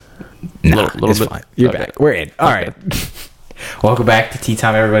Nah, little it's bit? fine. You're Okay. back. We're in. All right. Welcome back to Tea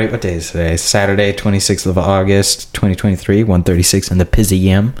Time, everybody. What day is today? Saturday, 26th of August, 2023, 1:36 in the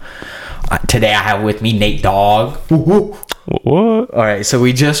PZM. Today I have with me Nate Dogg. What? All right, so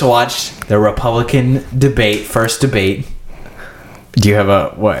we just watched the Republican debate, first debate. Do you have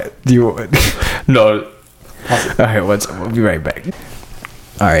a what? Do you? No. All right, we'll be right back.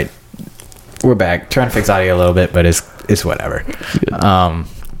 All right, we're back. Trying to fix audio a little bit, but it's whatever.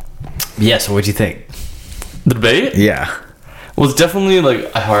 Yeah. So what'd you think? The debate? Yeah. Well, it's definitely like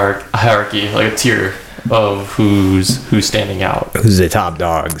a hierarchy, like a tier of who's standing out. Who's the top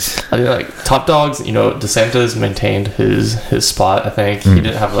dogs? I think like top dogs, DeSantis maintained his spot. I think he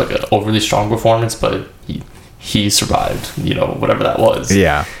didn't have like an overly strong performance, but he survived. Whatever that was.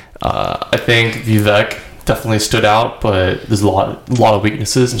 Yeah. I think Vivek definitely stood out, but there's a lot of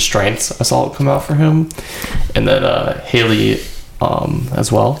weaknesses and strengths I saw come out for him. And then Haley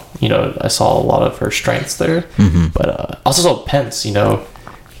as well. I saw a lot of her strengths there. But I also saw Pence,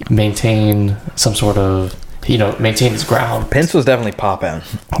 maintain some sort of, maintain his ground. Pence was definitely popping.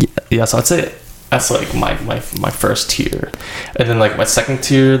 Yeah, so I'd say that's like my first tier. And then like my second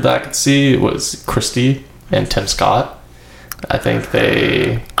tier that I could see was Christie and Tim Scott. I think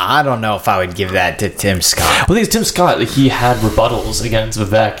I don't know if I would give that to Tim Scott. Well, the thing is, Tim Scott, he had rebuttals against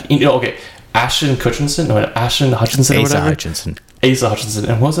Vivek. Okay, Ashton Hutchinson or whatever. Asa Hutchinson.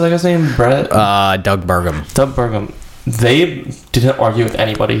 And what was that guy's name? Brett? Doug Burgum. Doug Burgum. They didn't argue with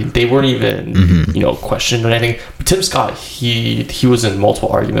anybody. They weren't even, questioned or anything. But Tim Scott, he was in multiple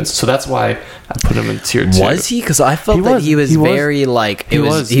arguments. So that's why I put him in tier 2. Was he? Because I felt he was very like... He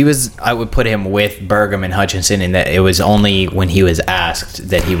was. I would put him with Burgum and Hutchinson in that it was only when he was asked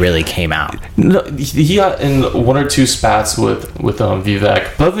that he really came out. No, he got in one or two spats with Vivek.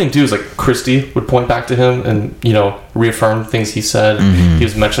 But the other thing, too, is like Christie would point back to him and, reaffirm things he said. He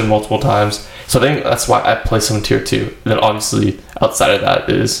was mentioned multiple times. So I think that's why I place him in tier 2. And then obviously outside of that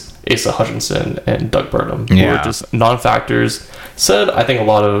is Asa Hutchinson and Doug Burgum, who are just non-factors. Said I think a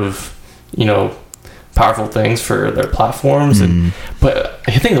lot of powerful things for their platforms, but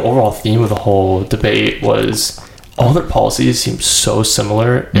I think the overall theme of the whole debate was all their policies seem so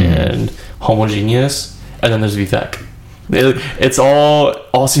similar and homogeneous. And then there's Vivek. It's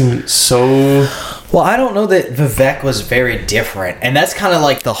all seemed so. Well, I don't know that Vivek was very different, and that's kind of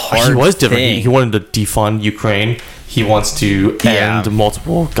like the hard thing. He was different. He wanted to defund Ukraine. He wants to end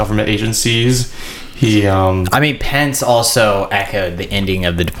multiple government agencies. Pence also echoed the ending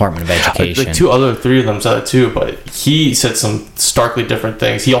of the Department of Education. Like three of them said it too, but he said some starkly different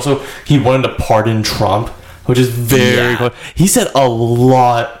things. He wanted to pardon Trump, which is very. He said a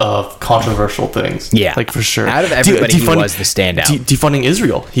lot of controversial things. Yeah, like for sure. Out of everybody, he was the standout. Defunding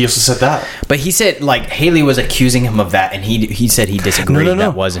Israel. He also said that. But he said like Haley was accusing him of that, and he said he disagreed. No.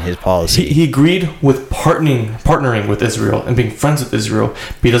 That wasn't his policy. He agreed with partnering with Israel and being friends with Israel,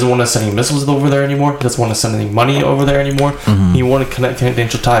 but he doesn't want to send any missiles over there anymore. He doesn't want to send any money over there anymore. He wanted to connect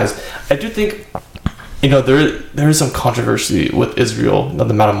financial ties. I do think. There is some controversy with Israel, the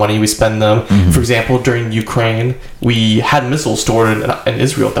amount of money we spend them. For example, during Ukraine, we had missiles stored in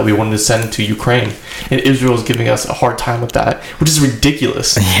Israel that we wanted to send to Ukraine. And Israel is giving us a hard time with that, which is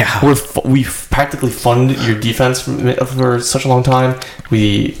ridiculous. Yeah. We practically fund your defense for such a long time.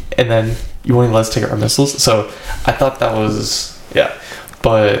 And then you won't even let us take our missiles. So I thought that was,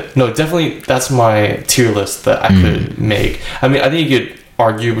 But no, definitely that's my tier list that I could make. I mean, I think you could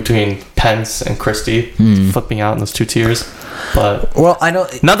argue between Pence and Christie, flipping out in those two tiers. But I know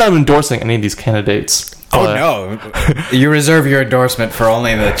not that I'm endorsing any of these candidates. Oh no, you reserve your endorsement for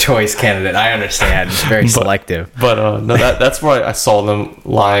only the choice candidate. I understand. It's very selective. But no, that's where I saw them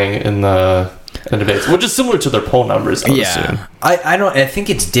lying in the debates, which is similar to their poll numbers. I would assume. I think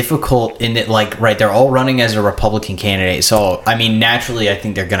it's difficult in that they're all running as a Republican candidate. So I mean, naturally, I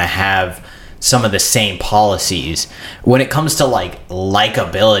think they're going to have some of the same policies when it comes to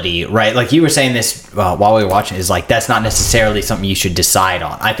likability, right? Like you were saying this while we were watching, is like that's not necessarily something you should decide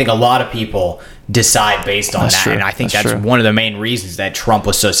on. I think a lot of people decide based on that, true. And I think that's one of the main reasons that Trump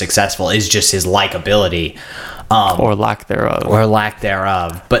was so successful is just his likability, or lack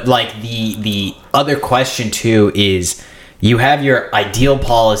thereof. But like the other question too is, you have your ideal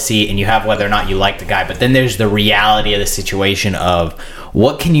policy and you have whether or not you like the guy, but then there's the reality of the situation of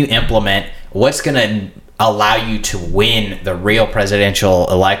what can you implement. What's going to allow you to win the real presidential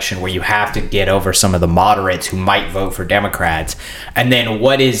election where you have to get over some of the moderates who might vote for Democrats? And then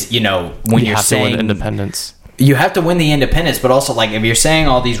what is, when you're saying... to win independence. You have to win the independence, but also like if you're saying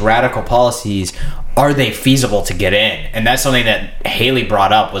all these radical policies, are they feasible to get in? And that's something that Haley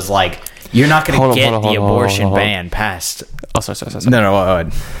brought up was like, you're not going to get the abortion ban passed. Oh, sorry. No, go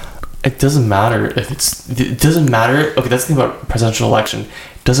ahead. It doesn't matter if it doesn't matter. Okay, that's the thing about presidential election.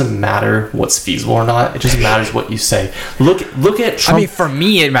 It doesn't matter what's feasible or not. It just matters what you say. Look at Trump. I mean, for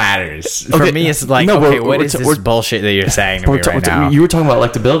me, it matters. Okay, For me, it's like, no, okay, we're- what is we're- this bullshit that you're saying to me right now? You were talking about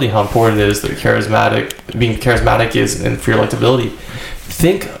electability, how important it is that being charismatic is and for your electability.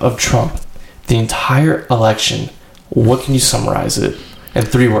 Think of Trump. The entire election. What can you summarize it in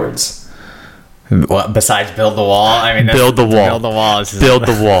 3 words? Well, besides build the wall, I mean, Build the wall. Build the wall. Is Build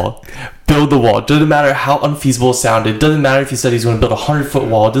the wall. Build the wall. Doesn't matter how unfeasible it sounded. Doesn't matter if he said he's going to build a 100-foot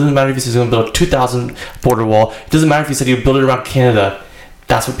wall. Doesn't matter if he said he's going to build a 2,000 border wall. Doesn't matter if he said he would build it around Canada.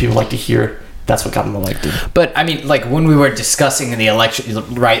 That's what people like to hear. That's what got him elected. But I mean, like when we were discussing the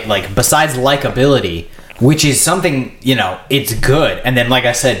election, right? Like besides likability, which is something, you know, it's good. And then, like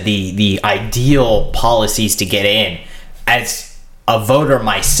I said, the ideal policies to get in. As a voter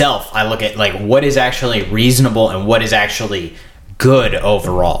myself, I look at like what is actually reasonable and what is actually good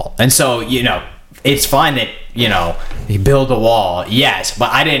overall. And so, you know, it's fine that, you know, you build a wall, yes, but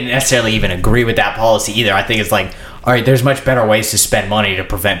I didn't necessarily even agree with that policy either. I think it's like, all right, there's much better ways to spend money to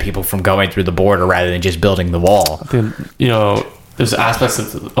prevent people from going through the border rather than just building the wall. I think, you know, there's aspects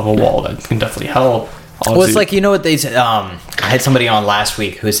of a wall that can definitely help. Well, it's like, you know what they said, I had somebody on last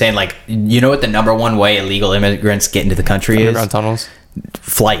week who was saying, like, you know what the number one way illegal immigrants get into the country underground is? tunnels.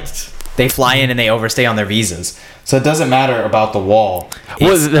 Flights. They fly in and they overstay on their visas. So it doesn't matter about the wall.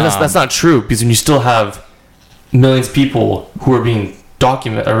 Well, It's, that's not true, because when you still have millions of people who are being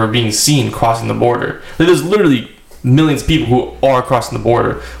documented or are being seen crossing the border. Like, there's literally millions of people who are crossing the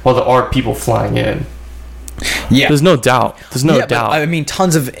border while there are people flying in. yeah. There's no doubt. There's no Yeah, but, doubt. I mean,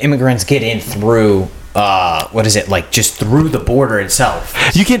 tons of immigrants get in through, what is it, like just through the border itself.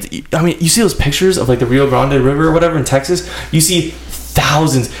 You can't. I mean, you see those pictures of like the Rio Grande River or whatever in Texas. You see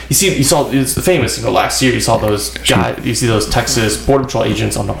thousands. You saw it's famous. You know, last year you saw those guys. You see those Texas Border Patrol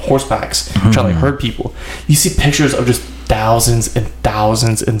agents on the horsebacks trying to like, herd people. You see pictures of just thousands and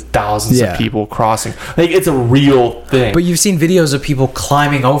thousands and thousands Yeah. of people crossing. Like, it's a real thing. But you've seen videos of people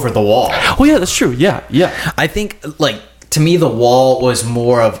climbing over the wall. Oh yeah, that's true. Yeah. I think, like, to me, the wall was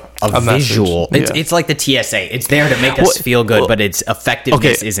more of a message. visual. Yeah. It's like the TSA. It's there to make us feel good, but its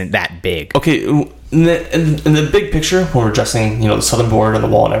effectiveness okay. isn't that big. Okay, in the big picture, when we're addressing, you know, the southern border and the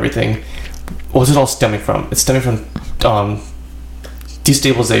wall and everything, what's it all stemming from? It's stemming from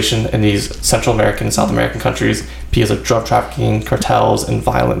destabilization in these Central American and South American countries because of drug trafficking, cartels, and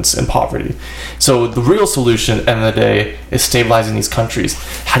violence and poverty. So the real solution, at the end of the day, is stabilizing these countries.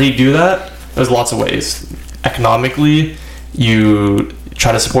 How do you do that? There's lots of ways. Economically, you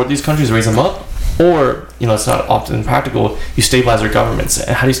try to support these countries, raise them up, or, you know, it's not often practical, you stabilize their governments.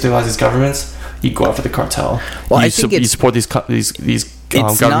 And how do you stabilize these governments? You go after the cartel. Well, you I think you support these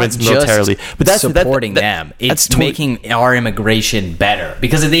it's governments not just militarily, but that's supporting them. It's making our immigration better,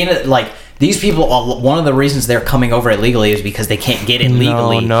 because at the end of like these people, one of the reasons they're coming over illegally is because they can't get in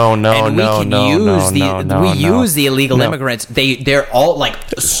legally. We use the illegal immigrants. They're all like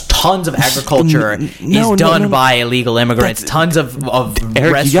tons of agriculture is done by illegal immigrants. Tons of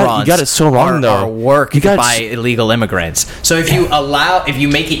Eric, restaurants you got it so wrong, though. are worked by illegal immigrants. So if you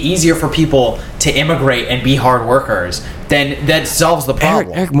make it easier for people to immigrate and be hard workers, then that solves the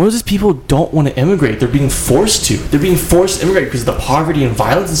problem. Eric, most of these people don't want to immigrate. They're being forced to. They're being forced to immigrate because of the poverty and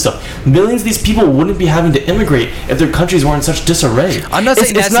violence and stuff. Millions of these people wouldn't be having to immigrate if their countries weren't in such disarray. I'm not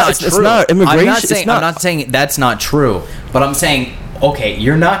saying that's not true. It's not immigration. I'm not saying that's not true, but I'm saying, okay,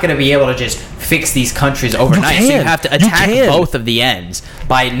 you're not going to be able to just fix these countries overnight. So you have to attack both of the ends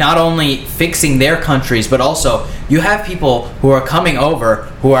by not only fixing their countries, but also you have people who are coming over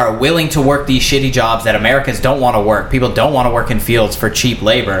who are willing to work these shitty jobs that Americans don't want to work. People don't want to work in fields for cheap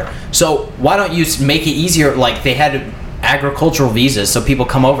labor. So why don't you make it easier? Like they had agricultural visas, so people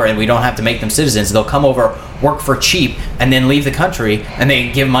come over and we don't have to make them citizens. They'll come over, work for cheap, and then leave the country, and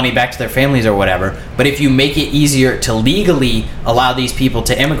they give money back to their families or whatever. But if you make it easier to legally allow these people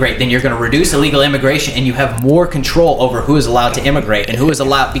to immigrate, then you're going to reduce illegal immigration, and you have more control over who is allowed to immigrate and who is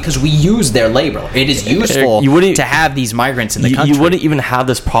allowed, because we use their labor. It is useful to have these migrants in the country. You wouldn't even have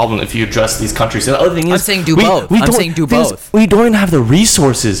this problem if you address these countries. And the other thing is, I'm saying do both. We don't even have the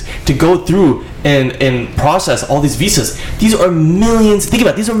resources to go through and process all these visas. These are millions. Think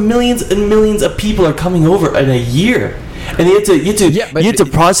about it, these are millions and millions of people are coming over in a year, and you have to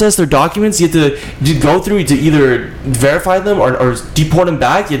process their documents. You have to go through to either verify them or deport them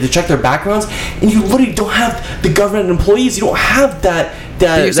back. You have to check their backgrounds, and you literally don't have the government employees. You don't have that.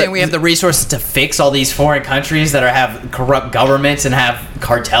 You're saying we have the resources to fix all these foreign countries that have corrupt governments and have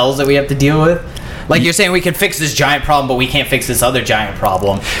cartels that we have to deal with? Like, you're saying we can fix this giant problem, but we can't fix this other giant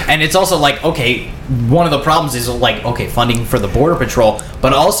problem. And it's also like, okay, one of the problems is like, okay, funding for the border patrol,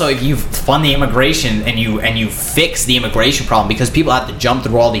 but also if you fund the immigration and you fix the immigration problem, because people have to jump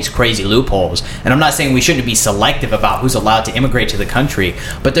through all these crazy loopholes. And I'm not saying we shouldn't be selective about who's allowed to immigrate to the country,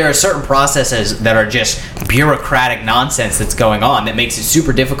 but there are certain processes that are just bureaucratic nonsense that's going on that makes it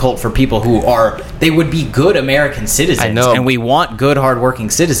super difficult for people who they would be good American citizens. I know. And we want good, hardworking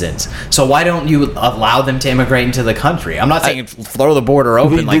citizens. So why don't you allow them to immigrate into the country? I'm not saying throw the border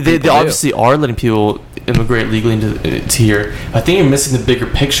open like they people do. obviously are letting people immigrate legally to here. I think you're missing the bigger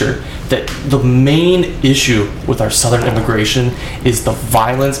picture, that the main issue with our southern immigration is the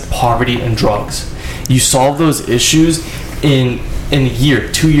violence, poverty, and drugs. You solve those issues in a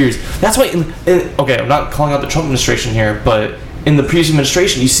year, 2 years. That's why okay, I'm not calling out the Trump administration here, but in the previous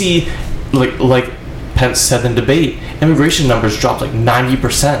administration, you see like Pence said in debate, immigration numbers dropped like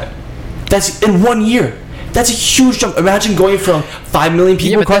 90%. That's in 1 year. That's a huge jump. Imagine going from 5 million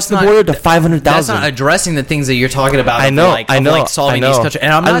people crossing the border to 500,000. That's not addressing the things that you're talking about. I know. Solving these countries.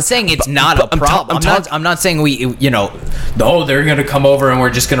 And I'm not saying it's not a problem. I'm not saying they're going to come over and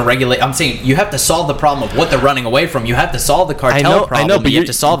we're just going to regulate. I'm saying you have to solve the problem of what they're running away from. You have to solve the cartel problem. But you have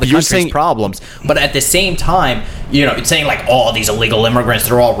to solve the country's problems. But at the same time, it's saying like, oh, these illegal immigrants,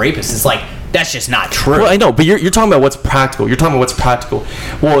 they're all rapists. It's like, that's just not true. Well, I know, but you're talking about what's practical.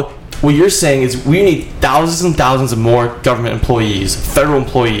 Well, what you're saying is we need thousands and thousands of more government employees, federal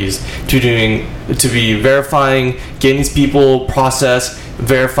employees, to be verifying, getting these people processed,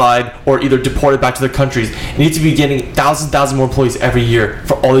 verified, or either deported back to their countries. You need to be getting thousands more employees every year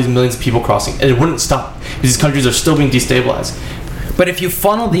for all these millions of people crossing, and it wouldn't stop. These countries are still being destabilized. But if you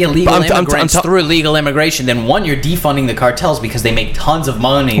funnel the illegal immigrants through illegal immigration, then one, you're defunding the cartels because they make tons of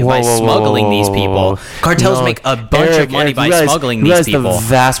money by smuggling these people. Cartels make a bunch of money by smuggling these people. The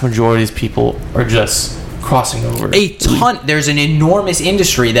vast majority of these people are just crossing over. A ton. There's an enormous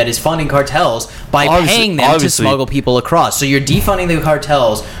industry that is funding cartels by paying them to smuggle people across. So you're defunding the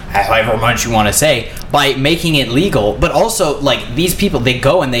cartels, however much you want to say, by making it legal. But also, like, these people, they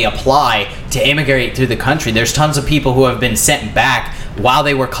go and they apply to immigrate through the country. There's tons of people who have been sent back while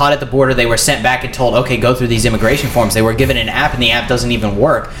they were caught at the border. They were sent back and told, okay, go through these immigration forms. They were given an app, and the app doesn't even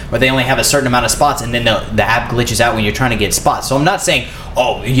work, or they only have a certain amount of spots, and then the app glitches out when you're trying to get spots. So I'm not saying,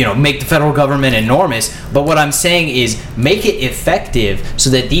 make the federal government enormous, but what I'm saying is make it effective so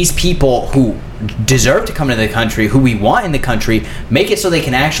that these people who deserve to come into the country, who we want in the country, make it so they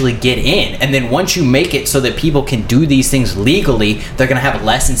can actually get in. And then once you make it so that people can do these things legally, they're going to have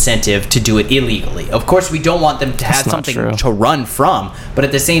less incentive to do it illegally. Of course, we don't want them to have something to run from, but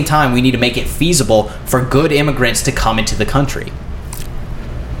at the same time, we need to make it feasible for good immigrants to come into the country.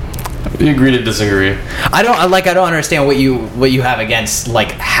 We agree to disagree. I don't understand what you have against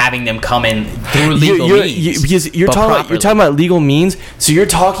like having them come in through legal means. Because you're talking about legal means. So you're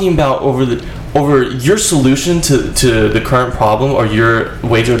talking about over your solution to the current problem, or your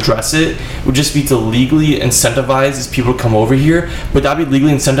way to address it would just be to legally incentivize these people to come over here. But that'd be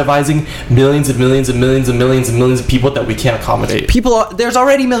legally incentivizing millions and millions and millions and millions and millions of people that we can't accommodate. There's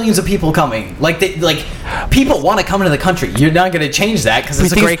already millions of people coming. People want to come into the country. You're not going to change that because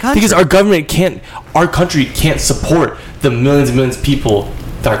it's a great country. Because our country can't support the millions and millions of people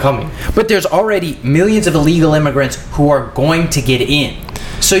that are coming. But there's already millions of illegal immigrants who are going to get in.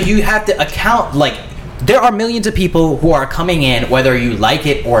 So you have to account, there are millions of people who are coming in whether you like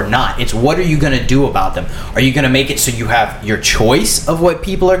it or not. It's what are you going to do about them? Are you going to make it so you have your choice of what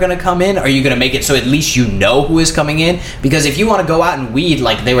people are going to come in? Are you going to make it so at least you know who is coming in? Because if you want to go out and weed,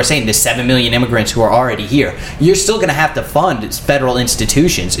 like they were saying, the 7 million immigrants who are already here, you're still going to have to fund federal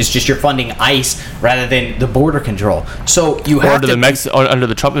institutions. It's just you're funding ICE rather than the border control. So you have under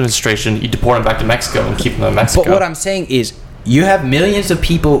the Trump administration, you deport them back to Mexico and keep them in Mexico. But what I'm saying is, you have millions of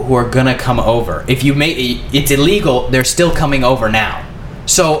people who are gonna come over. If you make it's illegal, they're still coming over now.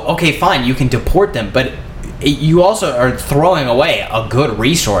 So okay, fine, you can deport them, but you also are throwing away a good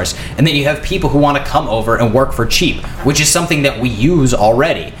resource. And then you have people who want to come over and work for cheap, which is something that we use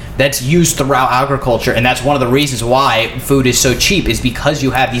already. That's used throughout agriculture, and that's one of the reasons why food is so cheap, is because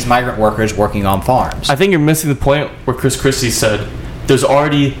you have these migrant workers working on farms. I think you're missing the point where Chris Christie said there's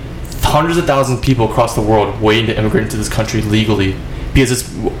already hundreds of thousands of people across the world waiting to immigrate into this country legally,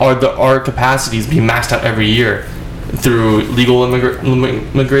 because our capacity is being maxed out every year through legal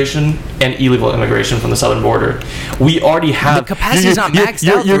immigration and illegal immigration from the southern border. We already have the capacity is not maxed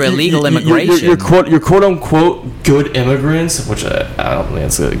out through illegal immigration. Your quote unquote good immigrants, which I don't think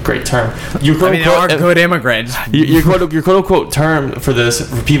that's a great term. There are good immigrants. Your quote unquote term for this,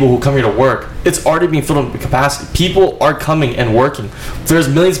 for people who come here to work, it's already being filled up with capacity. People are coming and working. There's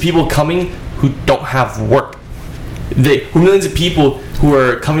millions of people coming who don't have work. Millions of people who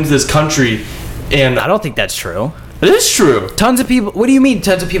are coming to this country And I don't think that's true. it is true. Tons of people. What do you mean?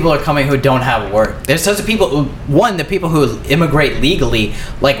 Tons of people are coming who don't have work. There's tons of people. One, the people who immigrate legally.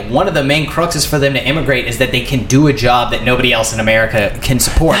 Like one of the main cruxes for them to immigrate is that they can do a job that nobody else in America can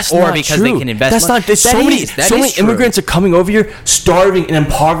support, That's or not because true. they can invest. That's money. not. There's That so many, is- that so is many true. immigrants are coming over here, starving and in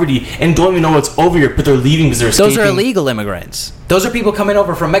poverty, and don't even know what's over here, but they're leaving because they're escaping. Those are illegal immigrants. Those are people coming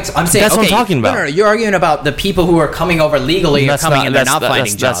over from Mexico. I'm saying That's what okay, I'm talking about. No, you're arguing about the people who are coming over legally and That's coming not- and they're that's- not finding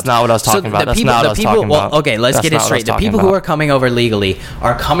that's- jobs. that's not what I was talking about. the That's people, not what the I was people, talking well, about. okay, let's That's get it not what I straight. was The talking people who about. are coming over legally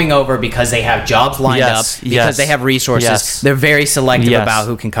are coming over because they have jobs lined Yes, up, because yes, they have resources. yes. They're very selective Yes. about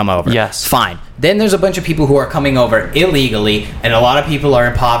who can come over. Yes. Fine. Then there's a bunch of people who are coming over illegally, and a lot of people are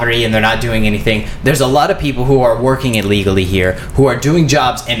in poverty and they're not doing anything. There's a lot of people who are working illegally here, who are doing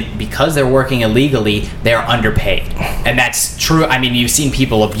jobs, and because they're working illegally, they're underpaid. And that's true. I mean, you've seen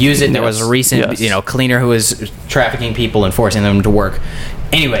people abuse it. There was a recent, Yes. cleaner who was trafficking people and forcing them to work.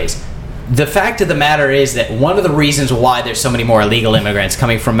 Anyways, the fact of the matter is that one of the reasons why there's so many more illegal immigrants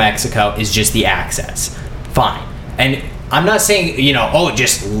coming from Mexico is just the access. Fine. And I'm not saying,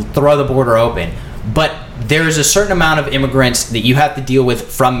 just throw the border open. But there is a certain amount of immigrants that you have to deal with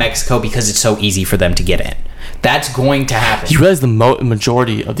from Mexico because it's so easy for them to get in. That's going to happen. You realize the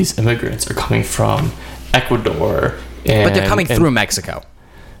majority of these immigrants are coming from Ecuador, But they're coming through Mexico.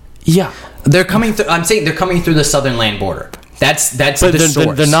 Yeah, They're coming through. I'm saying they're coming through the southern land border. That's but the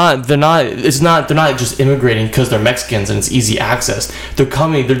source. they're not. They're not just immigrating because they're Mexicans and it's easy access. They're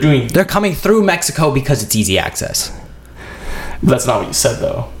coming through Mexico because it's easy access. That's not what you said,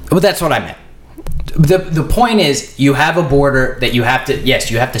 though. Well, that's what I meant. The point is, you have a border that you have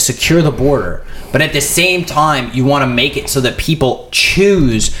to secure the border, but at the same time you want to make it so that people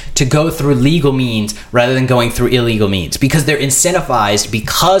choose to go through legal means rather than going through illegal means, because they're incentivized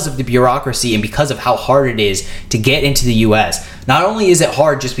because of the bureaucracy and because of how hard it is to get into the US. Not only is it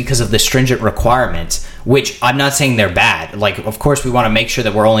hard just because of the stringent requirements, which I'm not saying they're bad. Like, of course we want to make sure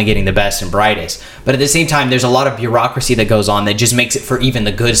that we're only getting the best and brightest, but at the same time there's a lot of bureaucracy that goes on that just makes it for even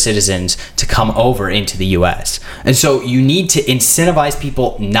the good citizens to come over into the US. And so you need to incentivize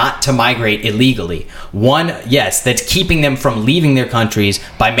people not to migrate illegally. One, yes, that's keeping them from leaving their countries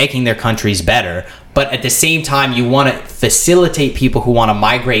by making their countries better. But at the same time, you want to facilitate people who want to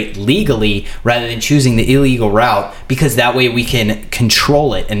migrate legally rather than choosing the illegal route, because that way we can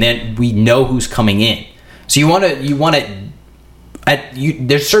control it and then we know who's coming in. So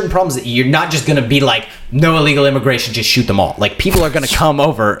there's certain problems that you're not just going to be like, no illegal immigration, just shoot them all. Like, people are going to come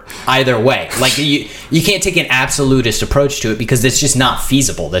over either way. Like, you can't take an absolutist approach to it because it's just not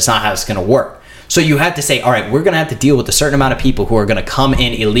feasible. That's not how it's going to work. So you have to say, all right, we're going to have to deal with a certain amount of people who are going to come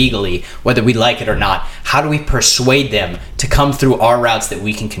in illegally, whether we like it or not. How do we persuade them to come through our routes that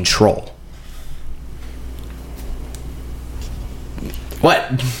we can control?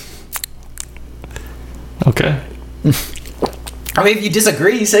 What? Okay. I mean, if you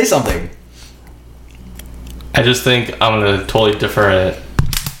disagree, say something. I just think I'm in a totally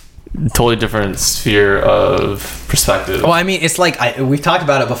different sphere of perspective. Well, I mean, it's like we've talked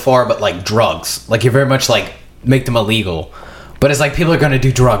about it before, but like drugs, like you're very much like make them illegal, but it's like people are going to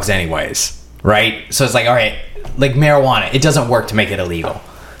do drugs anyways, right? So it's like, all right, like marijuana, it doesn't work to make it illegal.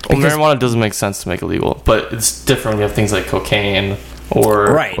 Well, marijuana doesn't make sense to make illegal, but it's different when you have things like cocaine or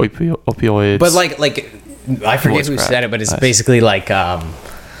opioids. But like I forget who said it, but it's basically like,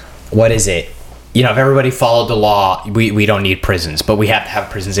 what is it? If everybody followed the law, we don't need prisons, but we have to have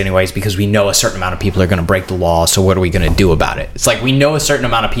prisons anyways because we know a certain amount of people are going to break the law. So what are we going to do about it? It's like, we know a certain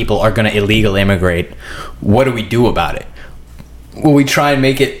amount of people are going to illegal immigrate. What do we do about it? Well, we try and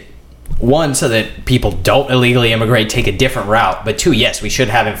make it, one, so that people don't illegally immigrate, take a different route. But two, yes, we should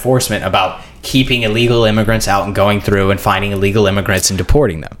have enforcement about keeping illegal immigrants out and going through and finding illegal immigrants and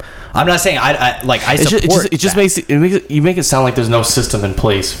deporting them. I'm not saying I support it just makes you make it sound like there's no system in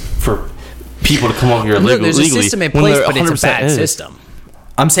place for people to come over here legally. There's a system in place, but it's a bad system.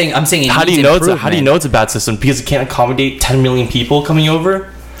 I'm saying how do you know it's a bad system? Because it can't accommodate 10 million people coming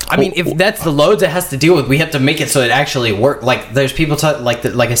over. I mean, if that's the loads it has to deal with, we have to make it so it actually works. Like, there's people like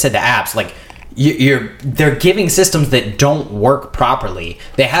I said, the apps, like they're giving systems that don't work properly.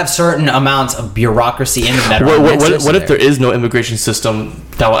 They have certain amounts of bureaucracy in them that are what if there is no immigration system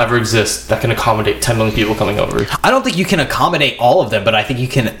that will ever exist that can accommodate 10 million people coming over? I don't think you can accommodate all of them, but I think you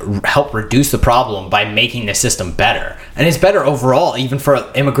can help reduce the problem by making the system better. And it's better overall, even for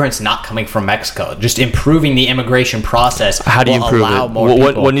immigrants not coming from Mexico. Just improving the immigration process. How do you improve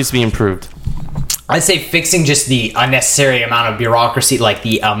it? What needs to be improved? I'd say fixing just the unnecessary amount of bureaucracy, like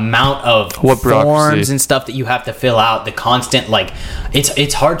the amount of forms and stuff that you have to fill out, the constant, like,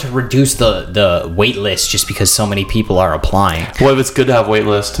 it's hard to reduce the wait list just because so many people are applying. What if it's good to have wait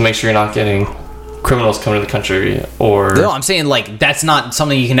lists to make sure you're not getting criminals coming to the country, or No, I'm saying like that's not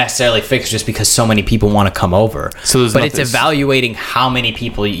something you can necessarily fix just because so many people want to come over. So there's but not it's this- evaluating how many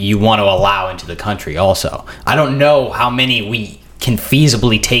people you want to allow into the country. Also, I don't know how many we can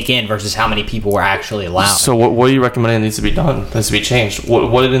feasibly take in versus how many people we're actually allowed. So what are you recommending needs to be done? Needs to be changed?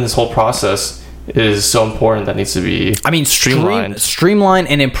 What in this whole process is so important that needs to be I mean, streamline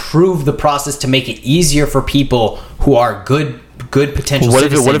and improve the process to make it easier for people who are good potential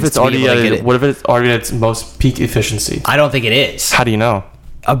citizens. What if it's to be already able to get at it. what if it's already at its most peak efficiency? I don't think it is. How do you know?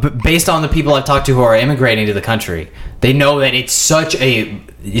 Based on the people I've talked to who are immigrating to the country, they know that it's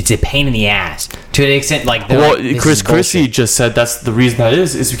a pain in the ass to an extent. Like, Well, like, this Chris is Christie bullshit. just said that's the reason that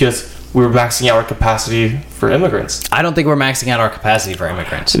is because we're maxing out our capacity for immigrants. I don't think we're maxing out our capacity for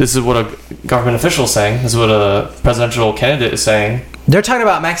immigrants. This is what a government official is saying. This is what a presidential candidate is saying. They're talking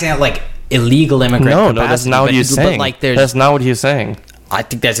about maxing out like illegal immigrant No, capacity. that's not what he's saying. But like, there's, That's not what he is saying. I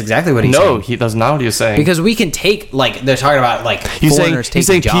think that's exactly what he's No, saying. that's not what he is saying. Because we can take like they're talking about like He's saying foreigners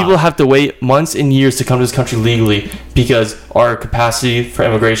taking jobs. people have to wait months and years to come to this country legally because our capacity for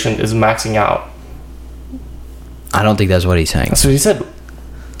immigration is maxing out. I don't think that's what he's saying. That's what he said.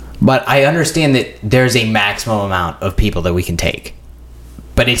 But I understand that there's a maximum amount of people that we can take.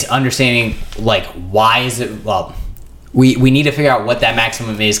 But it's understanding, like, why is it... Well, we need to figure out what that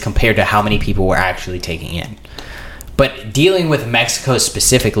maximum is compared to how many people we're actually taking in. But dealing with Mexico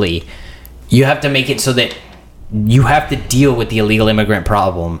specifically, you have to make it so that you have to deal with the illegal immigrant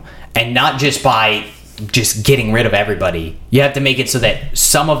problem. And not just by just getting rid of everybody. You have to make it so that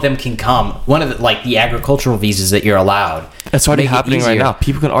some of them can come. One of the, like, the agricultural visas that you're allowed. That's already make it happening right easier. now.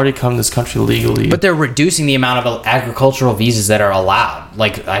 People can already come to this country legally. But they're reducing the amount of agricultural visas that are allowed.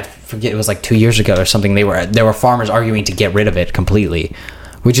 Like, I forget, it was like 2 years ago or something. There were farmers arguing to get rid of it completely,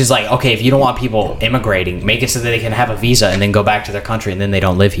 which is like, okay, if you don't want people immigrating, make it so that they can have a visa and then go back to their country and then they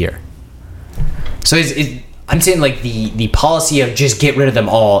don't live here. So I'm saying like the policy of just get rid of them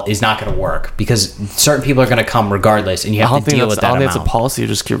all is not going to work because certain people are going to come regardless, and you have to deal with that I don't think amount. it's a policy to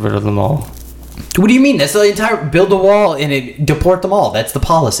just get rid of them all. What do you mean? That's the entire build a wall and deport them all. That's the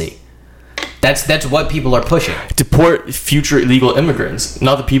policy. That's what people are pushing. Deport future illegal immigrants,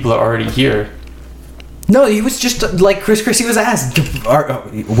 not the people that are already here. No, he was just like Chris Christie was asked.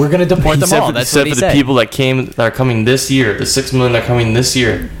 We're going to deport them all. That's what he for said. the people that are coming this year, the 6 million that are coming this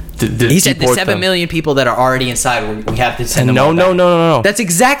year. He said the deport 7 them. million people that are already inside, we have to send them all No. back. That's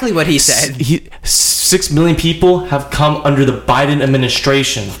exactly what he said. 6 million people have come under the Biden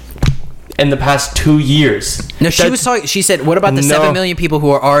administration in the past 2 years. No, she was talking. She said, "What about the 7 million people who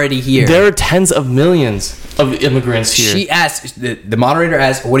are already here?" There are tens of millions of immigrants here. She asked, the moderator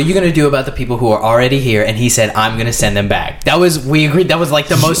asked, "What are you going to do about the people who are already here?" And he said, "I'm going to send them back." We agreed. That was like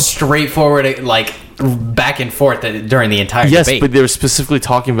the most straightforward, like back and forth during the entire debate. Yes, but they were specifically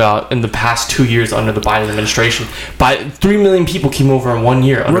talking about in the past 2 years under the Biden administration. 3 million people came over in 1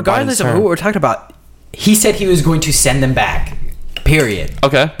 year. Regardless of who we're talking about, he said he was going to send them back. Period.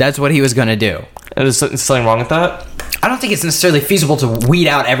 Okay. That's what he was going to do. And is something wrong with that? I don't think it's necessarily feasible to weed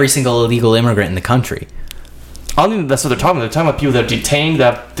out every single illegal immigrant in the country. I don't think that's what they're talking about. They're talking about people that are detained.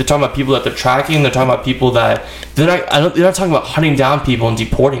 They're talking about people that they're tracking. They're talking about people that they're not talking about hunting down people and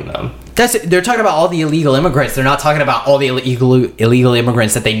deporting them. They're talking about all the illegal immigrants. They're not talking about all the illegal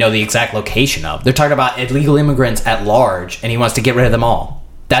immigrants that they know the exact location of. They're talking about illegal immigrants at large, and he wants to get rid of them all.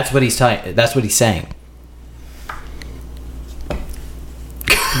 That's what he's That's what he's saying.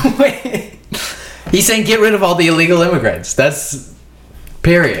 He's saying get rid of all the illegal immigrants. That's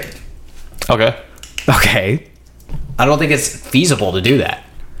period. Okay. Okay. I don't think it's feasible to do that.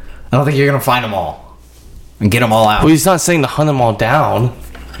 I don't think you're gonna find them all and get them all out. Well, he's not saying to hunt them all down.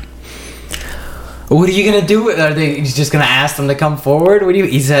 What are you gonna do? Are they just gonna ask them to come forward?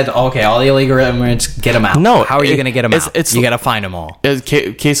 He said, okay, all the illegal immigrants, get them out. No, how are you gonna get them out? it's- You gotta find them all.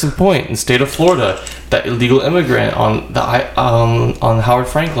 Case in point, in the state of Florida, that illegal immigrant on Howard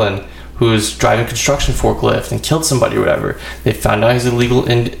Franklin, who was driving a construction forklift and killed somebody or whatever. They found out he's a legal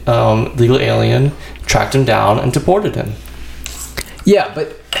alien, tracked him down, and deported him. Yeah,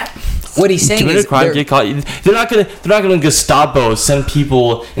 but what he's saying Committed is a crime, get caught. They're not gonna Gestapo send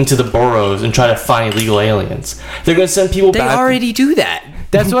people into the boroughs and try to find illegal aliens. They're gonna send people they back. already do that.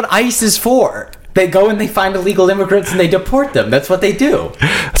 That's what ICE is for. They go and they find illegal immigrants and they deport them. That's what they do.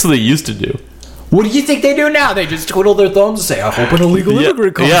 That's what they used to do. What do you think they do now? They just twiddle their thumbs and say, I hope an illegal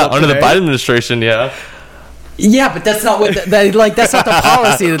immigrant comes up under today. the Biden administration, yeah. Yeah, but that's not what that's not the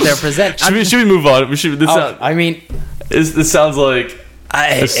policy that they're presenting. Should we move on? We should. I mean, this sounds like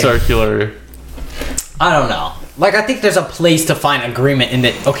a circular. I don't know. Like, I think there's a place to find agreement in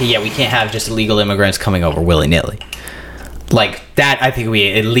that, okay, yeah, we can't have just illegal immigrants coming over willy-nilly. Like that, I think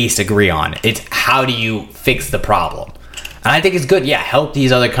we at least agree on. It's how do you fix the problem? And I think it's good, help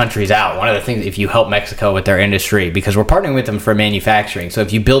these other countries out. One of the things, if you help Mexico with their industry, because we're partnering with them for manufacturing. So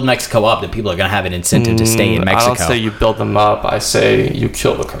if you build Mexico up, then people are going to have an incentive to stay in Mexico. I don't say you build them up. I say you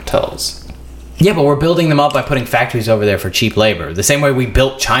kill the cartels. Yeah, but we're building them up by putting factories over there for cheap labor. The same way we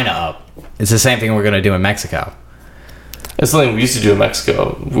built China up. It's the same thing we're going to do in Mexico. It's something we used to do in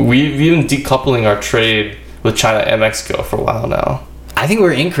Mexico. We've been decoupling our trade with China and Mexico for a while now. I think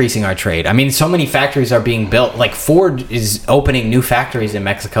we're increasing our trade. I mean, so many factories are being built. Like Ford is opening new factories in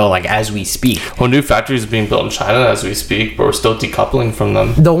Mexico, like as we speak. Well, new factories are being built in China as we speak, but we're still decoupling from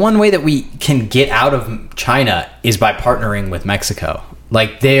them. The one way that we can get out of China is by partnering with Mexico.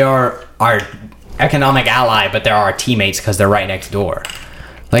 Like they are our economic ally, but they're our teammates because they're right next door.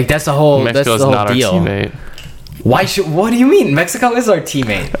 Like that's the whole. Mexico's that's the whole not deal. Our teammate. What do you mean? Mexico is our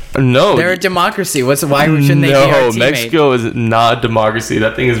teammate. No, they're a democracy. Why shouldn't they be our teammate? No, Mexico is not a democracy.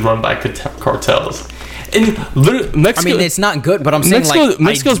 That thing is run by cartels. And literally, Mexico. I mean, it's not good, but I'm saying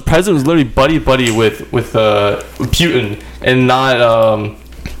Mexico's president was literally buddy with Putin, and not.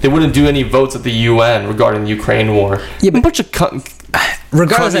 They wouldn't do any votes at the UN regarding the Ukraine war. Yeah, but a bunch of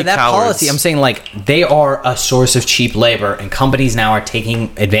regardless of that policy, I'm saying like they are a source of cheap labor, and companies now are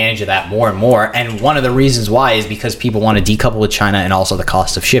taking advantage of that more and more. And one of the reasons why is because people want to decouple with China and also the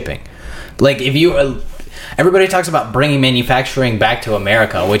cost of shipping. Like if you, everybody talks about bringing manufacturing back to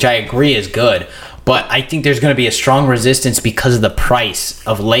America, which I agree is good. But I think there's going to be a strong resistance because of the price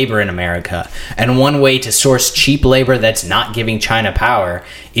of labor in America. And one way to source cheap labor that's not giving China power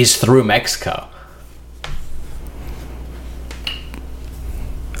is through Mexico.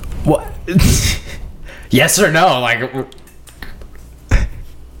 What? Yes or no? Like,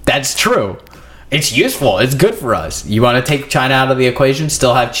 that's true. It's useful. It's good for us. You want to take China out of the equation,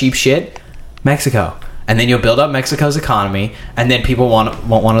 still have cheap shit? Mexico. And then you'll build up Mexico's economy, and then people won't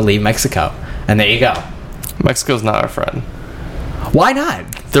want to leave Mexico. And there you go. Mexico's not our friend. Why not?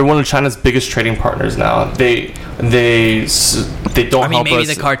 They're one of China's biggest trading partners now. They don't help us. I mean, maybe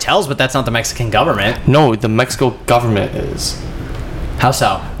the cartels, but that's not the Mexican government. No, the Mexico government is. How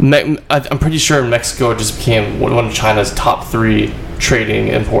so? I'm pretty sure Mexico just became one of China's top 3 trading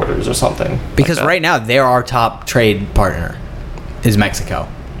importers or something. Because like right now, they're our top trade partner, is Mexico.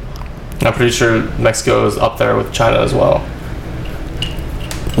 I'm pretty sure Mexico is up there with China as well.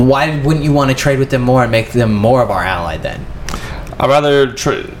 Why wouldn't you want to trade with them more and make them more of our ally then? I'd rather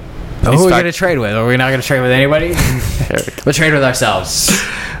trade. Who are we going to trade with? Are we not going to trade with anybody? Eric. We'll trade with ourselves.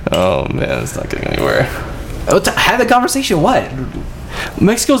 Oh man, it's not getting anywhere. Have the conversation. What?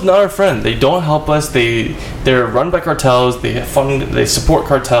 Mexico's not our friend. They don't help us. They're run by cartels. They support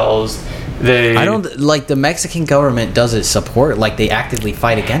cartels. I don't like the Mexican government doesn't support, like they actively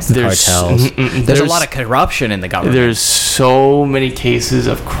fight against the cartels. There's a lot of corruption in the government. There's so many cases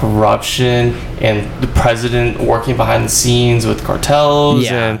of corruption and the president working behind the scenes with cartels.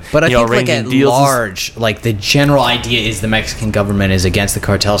 Yeah, and, but I think like at large, like the general idea is the Mexican government is against the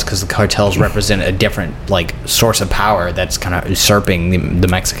cartels because the cartels represent a different like source of power that's kind of usurping the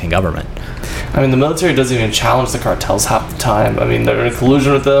Mexican government. I mean, the military doesn't even challenge the cartels half the time. I mean, they're in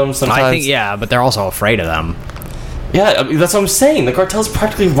collusion with them sometimes. I think, yeah, but they're also afraid of them. Yeah, I mean, that's what I'm saying. The cartels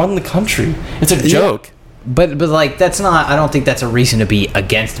practically run the country. It's a joke. Yeah. But like, that's not, I don't think that's a reason to be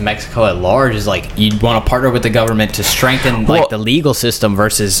against Mexico at large. Is like, you'd want to partner with the government to strengthen like the legal system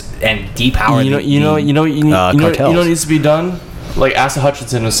versus and depower cartels. You know what needs to be done? Like Asa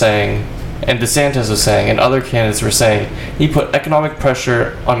Hutchinson was saying, and DeSantis was saying, and other candidates were saying, he put economic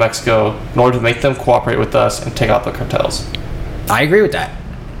pressure on Mexico in order to make them cooperate with us and take out the cartels. I agree with that.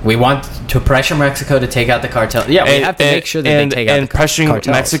 We want to pressure Mexico to take out the cartel. Yeah, we have to make sure that they take out the cartels. And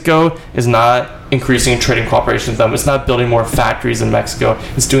pressuring Mexico is not increasing trading cooperation with them. It's not building more factories in Mexico.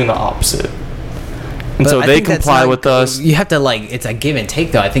 It's doing the opposite. And so they comply with us. You have to it's a give and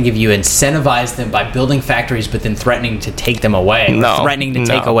take though. I think if you incentivize them by building factories but then threatening to take them away, or threatening to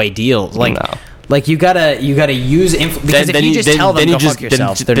take away deals, like you gotta use because if you just tell them go fuck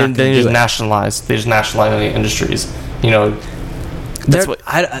yourself, they're not gonna do it. They just nationalize any industries. You know, that's what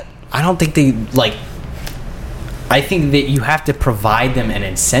I don't think they like. I think that you have to provide them an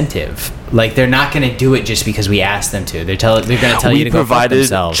incentive. Like they're not going to do it just because we asked them to. They're going to tell you to go fuck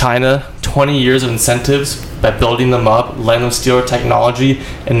themselves. We provided China 20 years of incentives by building them up, letting them steal our technology,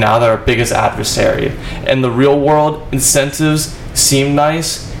 and now they're our biggest adversary. In the real world, incentives seem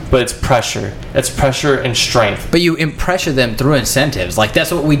nice, but it's pressure. It's pressure and strength. But you pressure them through incentives. Like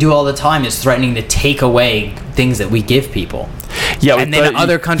that's what we do all the time is threatening to take away things that we give people. Yeah, and then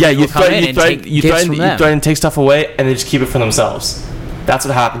other countries will come in and take gifts from them. You threaten to take stuff away, and they just keep it for themselves. That's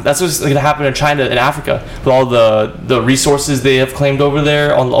what happened. That's what's going to happen in China and Africa with all the resources they have claimed over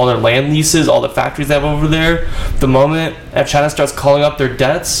there, on all their land leases, all the factories they have over there. The moment that China starts calling up their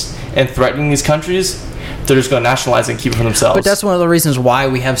debts and threatening these countries, they're just going to nationalize it and keep it for themselves. But that's one of the reasons why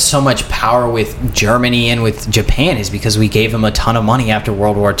we have so much power with Germany and with Japan, is because we gave them a ton of money after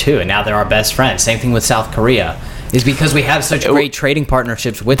World War II, and now they're our best friends. Same thing with South Korea, is because we have such great trading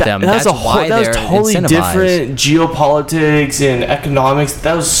partnerships with them. That's why they're totally incentivized. Different geopolitics and economics.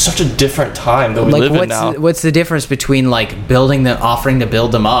 That was such a different time that we live in now. What's the difference between like offering to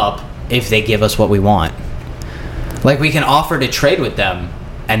build them up if they give us what we want? Like, we can offer to trade with them,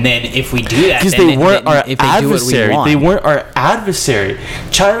 and then if we do that, because they weren't our adversary. They weren't our adversary.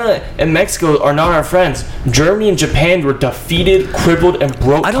 China and Mexico are not our friends. Germany and Japan were defeated, crippled, and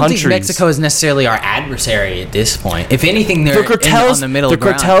broke countries. I don't think Mexico is necessarily our adversary at this point. If anything, they're on the middle ground. The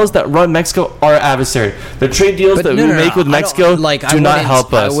cartels that run Mexico are our adversary. The trade deals we make with Mexico do not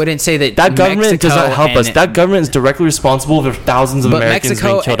help us. I wouldn't say that government does not help us. That government is directly responsible for thousands of Americans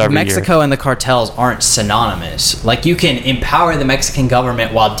being killed every year. Mexico and the cartels aren't synonymous. Like, you can empower the Mexican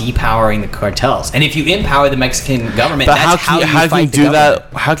government while depowering the cartels. And if you empower the Mexican government, that's how you fight the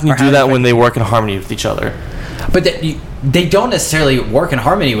government. How can you do that when they work in harmony with each other? But they don't necessarily work in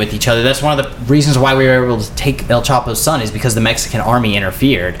harmony with each other. That's one of the reasons why we were able to take El Chapo's son, is because the Mexican army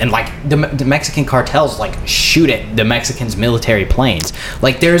interfered. And, like, the Mexican cartels, like, shoot at the Mexicans' military planes.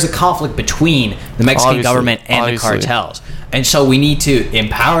 Like, there's a conflict between the Mexican government and the cartels. And so we need to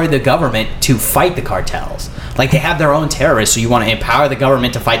empower the government to fight the cartels. Like, they have their own terrorists, so you want to empower the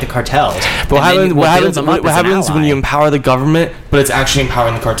government to fight the cartels. But what happens when you empower the government, but it's actually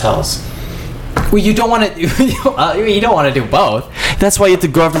empowering the cartels? Well, you don't want to. You don't want to do both. That's why you have to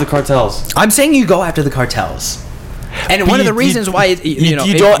go after the cartels. I'm saying you go after the cartels, and one of the reasons why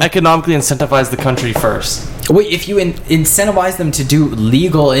you don't economically incentivize the country first. Well, if you incentivize them to do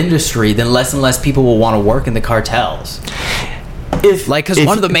legal industry, then less and less people will want to work in the cartels. Because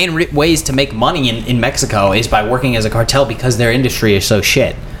one of the main ways to make money in Mexico is by working as a cartel, because their industry is so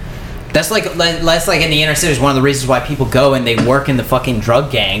shit. That's like in the inner cities. One of the reasons why people go and they work in the fucking drug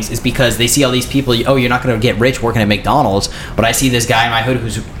gangs is because they see all these people. Oh, you're not going to get rich working at McDonald's, but I see this guy in my hood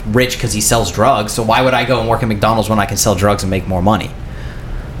who's rich because he sells drugs. So why would I go and work at McDonald's when I can sell drugs and make more money?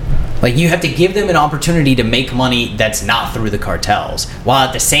 Like, you have to give them an opportunity to make money that's not through the cartels, while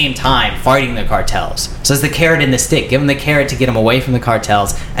at the same time fighting the cartels. So it's the carrot and the stick. Give them the carrot to get them away from the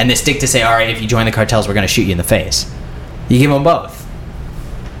cartels, and the stick to say, all right, if you join the cartels, we're going to shoot you in the face. You give them both.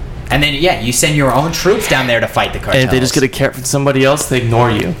 And then, you send your own troops down there to fight the cartels. And if they just get a carrot from somebody else, they ignore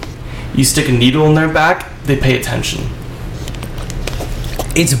you. You stick a needle in their back, they pay attention.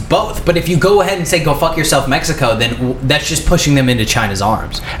 It's both. But if you go ahead and say, go fuck yourself, Mexico, then that's just pushing them into China's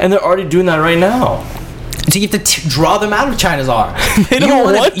arms. And they're already doing that right now. So you have to draw them out of China's arms. They don't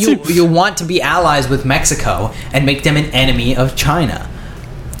want to. You want to be allies with Mexico and make them an enemy of China.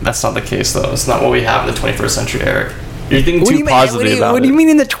 That's not the case, though. It's not what we have in the 21st century, Eric. You're thinking too positively about it. What do you mean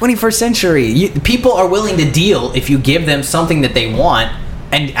in the 21st century? People are willing to deal if you give them something that they want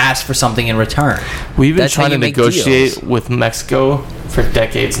and ask for something in return. We've been trying to negotiate with Mexico for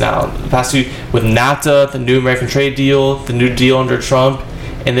decades now. The past few, with NAFTA, the new American trade deal, the new deal under Trump,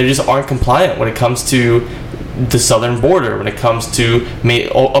 and they just aren't compliant when it comes to the southern border, when it comes to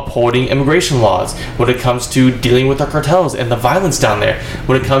upholding immigration laws, when it comes to dealing with our cartels and the violence down there,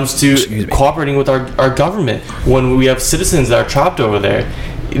 when it comes to cooperating with our government, when we have citizens that are trapped over there.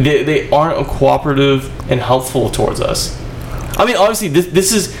 They aren't cooperative and helpful towards us. I mean, obviously,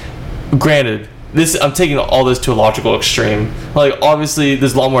 this is, granted, I'm taking all this to a logical extreme. Like, obviously,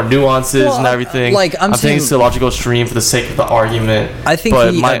 there's a lot more nuances and everything. Like, I'm taking it to a logical extreme for the sake of the argument. I think,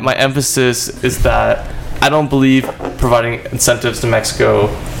 but my emphasis is that I don't believe providing incentives to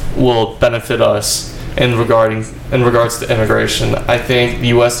Mexico will benefit us in regards to immigration. I think the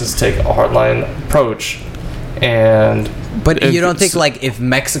U.S. needs to take a hardline approach. But you don't think, like, if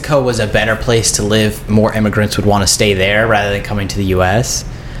Mexico was a better place to live, more immigrants would want to stay there rather than coming to the U.S.?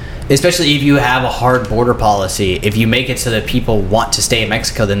 Especially if you have a hard border policy. If you make it so that people want to stay in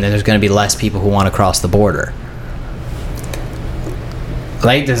Mexico, then there's going to be less people who want to cross the border.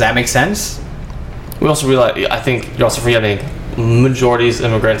 Like, does that make sense? We also realize, I think you're also forgetting, majorities of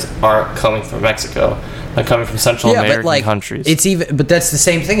immigrants are coming from Mexico. Like, coming from Central American countries. But that's the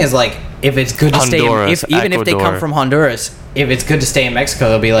same thing as, like, if it's good to Honduras, stay even if they come from Honduras, if it's good to stay in Mexico,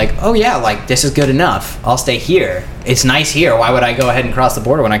 they'll be like, oh yeah, like, this is good enough. I'll stay here. It's nice here. Why would I go ahead and cross the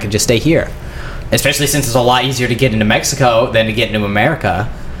border when I could just stay here? Especially since it's a lot easier to get into Mexico than to get into America.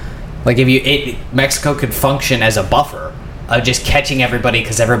 Like, Mexico could function as a buffer of just catching everybody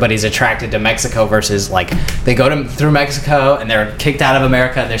because everybody's attracted to Mexico versus like they go through Mexico and they're kicked out of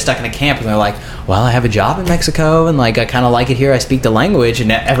America and they're stuck in a camp and they're like, well, I have a job in Mexico and like I kind of like it here. I speak the language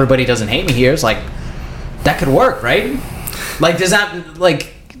and everybody doesn't hate me here. It's like that could work, right? Like, does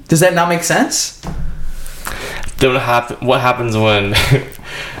that not make sense? Then what happens when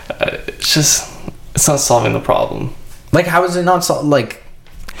it's not solving the problem? Like, how is it not like,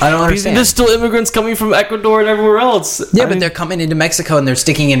 I don't understand. There's still immigrants coming from Ecuador and everywhere else. Yeah, but they're coming into Mexico and they're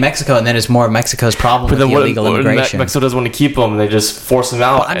sticking in Mexico, and then it's more of Mexico's problem with the illegal immigration. Mexico doesn't want to keep them; they just force them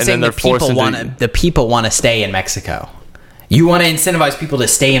out. Well, I'm saying the people want to stay in Mexico. You want to incentivize people to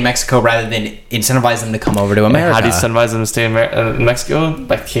stay in Mexico rather than incentivize them to come over to America. How do you incentivize them to stay in Mexico?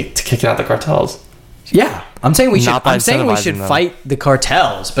 By kicking out the cartels. Yeah, I'm saying we should. I'm saying we should them. fight the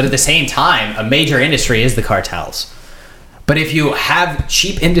cartels, but at the same time, a major industry is the cartels. But if you have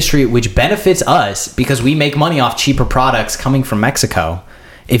cheap industry which benefits us because we make money off cheaper products coming from Mexico,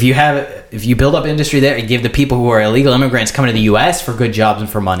 if you build up industry there and give the people who are illegal immigrants coming to the US for good jobs and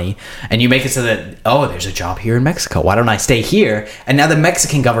for money, and you make it so that, oh, there's a job here in Mexico, why don't I stay here? And now the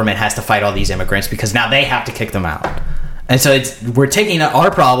Mexican government has to fight all these immigrants because now they have to kick them out. And so we're taking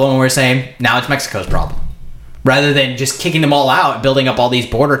our problem and we're saying now it's Mexico's problem. Rather than just kicking them all out, building up all these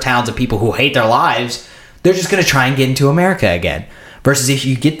border towns of people who hate their lives, they're just going to try and get into America again. Versus if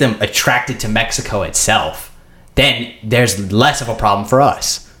you get them attracted to Mexico itself, then there's less of a problem for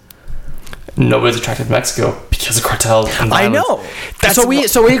us. Nobody's attracted to Mexico because of cartels and violence. I know.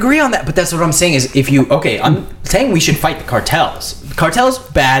 So we agree on that, but that's what I'm saying is I'm saying we should fight the cartels. Cartels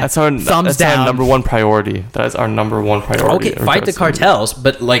bad. That's our our number one priority. That is our number one priority. Okay, fight the cartels,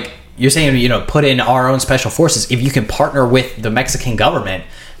 but like you're saying, put in our own special forces. If you can partner with the Mexican government,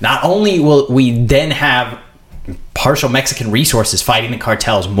 not only will we then have partial Mexican resources fighting the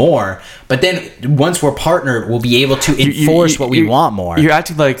cartels more, but then once we're partnered, we'll be able to enforce what we want more. You're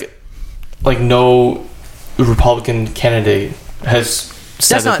acting like no Republican candidate has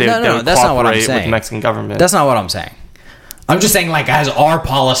said that they would cooperate with the Mexican government. That's not what I'm saying. I'm just saying, like, as our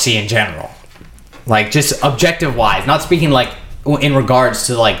policy in general, like, just objective wise, not speaking like in regards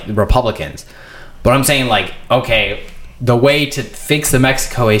to like the Republicans, but I'm saying like, okay, the way to fix the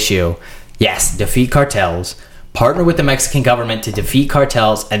Mexico issue, yes, defeat cartels, partner with the Mexican government to defeat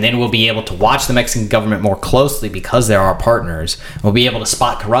cartels, and then we'll be able to watch the Mexican government more closely because they're our partners. We'll be able to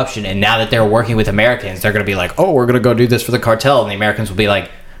spot corruption, and now that they're working with Americans, they're going to be like, oh, we're going to go do this for the cartel, and the Americans will be like,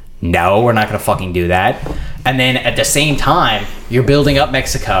 no, we're not going to fucking do that. And then at the same time, you're building up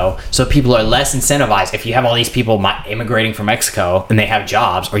Mexico, so people are less incentivized. If you have all these people immigrating from Mexico and they have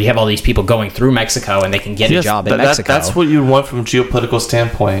jobs, or you have all these people going through Mexico and they can get a job in Mexico. That's what you want from a geopolitical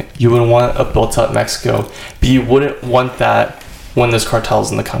standpoint. You would want a built-up Mexico, but you wouldn't want that when there's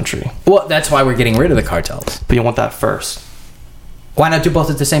cartels in the country. Well, that's why we're getting rid of the cartels. But you want that first. Why not do both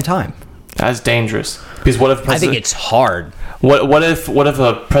at the same time? That's dangerous. Because what if I think it's hard. What if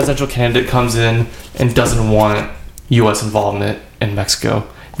a presidential candidate comes in and doesn't want U.S. involvement in Mexico?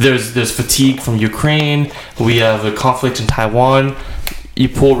 There's fatigue from Ukraine. We have a conflict in Taiwan. You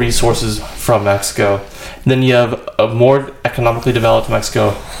pull resources from Mexico. Then you have a more economically developed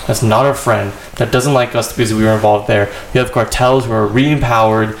Mexico that's not our friend, that doesn't like us because we were involved there. You have cartels who are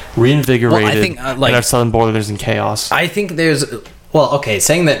re-empowered, reinvigorated, and our southern border is in chaos. I think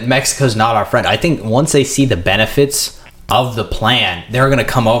saying that Mexico's not our friend, I think once they see the benefits of the plan, they're going to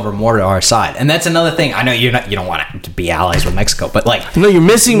come over more to our side. And that's another thing. I know you don't want to be allies with Mexico, but like, no, you're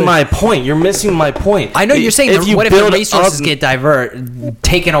missing my point. I know you're saying what if the resources get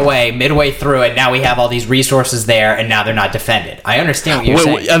taken away midway through it? Now we have all these resources there, and now they're not defended. I understand what you're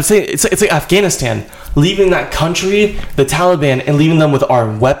saying. I'm saying it's like Afghanistan. Leaving that country, the Taliban, and leaving them with our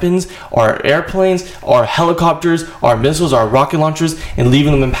weapons, our airplanes, our helicopters, our missiles, our rocket launchers, and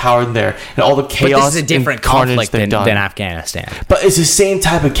leaving them empowered there, and all the chaos. But this is a different conflict than Afghanistan. But it's the same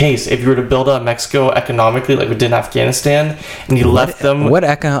type of case. If you were to build up Mexico economically, like we did in Afghanistan, and you left them. What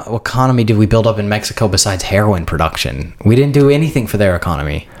economy did we build up in Mexico besides heroin production? We didn't do anything for their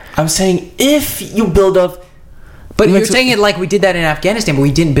economy. I'm saying if you build up. But you're saying it like we did that in Afghanistan, but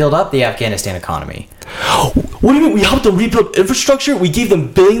we didn't build up the Afghanistan economy. What do you mean? We helped them rebuild infrastructure? We gave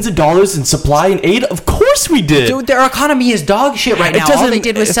them billions of dollars in supply and aid? Of course we did. Dude, their economy is dog shit right now. All they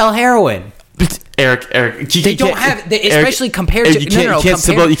did was sell heroin. Eric, They don't have, especially compared to. You can't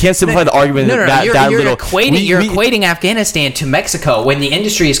simplify the argument that little. You're equating Afghanistan to Mexico when the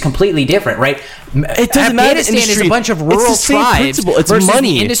industry is completely different, right? It doesn't matter. Afghanistan is a bunch of rural tribes versus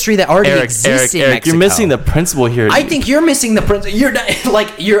money. The industry that already exists in Mexico. You're missing the principle here. I think you're missing the principle. You're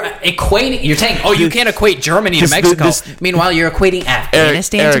equating. You're saying, you can't equate Germany to Mexico. Meanwhile, you're equating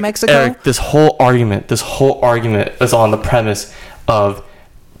Afghanistan to Mexico. Eric, this whole argument is on the premise of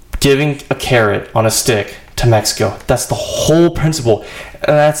giving a carrot on a stick to Mexico. That's the whole principle.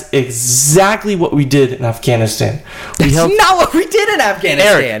 And that's exactly what we did in Afghanistan. That's not what we did in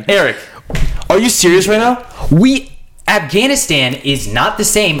Afghanistan. Eric, are you serious right now? Afghanistan is not the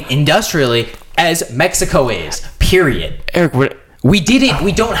same industrially as Mexico is. Period. Eric, we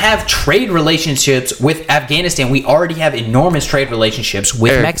don't have trade relationships with Afghanistan. We already have enormous trade relationships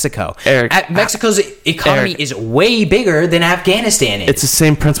with Mexico. Mexico's economy is way bigger than Afghanistan is. It's the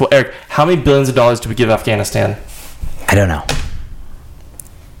same principle. Eric, how many billions of dollars do we give Afghanistan? I don't know.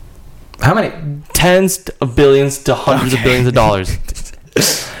 How many? Tens of billions to hundreds of billions of dollars.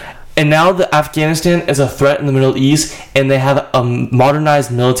 And now Afghanistan is a threat in the Middle East, and they have a modernized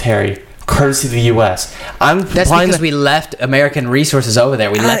military. Courtesy of the U.S. That's because we left American resources over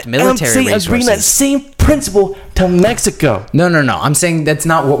there. We left military resources. I'm bringing that same principle to Mexico. No. I'm saying that's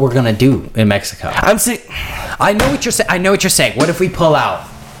not what we're gonna do in Mexico. I'm saying, I know what you're saying. What if we pull out?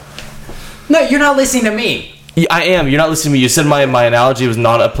 No, you're not listening to me. Yeah, I am. You're not listening to me. You said my analogy was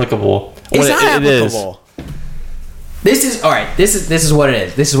not applicable. It's not applicable. This is all right. This is what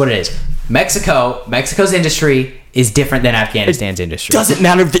it is. Mexico's industry is different than Afghanistan's industry. Doesn't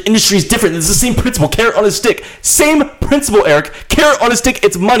matter if the industry is different. It's the same principle. Carrot on a stick. Same principle, Eric. Carrot on a stick.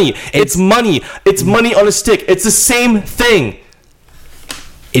 It's money. It's money. It's money on a stick. It's the same thing.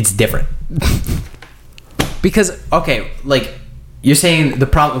 It's different. Because you're saying the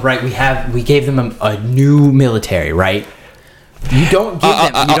problem, right? We gave them a new military, right? You don't give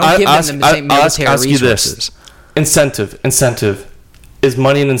them the same military ask resources. You this. Incentive. Is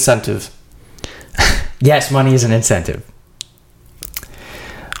money an incentive? Yes, money is an incentive.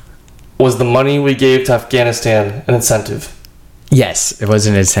 Was the money we gave to Afghanistan an incentive? Yes, it was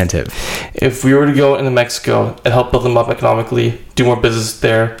an incentive. If we were to go into Mexico and help build them up economically, do more business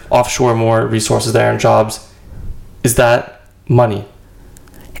there, offshore more resources there and jobs, is that money?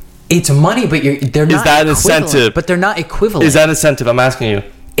 It's money, but they're not. Is that an incentive? But they're not equivalent. Is that an incentive? I'm asking you.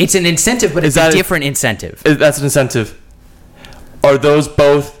 It's an incentive, but it's a different incentive. That's an incentive. Are those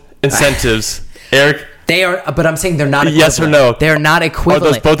both incentives, Eric? They are, but I'm saying they're not equivalent. Yes or no? They're not equivalent.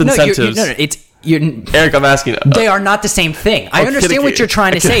 Are those both incentives? Eric, I'm asking. They are not the same thing. I understand what you're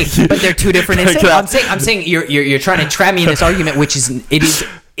trying to say, but they're two different incentives. I'm saying you're trying to trap me in this argument, which is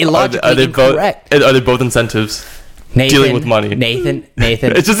illogically incorrect. Are they both incentives? Nathan, dealing with money. Nathan.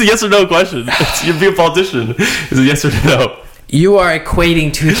 It's just a yes or no question. You're being a politician. Is it yes or no? You are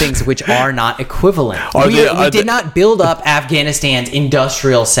equating two things which are not equivalent. We did not build up Afghanistan's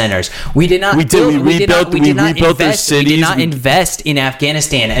industrial centers. We did not invest in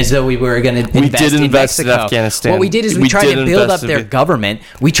Afghanistan as though we were going to invest in Mexico. In Afghanistan. What we did is we tried to build up their government.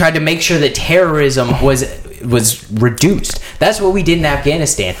 We tried to make sure that terrorism was reduced. That's what we did in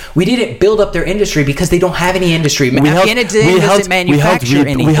Afghanistan. We didn't build up their industry because they don't have any industry. Afghanistan doesn't manufacture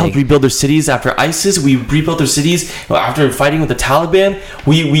anything. We helped rebuild their cities after ISIS. We rebuilt their cities after fighting with the Taliban.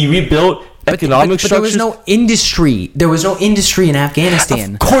 We rebuilt economic structures. But there was no industry. There was no industry in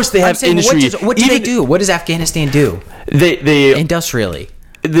Afghanistan. Of course they have industry. What do they do? What does Afghanistan do? They industrially.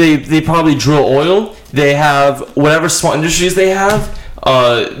 They probably drill oil. They have whatever small industries they have.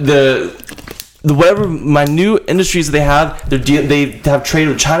 The whatever minute industries they have, they have trade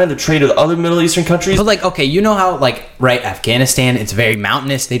with China, they trade with other Middle Eastern countries. But you know how Afghanistan, it's very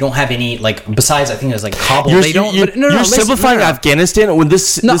mountainous. They don't have any besides I think it was Kabul. You're simplifying Afghanistan when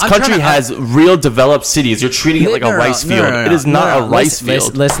this country has real developed cities. You're treating it like a rice field. It is not a rice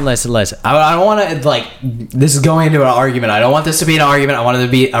field. Listen. I don't want to this is going into an argument. I don't want this to be an argument. I want it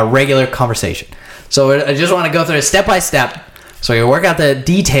to be a regular conversation. So I just want to go through it step by step. So you work out the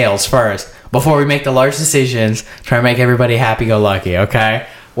details first before we make the large decisions. Try to make everybody happy-go-lucky, okay?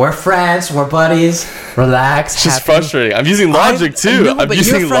 We're friends. We're buddies. Relax. It's just frustrating. I'm using logic, too.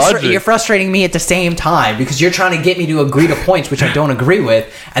 You're frustrating me at the same time because you're trying to get me to agree to points which I don't agree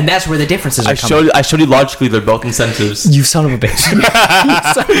with, and that's where the differences are coming. I showed you logically they're both incentives. You son of a bitch.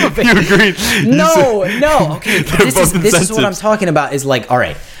 You agreed. No. Okay, this is what I'm talking about is all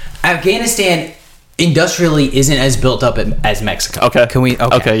right, Afghanistan industrially isn't as built up as Mexico. Okay. Can we?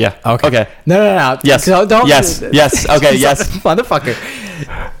 Okay. Yeah. Okay. No. Yes. Don't. Yes. Okay. Yes. Motherfucker.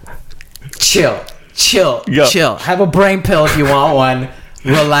 Chill. Have a brain pill if you want one.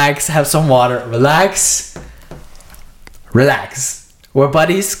 Relax. Have some water. Relax. Relax. We're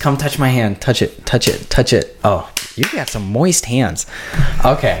buddies. Come touch my hand. Touch it. Touch it. Touch it. Oh, you got some moist hands.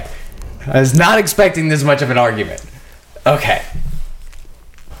 Okay. I was not expecting this much of an argument. Okay.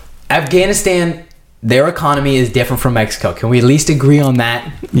 Afghanistan, their economy is different from Mexico. Can we at least agree on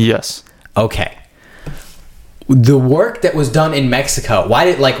that? Yes. Okay. The work that was done in Mexico,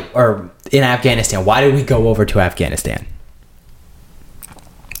 or in Afghanistan, why did we go over to Afghanistan?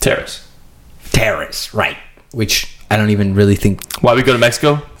 Terrorists, right. Which I don't even really think. Why we go to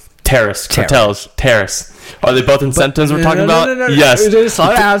Mexico? Terrorists, cartels, terrorists. Are they both incentives we're talking about? No. Yes.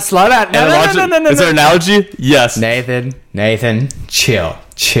 Slow down. No. Is there an analogy? Yes. Nathan, chill.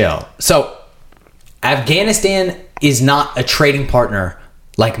 So, Afghanistan is not a trading partner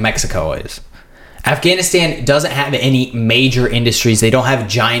like Mexico is. Afghanistan doesn't have any major industries. They don't have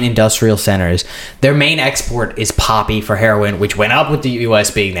giant industrial centers. Their main export is poppy for heroin, which went up with the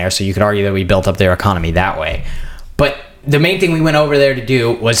U.S. being there, so you could argue that we built up their economy that way. But the main thing we went over there to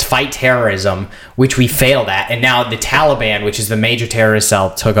do was fight terrorism, which we failed at, and now the Taliban, which is the major terrorist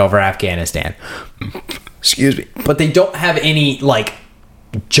cell, took over Afghanistan. Excuse me. But they don't have any,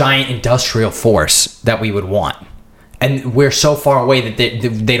 giant industrial force that we would want. And we're so far away that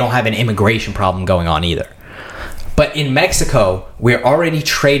they don't have an immigration problem going on either. But in Mexico, we're already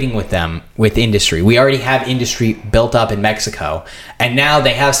trading with them with industry. We already have industry built up in Mexico. And now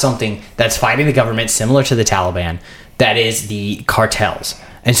they have something that's fighting the government similar to the Taliban, that is the cartels.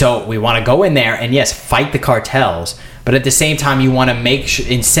 And so we want to go in there and, yes, fight the cartels. But at the same time, you want to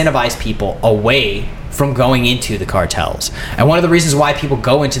incentivize people away from going into the cartels. And one of the reasons why people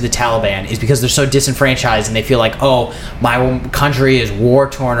go into the Taliban is because they're so disenfranchised and they feel like, oh, my country is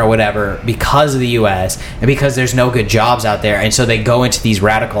war-torn or whatever because of the U.S. and because there's no good jobs out there. And so they go into these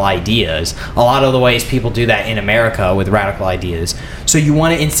radical ideas. A lot of the ways people do that in America with radical ideas. So you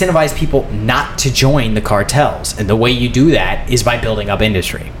want to incentivize people not to join the cartels. And the way you do that is by building up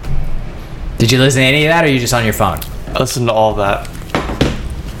industry. Did you listen to any of that, or are you just on your phone? I listened to all of that.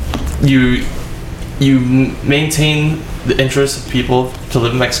 You maintain the interests of people to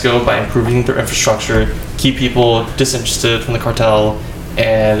live in Mexico by improving their infrastructure, keep people disinterested from the cartel,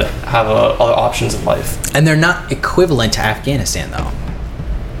 and have other options in life. And they're not equivalent to Afghanistan, though.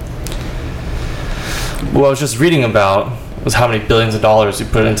 What I was just reading about was how many billions of dollars you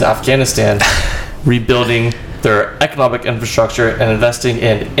put into Afghanistan, rebuilding their economic infrastructure and investing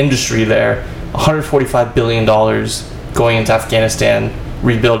in industry there. $145 billion going into Afghanistan,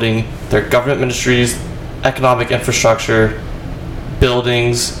 rebuilding their government ministries, economic infrastructure,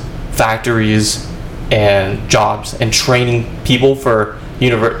 buildings, factories, and jobs, and training people for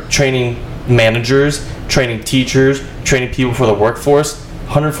training managers, training teachers, training people for the workforce.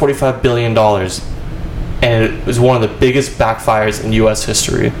 $145 billion. And it was one of the biggest backfires in U.S.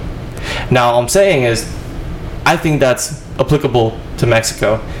 history. Now, all I'm saying is, I think that's applicable to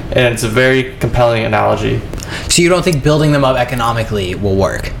Mexico, and it's a very compelling analogy. So you don't think building them up economically will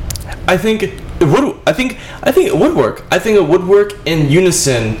work? I think it would. I think it would work. I think it would work in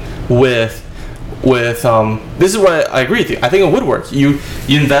unison with. This is what I agree with you. I think it would work. You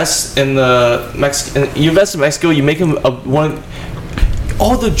invest in you invest in Mexico. You make them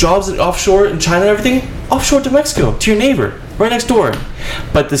all the jobs offshore in China and everything offshore to Mexico, to your neighbor right next door.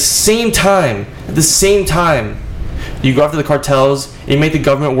 But at the same time, you go after the cartels and you make the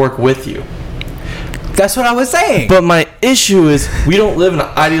government work with you. That's what I was saying. But my issue is we don't live in an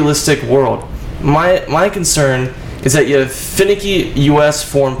idealistic world. My concern is that you have finicky U.S.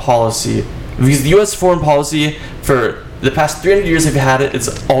 foreign policy. Because the U.S. foreign policy for the past 300 years, if you had it,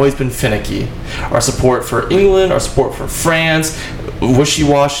 it's always been finicky. Our support for England, our support for France,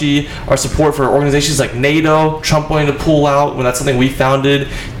 wishy-washy. Our support for organizations like NATO, Trump wanting to pull out when that's something we founded.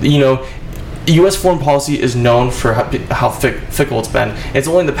 U.S. foreign policy is known for how fickle it's been. It's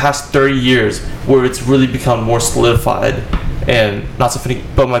only in the past 30 years where it's really become more solidified and not so finicky.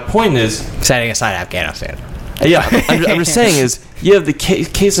 But my point is, setting aside Afghanistan. Yeah, I'm just saying is, you have the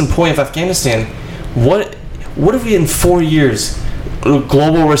case in point of Afghanistan. What if we in 4 years, a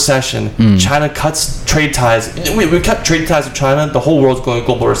global recession, China cuts trade ties. We cut trade ties with China. The whole world's going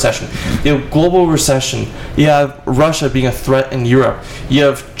global recession. You have global recession. You have Russia being a threat in Europe. You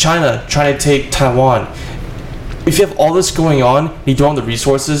have China trying to take Taiwan. If you have all this going on, you don't have the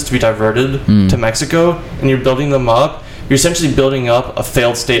resources to be diverted to Mexico, and you're building them up, you're essentially building up a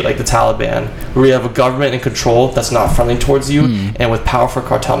failed state like the Taliban, where you have a government in control that's not friendly towards you, and with powerful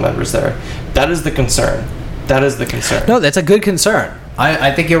cartel members there. That is the concern. No, that's a good concern.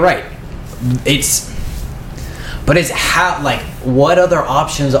 I think you're right. But it's how, what other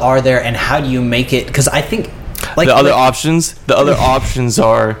options are there, and how do you make it? Because I think Like the other options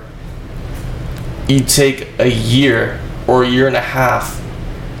are you take a year or a year and a half,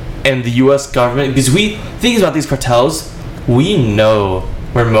 and the U.S. government, because we think about these cartels, we know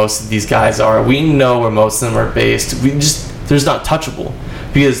where most of these guys are. We know where most of them are based. They're just not touchable,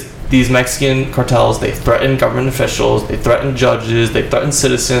 because these Mexican cartels, they threaten government officials, they threaten judges, they threaten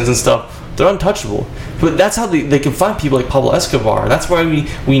citizens and stuff. They're untouchable. But that's how they can find people like Pablo Escobar. That's why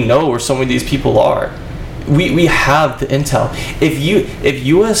we know where so many of these people are. We have the intel. If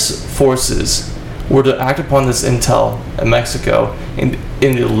U.S. forces were to act upon this intel in Mexico and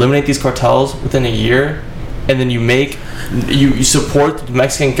eliminate these cartels within a year, and then you support the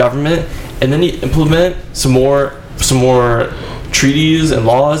Mexican government, and then you implement some more treaties and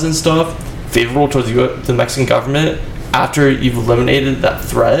laws and stuff favorable towards the Mexican government after you've eliminated that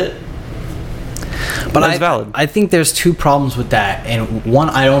threat. But that's valid. I think there's two problems with that, and one,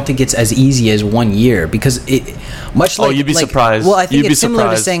 I don't think it's as easy as 1 year, because it much like you'd be surprised. Well, I think You'd it's be similar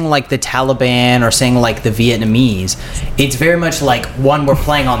surprised. to saying like the Taliban or saying like the Vietnamese. It's very much like, one, we're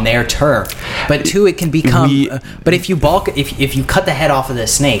playing on their turf, but two, it can become. But if you if you cut the head off of the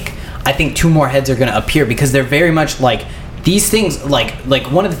snake, I think two more heads are going to appear, because they're very much like. These things, like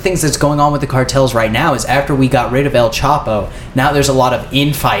one of the things that's going on with the cartels right now is, after we got rid of El Chapo, now there's a lot of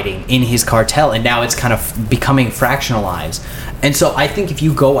infighting in his cartel, and now it's kind of becoming fractionalized. And so I think if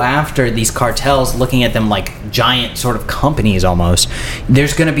you go after these cartels, looking at them like giant sort of companies almost,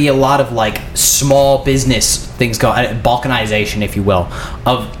 there's going to be a lot of like small business things balkanization, if you will,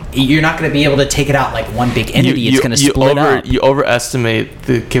 you're not going to be able to take it out like one big entity. It's going to split up. You overestimate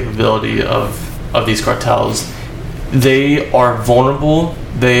the capability of these cartels. They are vulnerable,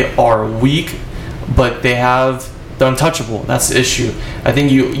 they are weak, but they're untouchable. That's the issue. I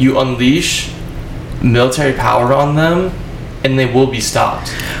think you unleash military power on them, and they will be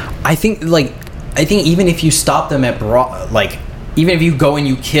stopped. I think even if you stop them at even if you go and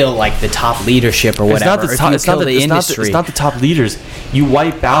you kill like the top leadership or whatever, it's not the top leaders. You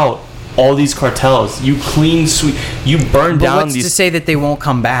wipe out all these cartels. You clean sweep. You burn down what's these. To say that they won't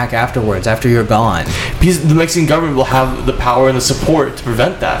come back afterwards, after you're gone? Because the Mexican government will have the power and the support to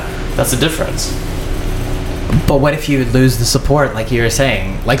prevent that. That's the difference. But what if you lose the support, like you were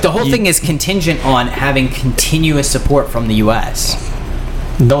saying? Like the whole thing is contingent on having continuous support from the U.S.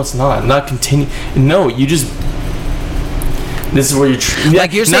 No, it's not. Not continue. No, you just. This is where you're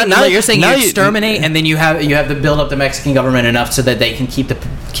like you're saying. You're saying you exterminate, and then you have to build up the Mexican government enough so that they can keep the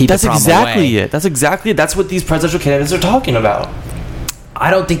problem That's exactly away. it. That's exactly it. That's what these presidential candidates are talking about. I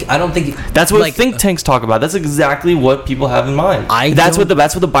don't think. That's what think tanks talk about. That's exactly what people have in mind. That's what the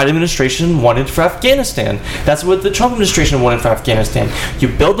Biden administration wanted for Afghanistan. That's what the Trump administration wanted for Afghanistan. You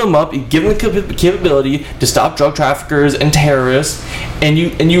build them up, you give them the capability to stop drug traffickers and terrorists, and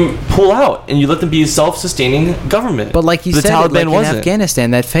you pull out and you let them be a self-sustaining government. But like you said, Taliban wasn't. In Afghanistan,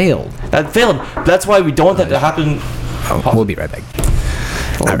 that failed. That's why we don't want that to happen. We'll be right back.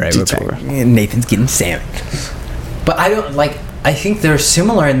 All right, we're back. Nathan's getting salmon. But I think they're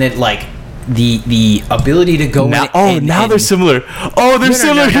similar in that, like, the ability to go in. Now they're similar. Oh, they're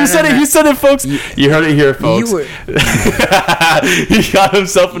similar. He said it, folks. You heard it here, folks. He got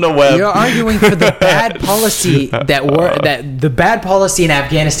himself in a web. You're arguing for the bad policy that the bad policy in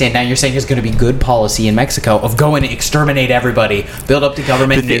Afghanistan. Now you're saying is going to be good policy in Mexico of going to exterminate everybody, build up the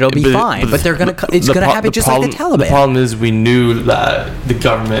government, and it'll be fine. But they're gonna it's going to happen just like the Taliban. The problem is we knew that the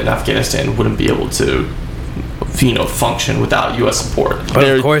government in Afghanistan wouldn't be able to function without U.S. support. But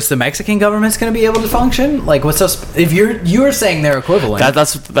of course, the Mexican government's going to be able to function. Like, what's up? If you were saying they're equivalent,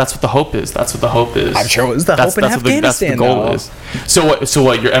 that's what the hope is. That's what the hope is. I'm sure it was the hope in Afghanistan. That's the goal is. So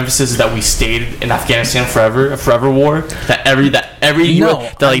what? Your emphasis is that we stayed in Afghanistan forever, a forever war. That every like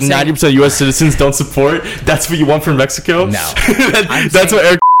 90% of U.S. citizens don't support. That's what you want from Mexico. No, that's what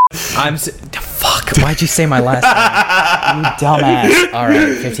Eric. Fuck, why'd you say my last name? You dumbass.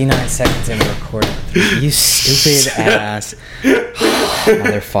 Alright, 59 seconds in recording. You stupid ass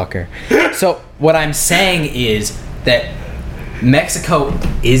motherfucker. So what I'm saying is that Mexico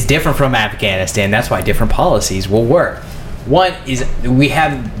is different from Afghanistan. That's why different policies will work. One is we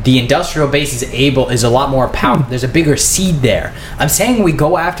have the industrial base is a lot more powerful. There's a bigger seed there. I'm saying we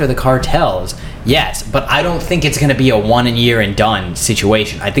go after the cartels, yes, but I don't think it's going to be a 1 year and done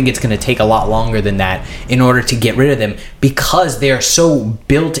situation. I think it's going to take a lot longer than that in order to get rid of them, because they're so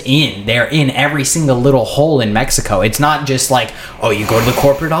built in. They're in every single little hole in Mexico. It's not just like, oh, you go to the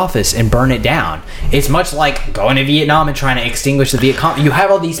corporate office and burn it down. It's much like going to Vietnam and trying to extinguish the Viet Cong. You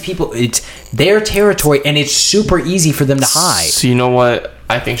have all these people. It's their territory, and it's super easy for them to hide. So you know what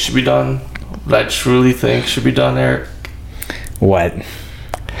I think should be done? What I truly think should be done, Eric? What?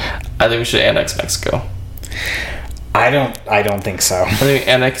 I think we should annex Mexico. I don't think so. I think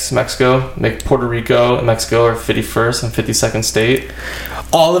annex Mexico, make Puerto Rico and Mexico are 51st and 52nd state.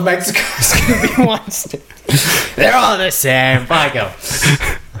 All of Mexico is going to be one state. They're all the same. Fuck 'em.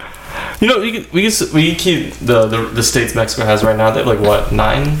 You know, we can keep the states Mexico has right now. They have like what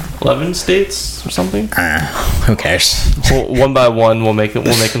 11 states or something. Who cares? Well, one by one, we'll make them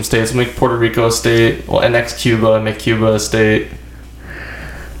states. We'll make Puerto Rico a state. We'll annex Cuba and make Cuba a state.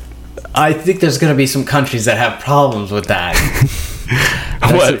 I think there's going to be some countries that have problems with that.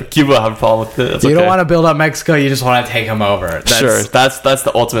 What? Cuba have a problem with it? That's You don't want to build up Mexico. You just want to take them over. Sure, that's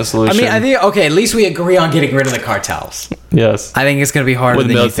the ultimate solution. I mean, I think okay. At least we agree on getting rid of the cartels. Yes. I think it's going to be harder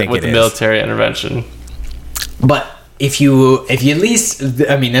than you think it is. With military intervention. But if you at least,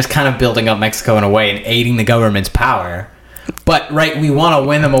 I mean, that's kind of building up Mexico in a way and aiding the government's power. But right, we want to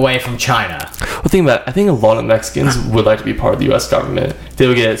win them away from China. Well, think about it. I think a lot of Mexicans would like to be part of the U.S. government. They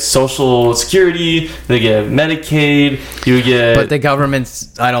would get Social Security, they get Medicaid, you would get... But the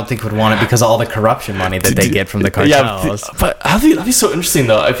governments, I don't think, would want it because of all the corruption money that they get from the cartels. Yeah, but I think that'd be so interesting,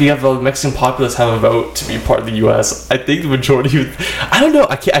 though. If you have the Mexican populace have a vote to be part of the U.S., I think the majority would... I don't know.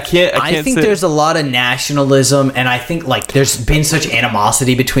 I can't I think say. there's a lot of nationalism, and I think like there's been such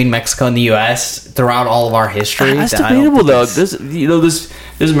animosity between Mexico and the U.S. throughout all of our history. That's debatable, though.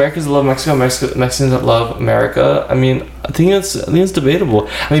 There's Americans that love Mexico, Mexicans that love America. I mean, I think it's debatable.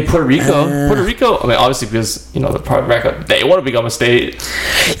 I mean, Puerto Rico. I mean, obviously because they're part of America, they want to become a state.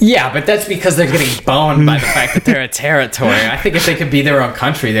 Yeah, but that's because they're getting boned by the fact that they're a territory. I think if they could be their own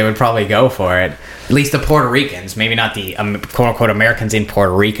country, they would probably go for it. At least the Puerto Ricans, maybe not the quote unquote Americans in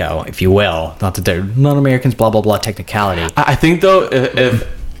Puerto Rico, if you will. Not that they're not Americans. Blah blah blah. Technicality. I think though, if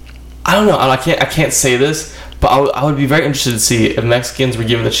I don't know, I can't say this. But I would be very interested to see if Mexicans were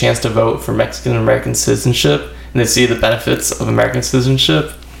given the chance to vote for Mexican and American citizenship and they see the benefits of American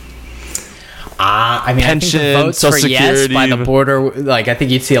citizenship. I mean, pension, I think the votes Social for Security, yes by the border, like I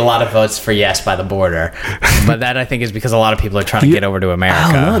think you'd see a lot of votes for yes by the border. But that I think is because a lot of people are trying to get over to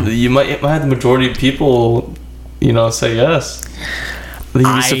America. I don't know. You might have the majority of people, say yes. I think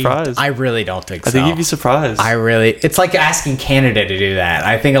you'd be surprised. I really don't think so. I think you'd be surprised. It's like asking Canada to do that.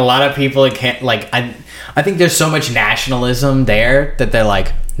 I think a lot of people can't, I think there's so much nationalism there that they're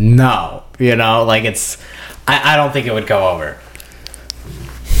like, no, I don't think it would go over.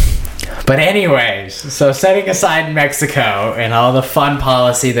 But anyways, so setting aside Mexico and all the fun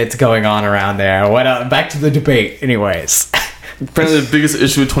policy that's going on around there, back to the debate anyways. Apparently the biggest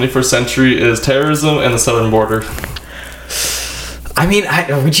issue of the 21st century is terrorism and the southern border. I mean,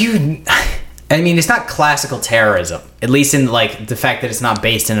 it's not classical terrorism. At least in the fact that it's not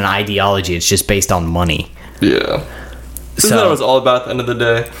based in an ideology. It's just based on money. Yeah. Isn't that what it's all about at the end of the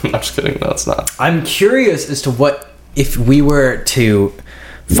day? I'm just kidding. No, it's not. I'm curious as to what if we were to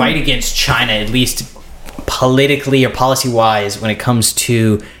fight against China, at least politically or policy-wise, when it comes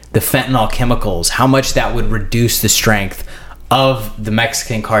to the fentanyl chemicals, how much that would reduce the strength of the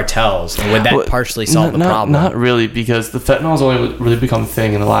Mexican cartels, and would that partially solve the problem? Not really, because the fentanyl has only really become a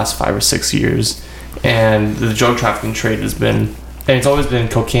thing in the last 5 or 6 years, and the drug trafficking trade has been, and it's always been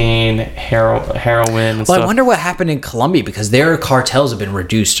cocaine, heroin, and stuff. I wonder what happened in Colombia, because their cartels have been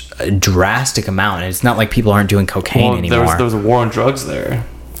reduced a drastic amount, and it's not like people aren't doing cocaine anymore. There was a war on drugs there.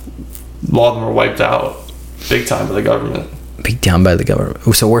 A lot of them were wiped out, big time by the government. Big time by the government.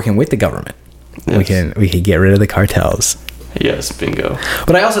 So working with the government, yes. we can get rid of the cartels. Yes, bingo.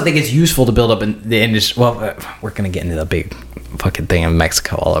 But I also think it's useful to build up in the industry. Well, we're going to get into the big fucking thing in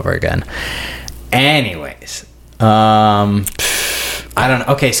Mexico all over again. Anyways. I don't know.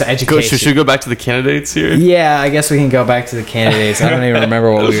 Okay, so education. Should we go back to the candidates here? Yeah, I guess we can go back to the candidates. I don't even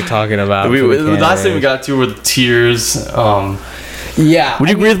remember what we were talking about. The last thing we got to were the tiers. Yeah. Would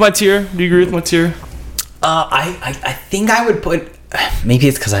you agree with my tier? Do you agree with my tier? I think I would put... Maybe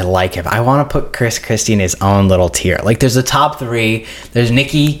it's because I like him. I want to put Chris Christie in his own little tier. There's the top 3. There's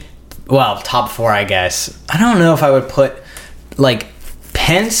Nikki. Well, top 4, I guess. I don't know if I would put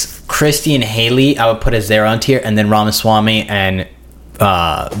Pence, Christie, and Haley. I would put as their own tier, and then Ramaswamy and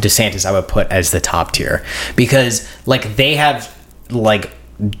DeSantis I would put as the top tier, because they have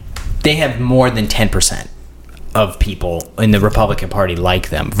more than 10% of people in the Republican Party like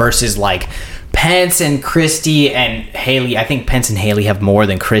them, versus Pence and Christie and Haley. I think Pence and Haley have more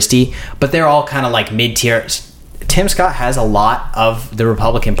than Christie, but they're all kind of mid-tier. Tim Scott has a lot of the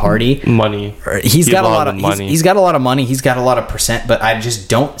Republican Party money. He's got a lot of money. He's got a lot of money. He's got a lot of percent, but I just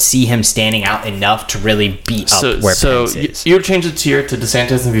don't see him standing out enough to really beat up where Pence is. So you would change the tier to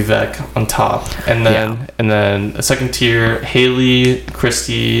DeSantis and Vivek on top, and then a second tier, Haley,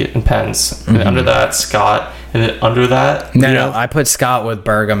 Christie, and Pence, and under that Scott, and then under that, No, I put Scott with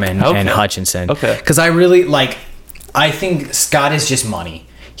Burgum and Hutchinson. Okay. Because I think Scott is just money.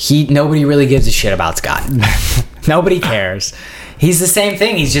 Nobody really gives a shit about Scott. Nobody cares. He's the same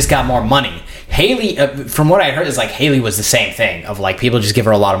thing. He's just got more money. Haley, from what I heard, is like Haley was the same thing of like people just give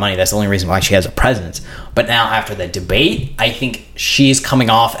her a lot of money. That's the only reason why she has a presence. But now after the debate, I think she's coming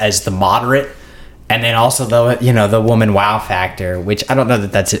off as the moderate, and then also the woman wow factor, which I don't know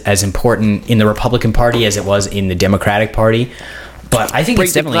that that's as important in the Republican Party as it was in the Democratic Party. But I think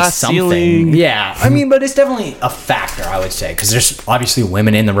it's definitely something. Ceiling. Yeah, I mean, but it's definitely a factor, I would say, because there's obviously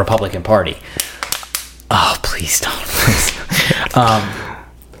women in the Republican Party. Oh, please don't.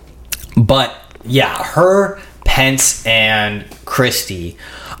 But yeah, her, Pence, and Christie.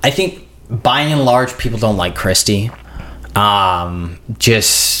 I think by and large, people don't like Christie.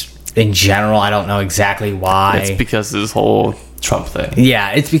 Just in general, I don't know exactly why. It's because this whole Trump thing.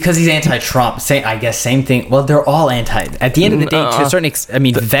 Yeah, it's because he's anti-Trump. I guess same thing. Well, they're all anti. At the end of the day, to a certain extent, I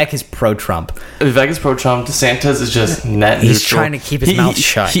mean, Vivek is pro-Trump. Vivek is pro-Trump. DeSantis is just net He's neutral. trying to keep his mouth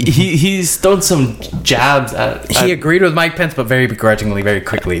shut. He's thrown some jabs at... He agreed with Mike Pence, but very begrudgingly, very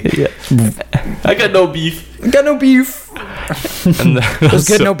quickly. Yeah. I got no beef. Got no beef. And it was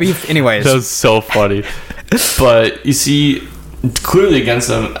good, no beef. Anyways. That was so funny. But you see, clearly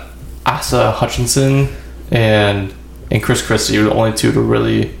against him, Asa Hutchinson and Chris Christie were the only two to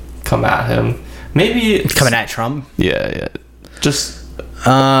really come at him. Maybe coming at Trump. Yeah. Just.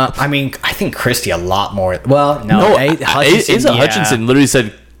 I mean, I think Christie a lot more. Well, no. Hutchinson literally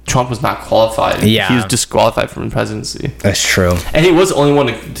said Trump was not qualified. Yeah, he was disqualified from the presidency. That's true. And he was the only one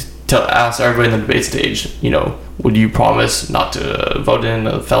to ask everybody in the debate stage, would you promise not to vote in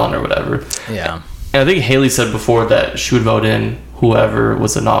a felon or whatever? Yeah. And I think Haley said before that she would vote in whoever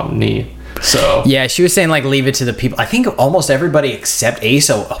was the nominee. So yeah, she was saying like leave it to the people. I think almost everybody except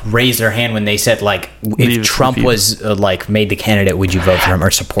Asa raised their hand when they said like if Trump was made the candidate, would you vote for him or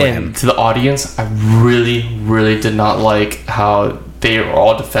support him? To the audience, I really, really did not like how they were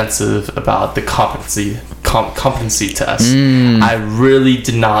all defensive about the competency test. I really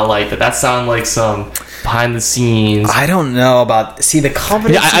did not like that. That sounded like some behind the scenes. I don't know about the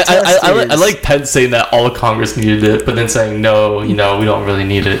competency test. I like Pence saying that all of Congress needed it, but then saying no, we don't really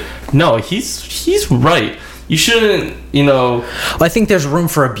need it. No, he's right. You shouldn't, Well, I think there's room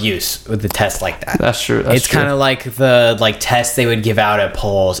for abuse with the test like that. That's true. It's kind of like the test they would give out at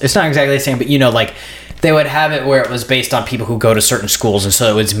polls. It's not exactly the same, but they would have it where it was based on people who go to certain schools, and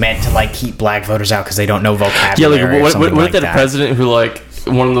so it was meant to keep black voters out because they don't know vocabulary. Yeah, what if that a president who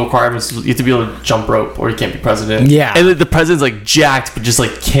one of the requirements is you have to be able to jump rope or you can't be president. Yeah. And the president's jacked but just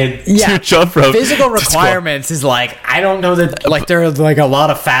can't do jump rope. Physical requirements is I don't know that there are a lot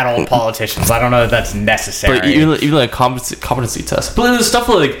of fat old politicians. I don't know that that's necessary. But even a competency test. But there's stuff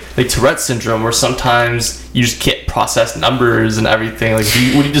like Tourette's syndrome where sometimes you just can't process numbers and everything. Would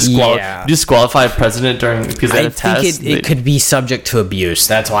you disqualify a president because they had a test? I think it could be subject to abuse.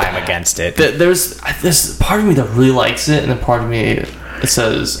 That's why I'm against it. There's part of me that really likes it, and then part of me it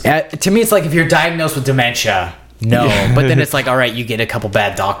says to me it's if you're diagnosed with dementia, no. But then it's all right, you get a couple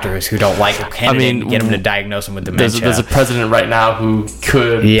bad doctors who don't like a candidate and get them to diagnose them with dementia. There's a president right now who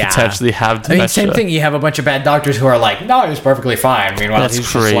could potentially have dementia. Same thing. You have a bunch of bad doctors who are no, he's perfectly fine. Meanwhile,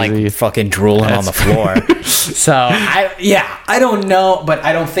 he's crazy. Just fucking drooling on the floor. So I don't know, but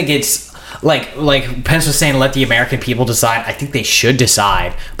I don't think it's like Pence was saying, let the American people decide. I think they should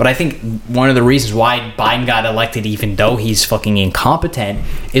decide. But I think one of the reasons why Biden got elected, even though he's fucking incompetent,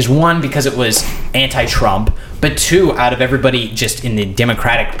 is one, because it was anti-Trump, but two, out of everybody just in the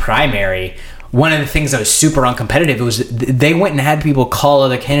Democratic primary, one of the things that was super uncompetitive was they went and had people call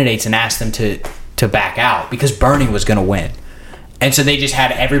other candidates and ask them to back out because Bernie was going to win. And so they just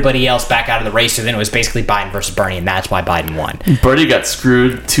had everybody else back out of the race. So then it was basically Biden versus Bernie, and that's why Biden won. Bernie got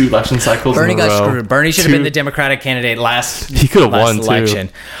screwed 2 election cycles in a row. Bernie got screwed. Bernie should have been the Democratic candidate he could have won election.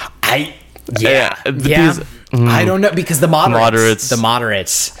 Too. I don't know, because the moderates.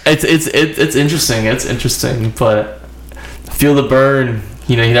 It's interesting. It's interesting, but feel the burn.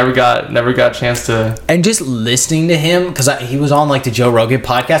 He never got a chance to. And just listening to him, because he was on the Joe Rogan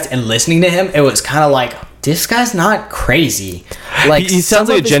podcast, and listening to him, it was kind of this guy's not crazy. He sounds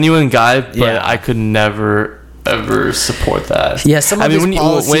like a genuine guy, but I could never ever support that. Yeah, some of his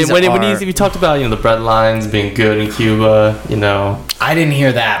policies when he talked about the bread lines being good in Cuba, I didn't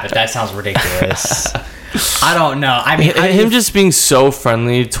hear that, but that sounds ridiculous. I don't know. I mean, him just being so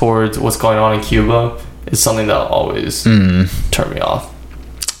friendly towards what's going on in Cuba is something that'll always turn me off.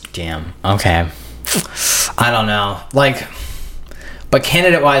 Damn. Okay. I don't know. But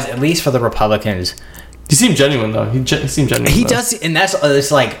candidate wise, at least for the Republicans, He seemed genuine though. He seemed genuine. He though. does, and that's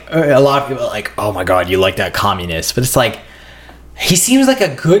it's like a lot of people are like, oh my god, you like that communist, but it's like he seems like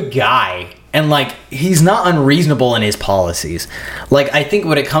a good guy, and like he's not unreasonable in his policies. Like I think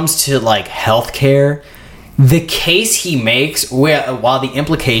when it comes to like healthcare, the case he makes, while the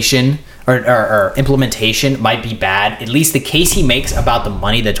implication or implementation might be bad, at least the case he makes about the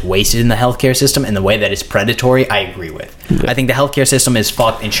money that's wasted in the healthcare system and the way that it's predatory, I agree with. Yeah. I think the healthcare system is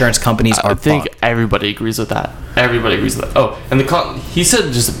fucked. Insurance companies are fucked. I think everybody agrees with that. Everybody agrees with that. Oh, and he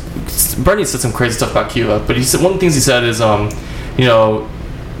said Bernie said some crazy stuff about Cuba, but he said one of the things he said is, you know,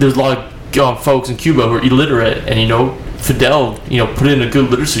 there's a lot of folks in Cuba who are illiterate, and you know, Fidel, you know, put in a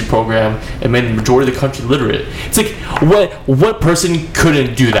good literacy program and made the majority of the country literate. It's like, what person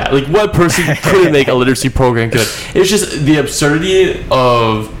couldn't do that? Like, what person couldn't make a literacy program good? It's just the absurdity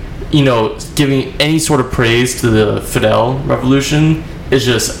of, you know, giving any sort of praise to the Fidel revolution is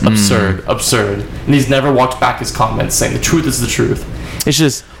just absurd. And he's never walked back his comments saying the truth is the truth. It's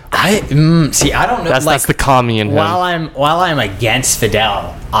just... I don't know. That's the commie in him. While I'm against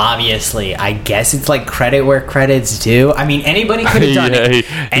Fidel, obviously, I guess it's like credit where credit's due. I mean, anybody could have done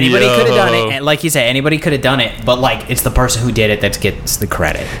it. Anybody could have done it. And like you say, anybody could have done it. But like, it's the person who did it that gets the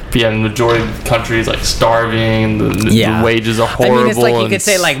credit. Yeah, and the majority of the country is like starving. The wages are horrible. I mean, it's like you could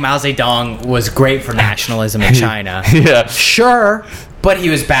say like Mao Zedong was great for nationalism in China. Yeah, sure. But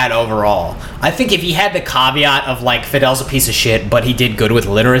he was bad overall. I think if he had the caveat of like Fidel's a piece of shit, but he did good with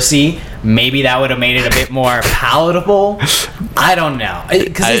literacy, maybe that would have made it a bit more palatable. I don't know,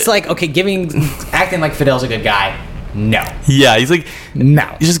 because it's like, okay, acting like Fidel's a good guy. No. Yeah, he's like,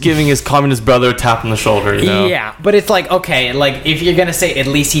 no. He's just giving his communist brother a tap on the shoulder, you know? Yeah, but it's like, okay, like if you're gonna say at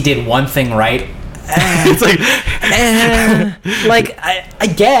least he did one thing right. It's like I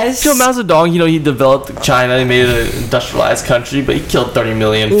guess. You know, Mao Zedong, you know, he developed China, he made it an industrialized country, but he killed 30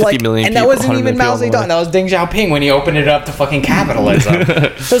 million, 50 million and people. And that wasn't even Mao Zedong, that was Deng Xiaoping when he opened it up to fucking capitalism.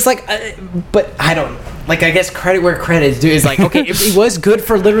 So it's like, but I don't, like, I guess credit where credit's due is like, okay, if he was good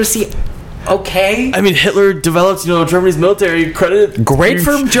for literacy, okay. I mean, Hitler developed, you know, Germany's military credit. Great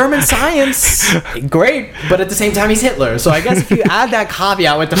for German science. Great. But at the same time, he's Hitler. So I guess if you add that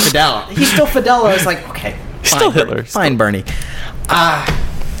caveat with the Fidel, he's still Fidel. I was like, okay. He's still Hitler. Fine, Bernie. I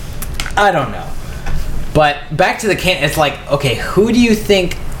don't know. But back to the it's like, okay, who do you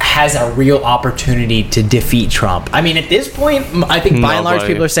think has a real opportunity to defeat Trump? I mean, at this point, I think by and large,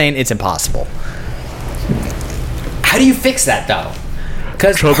 people are saying it's impossible. How do you fix that, though?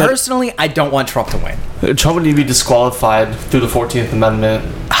 Because personally, I don't want Trump to win. Trump would need to be disqualified through the 14th Amendment.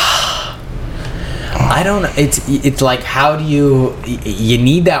 I don't know. It's like, how do you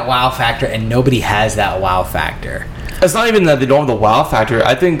need that wow factor, and nobody has that wow factor. It's not even that they don't have the wow factor.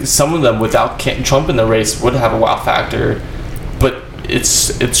 I think some of them without Trump in the race would have a wow factor, but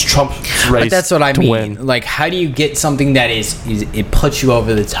it's Trump's race. But that's what I mean. Win. Like, how do you get something that it puts you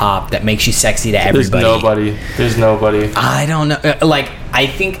over the top, that makes you sexy to everybody? There's nobody. I don't know. Like, I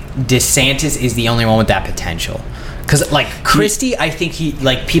think DeSantis is the only one with that potential. Because like Christie, I think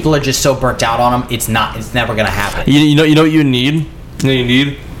people are just so burnt out on him. It's never gonna happen. You know what you need.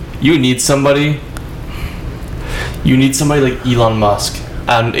 You need somebody. You need somebody like Elon Musk.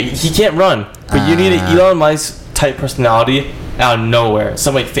 He can't run, but you need an Elon Musk type personality out of nowhere.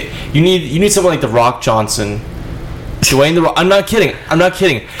 You need someone like The Rock Johnson, Dwayne The Rock. I'm not kidding.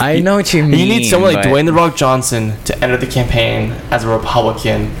 I know what you mean. You need someone like Dwayne The Rock Johnson to enter the campaign as a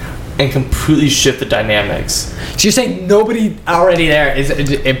Republican and completely shift the dynamics. So you're saying nobody already there is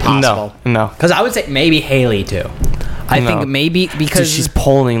impossible? No. Because I would say maybe Haley too. I think maybe because she's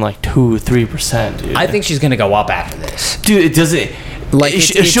polling like 2-3%. Dude. I think she's gonna go up after this. Dude, it doesn't. Like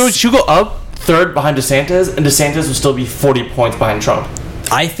she'll go up third behind DeSantis, and DeSantis will still be 40 points behind Trump.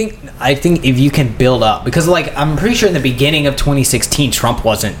 I think if you can build up, because like I'm pretty sure in the beginning of 2016 Trump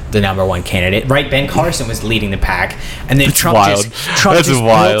wasn't the number one candidate, right? Ben Carson was leading the pack, and then Trump just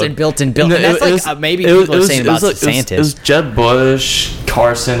built and built. And that's like maybe people are saying about DeSantis. It was Jeb Bush,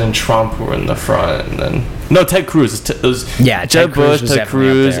 Carson, and Trump who were in the front, and then Ted Cruz. It was Jeb Bush, Ted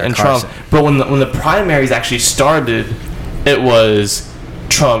Cruz, and Trump. But when the primaries actually started, it was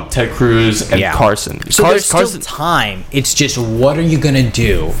Trump, Ted Cruz, and Carson. So there's still time. It's just, what are you gonna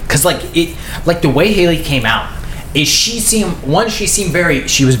do? Because like the way Haley came out, is she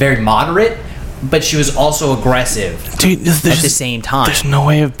was very moderate, but she was also aggressive. Dude, at the same time. There's no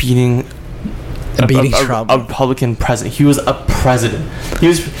way of beating Trump. A Republican president. He was a president.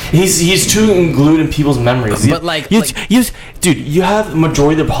 He's too glued in people's memories. But dude, you have the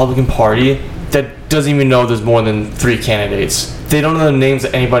majority of the Republican Party that doesn't even know there's more than 3 candidates. They don't know the names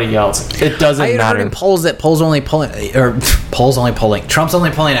of anybody else. It doesn't I had matter. heard in polls that Trump's only polling at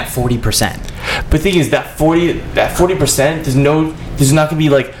 40%. But the thing is that 40%, there's not gonna be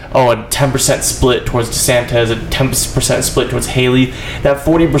like a 10% split towards DeSantis, a 10% split towards Haley. That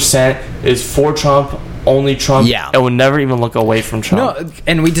 40% is for Trump, only Trump. Yeah. And will never even look away from Trump. No,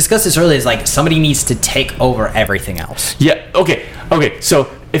 and we discussed this earlier. Is like somebody needs to take over everything else. Yeah. Okay. So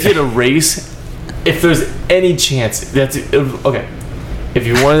if you had a race, if there's any chance, okay. If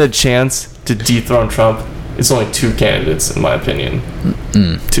you wanted a chance to dethrone Trump, it's only 2 candidates, in my opinion.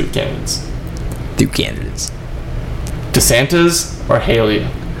 2 candidates. 2 candidates. DeSantis or Haley.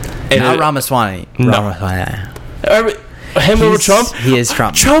 Not Ramaswamy. No. Ramaswamy. Him over Trump? He is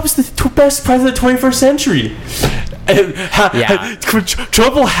Trump. Trump's the best president of the 21st century. Yeah.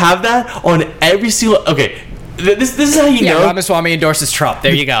 Trump will have that on every single... Okay, this is how you know... Ramaswamy endorses Trump.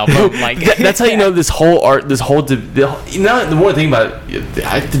 There you go. Boom. Like, that's how you know the more I think about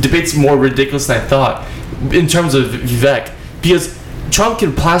it, the debate's more ridiculous than I thought in terms of Vivek, because Trump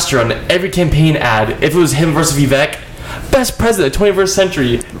can plaster on every campaign ad if it was him versus Vivek, best president of the 21st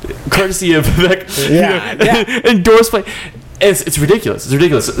century, courtesy of Vivek, endorsed by... It's ridiculous.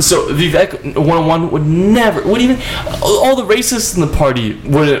 So Vivek 101 would even... All the racists in the party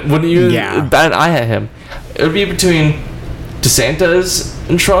wouldn't even bat an eye at him. It would be between DeSantis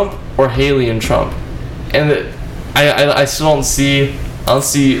and Trump or Haley and Trump. And I still don't see... I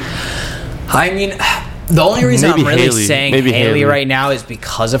mean... The only reason Maybe I'm really Haley. saying Maybe Haley right now is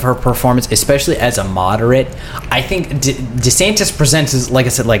because of her performance, especially as a moderate. I think DeSantis presents as, like I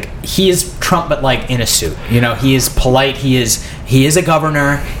said, like he is Trump, but like in a suit. You know, he is polite. He is a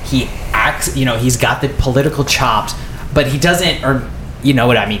governor. He acts. You know, he's got the political chops, but he doesn't. Or you know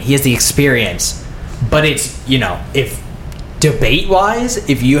what I mean? He has the experience, but it's if debate wise,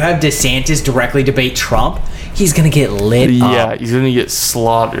 if you have DeSantis directly debate Trump, he's gonna get lit up. Yeah, he's gonna get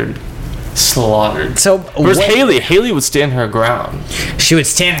slaughtered. So whereas Haley would stand her ground. She would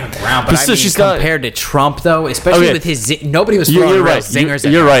stand her ground, but So I mean, she's compared to Trump, though, especially with his nobody was throwing real zingers.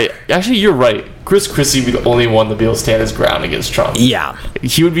 You're right. Actually, you're right. Chris Christie would be the only one to be able to stand his ground against Trump. Yeah,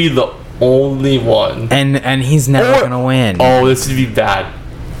 he would be the only one, and he's never gonna win. Oh, this would be bad.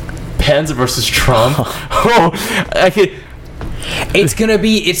 Pence versus Trump. I could. It's gonna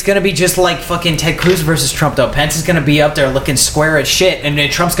be just like fucking Ted Cruz versus Trump, though. Pence is gonna be up there looking square as shit, and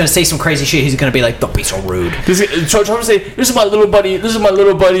then Trump's gonna say some crazy shit. He's gonna be like, "Don't be so rude." Trump would say, "This is my little buddy. Pence.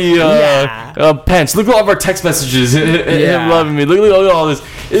 Look at all of our text messages. Him loving me. Look at all this.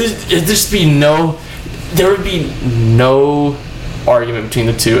 There would be no argument between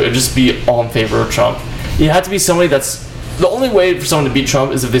the two. It'd just be all in favor of Trump. You have to be somebody that's. The only way for someone to beat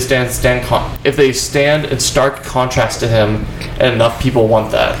Trump is if they stand in stark contrast to him, and enough people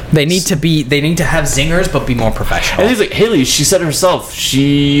want that. They need to have zingers, but be more professional. And he's like Haley. She said herself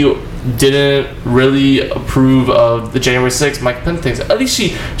she didn't really approve of the January 6th Mike Pence things. At least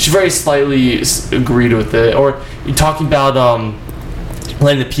she very slightly agreed with it. Or you're talking about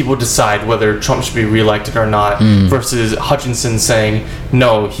letting the people decide whether Trump should be reelected or not, versus Hutchinson saying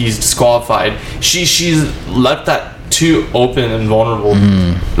no, he's disqualified. She's left that too open and vulnerable.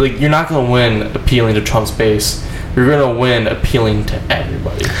 Like, you're not going to win appealing to Trump's base. You're going to win appealing to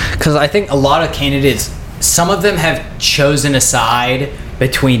everybody. Because I think a lot of candidates, some of them have chosen a side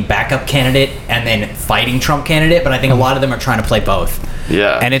between backup candidate and then fighting Trump candidate, but I think a lot of them are trying to play both.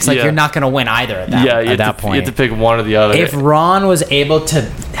 Yeah. And it's like you're not going to win either at that point. You have to pick one or the other. If Ron was able to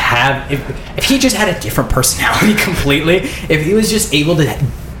have... If he just had a different personality completely, if he was just able to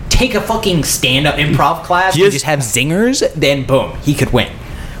take a fucking stand-up improv class and just have zingers, then boom, he could win.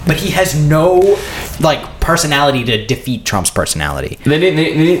 But he has no personality to defeat Trump's personality. They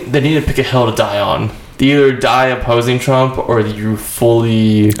need to pick a hill to die on. They either die opposing Trump or you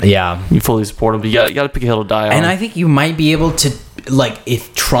fully support him. But you got to pick a hill to die on. And I think you might be able to,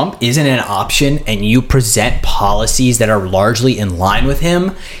 if Trump isn't an option and you present policies that are largely in line with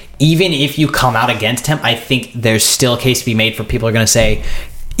him, even if you come out against him, I think there's still a case to be made for people are going to say,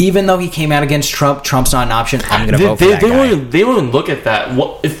 even though he came out against Trump, Trump's not an option, I'm going to vote for that guy. They won't even look at that.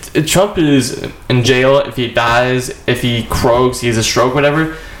 If Trump is in jail, if he dies, if he croaks, he has a stroke,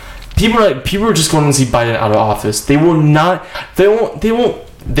 whatever, people are just going to see Biden out of office. They will not. They won't.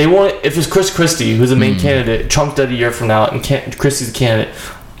 If it's Chris Christie, who's the main candidate, Trump's dead a year from now, and Christie's the candidate.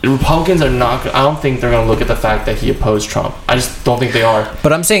 The Republicans are not. I don't think they're going to look at the fact that he opposed Trump. I just don't think they are.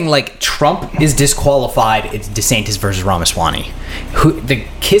 But I'm saying Trump is disqualified. It's DeSantis versus Ramaswamy. The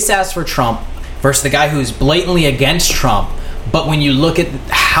kiss ass for Trump versus the guy who's blatantly against Trump. But when you look at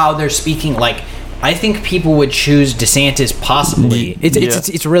how they're speaking, I think people would choose DeSantis possibly.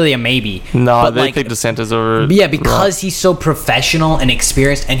 It's really a maybe. No, But, they like, think DeSantis over. Yeah, because he's so professional and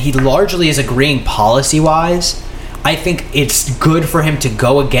experienced, and he largely is agreeing policy-wise. I think it's good for him to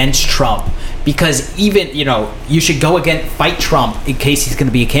go against Trump, because even, you should fight Trump in case he's going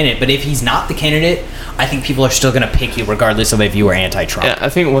to be a candidate. But if he's not the candidate, I think people are still going to pick you regardless of if you were anti-Trump. Yeah, I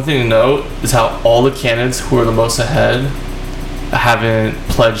think one thing to note is how all the candidates who are the most ahead haven't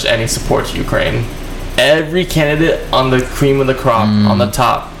pledged any support to Ukraine. Every candidate on the cream of the crop, on the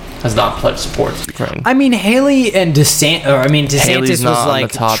top, has not pledged support to Ukraine. I mean, Haley and DeSantis Haley's was not on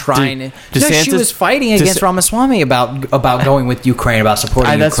like the top. trying to. DeSantis, No, she was fighting against Ramaswamy about going with Ukraine, about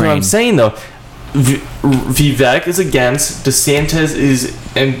supporting Ukraine. That's what I'm saying, though. Vivek is against, DeSantis is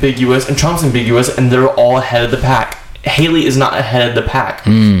ambiguous, and Trump's ambiguous, and they're all ahead of the pack. Haley is not ahead of the pack,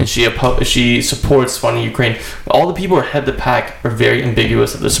 and she supports funding Ukraine. All the people who are ahead of the pack are very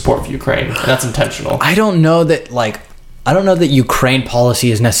ambiguous of their support for Ukraine, and that's intentional. I don't know that Ukraine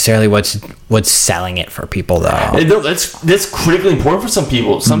policy is necessarily what's selling it for people, though. No, that's critically important for some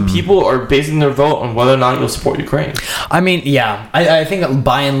people. Some people are basing their vote on whether or not you'll support Ukraine. I mean, yeah, I think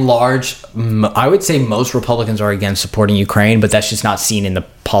by and large, I would say most Republicans are against supporting Ukraine, but that's just not seen in the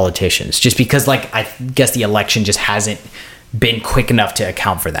politicians. Just because, I guess the election just hasn't been quick enough to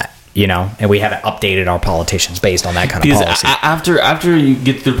account for that. And we haven't updated our politicians based on that kind of policy. After you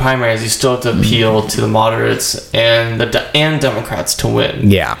get through the primaries, you still have to appeal to the moderates and Democrats to win.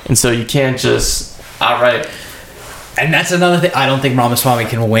 Yeah. And so you can't just outright. And that's another thing. I don't think Ramaswamy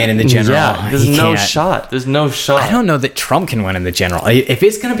can win in the general. Yeah, there's no shot. There's no shot. I don't know that Trump can win in the general. If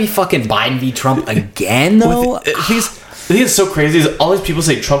it's going to be fucking Biden v. Trump again, though. The thing that's so crazy is all these people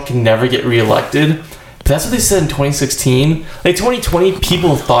say Trump can never get reelected. But that's what they said in 2016. 2020,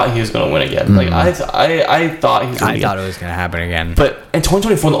 people thought he was going to win again. I thought he was going to. I thought it was going to happen again. But in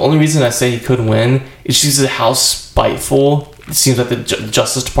 2024, the only reason I say he could win is just how spiteful it seems like the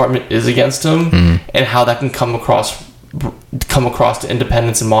Justice Department is against him, and how that can come across to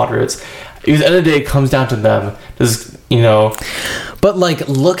independents and moderates. Because at the end of the day, it comes down to them. But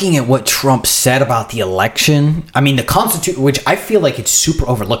looking at what Trump said about the election, I mean, the Constitution, which I feel like it's super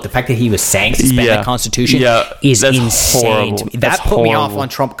overlooked. The fact that he was saying suspend the Constitution is insane to me. That put me off on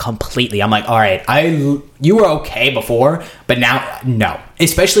Trump completely. I'm like, all right, you were okay before, but now, no.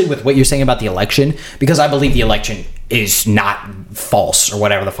 Especially with what you're saying about the election, because I believe the election is not false or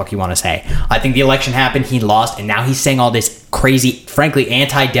whatever the fuck you want to say. I think the election happened, he lost, and now he's saying all this crazy, frankly,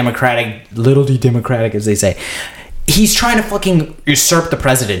 anti-democratic, little d-democratic, as they say. He's trying to fucking usurp the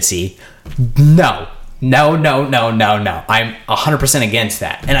presidency. No. I'm 100% against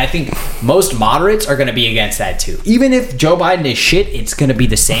that. And I think most moderates are going to be against that too. Even if Joe Biden is shit, it's going to be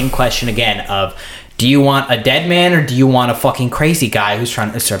the same question again of, do you want a dead man or do you want a fucking crazy guy who's trying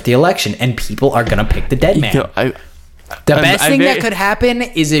to usurp the election? And people are going to pick the dead man. The best thing that could happen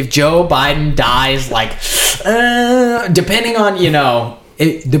is if Joe Biden dies, depending on,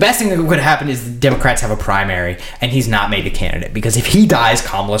 the best thing that could happen is the Democrats have a primary and he's not made the candidate, because if he dies,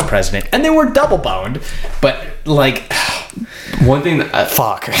 Kamala's president, and then we're double boned. But one thing that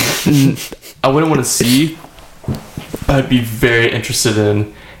I wouldn't want to see, I'd be very interested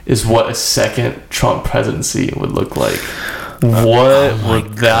in, is what a second Trump presidency would look like. What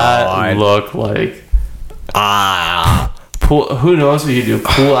would that look like? Who knows what he'd do?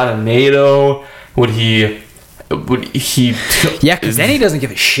 Pull out of NATO? Would he? Yeah, because then he doesn't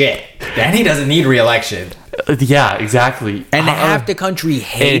give a shit. Then he doesn't need re-election. Yeah, exactly. And half the country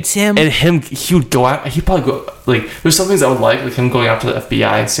hates him. And he would go out. He'd probably go there's some things I would like him going after the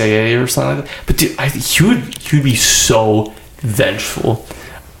FBI and CIA or something like that. But dude, he would be so vengeful.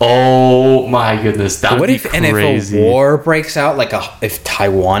 Oh my goodness, that would be crazy. And if a war breaks out, if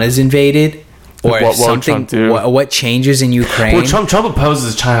Taiwan is invaded, or if something, what changes in Ukraine? Well, Trump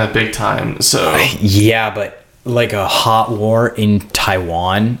opposes China big time. So yeah, but a hot war in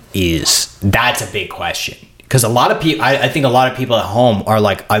Taiwan that's a big question, because a lot of people, I think a lot of people at home are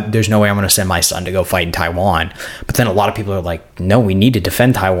like, there's no way I'm going to send my son to go fight in Taiwan. But then a lot of people are like, no, we need to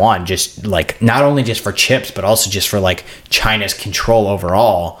defend Taiwan, just not only just for chips, but also just for China's control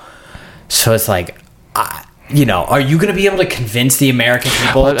overall. So it's are you going to be able to convince the American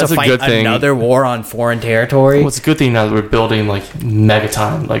people to fight another war on foreign territory? Well, it's a good thing now that we're building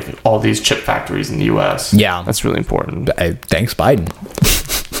megaton, all these chip factories in the U.S. Yeah, that's really important. Thanks, Biden.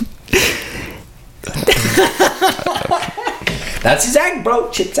 That's his act, bro.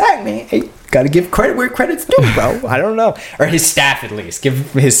 Chip's act, man. Hey, gotta give credit where credit's due, bro. I don't know, or his staff at least.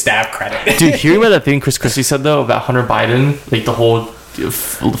 Give his staff credit. Dude, hearing about that thing Chris Christie said though about Hunter Biden, the whole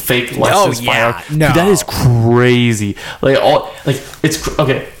fake license no. Dude, that is crazy. It's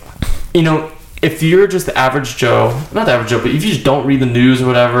okay. if you're just the average Joe, not the average Joe, but if you just don't read the news or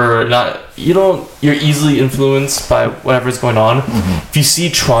whatever, you're easily influenced by whatever's going on. If you see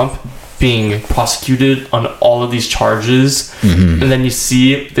Trump being prosecuted on all of these charges, and then you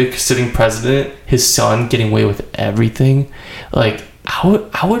see the sitting president, his son, getting away with everything, like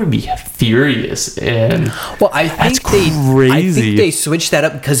I would be furious. And I think they switched that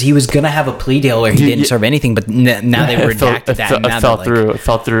up because he was gonna have a plea deal where he didn't serve anything, but now they redacted that. It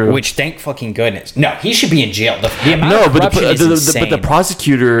fell through. Which, thank fucking goodness. No, he should be in jail. The amount of corruption is insane. But the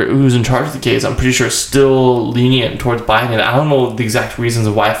prosecutor who's in charge of the case, I'm pretty sure, is still lenient towards Biden. I don't know the exact reasons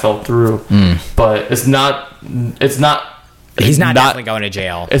of why it fell through, but it's not. He's not definitely going to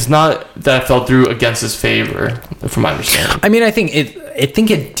jail. It's not that it fell through against his favor, from my understanding. I mean, I think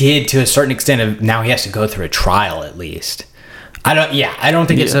it did to a certain extent. Of now he has to go through a trial at least. I don't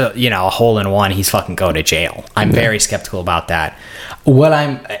think it's a hole in one. He's fucking going to jail. I'm very skeptical about that.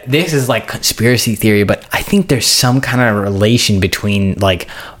 This is like conspiracy theory, but I think there's some kind of relation between like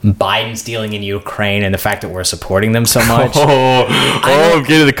Biden stealing in Ukraine and the fact that we're supporting them so much. I'm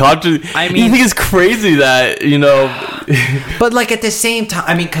getting the controversy. I mean, you think it's crazy that, but like at the same time,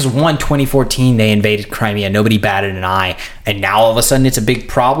 I mean, because 2014 they invaded Crimea, nobody batted an eye, and now all of a sudden it's a big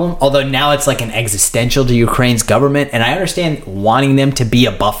problem. Although now it's like an existential to Ukraine's government, and I understand wanting them to be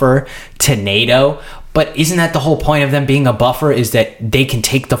a buffer to NATO. But isn't that the whole point of them being a buffer, is that they can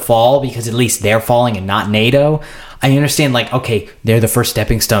take the fall because at least they're falling and not NATO? I understand, like, okay, they're the first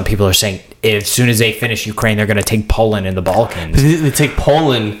stepping stone. People are saying as soon as they finish Ukraine, they're going to take Poland and the Balkans. They take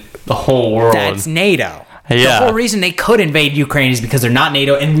Poland, the whole world. That's NATO. Yeah. The whole reason they could invade Ukraine is because they're not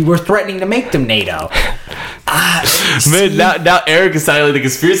NATO, and we were threatening to make them NATO. Man, now Eric is sounding like the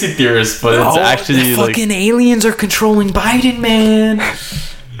conspiracy theorist, but it's actually the fucking aliens are controlling Biden, man.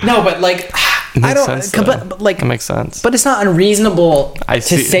 No, but like, I don't. But like, that makes sense. But it's not unreasonable to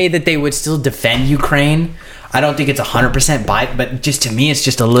say that they would still defend Ukraine. I don't think it's 100% Biden, but just to me, it's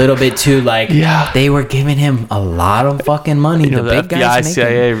just a little bit too like. Yeah. They were giving him a lot of fucking money. The big FBI, guys,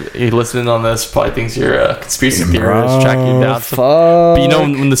 CIA, listening on this probably thinks you're a conspiracy theorist tracking you down. Fuck. But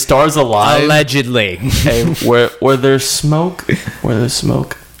when the stars align, allegedly. Hey, where there's smoke, there's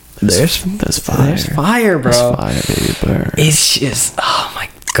fire. There's fire, bro. There's fire, baby, burn. It's just, oh my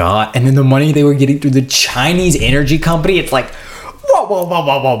god. And then the money they were getting through the Chinese energy company, it's like, whoa.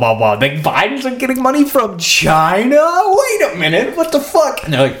 The Bidens are getting money from China? Wait a minute, what the fuck?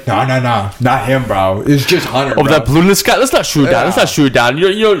 And they're like, no, not him, bro. It's just Hunter, bro. That balloon in the sky? Let's not shoot it down.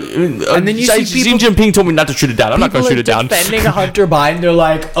 And then you see Xi Jinping told me not to shoot it down. I'm not going to shoot it down. Defending Hunter Biden, they're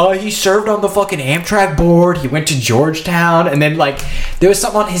like, oh, he served on the fucking Amtrak board. He went to Georgetown. And then, like, there was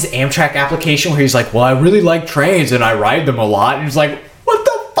something on his Amtrak application where he's like, well, I really like trains and I ride them a lot. And he's like, what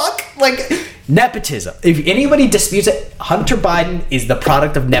the fuck? Like, nepotism. If anybody disputes it, Hunter Biden is the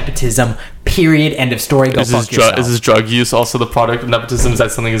product of nepotism. Period. End of story. Go fuck yourself. Is his drug use also the product of nepotism? Is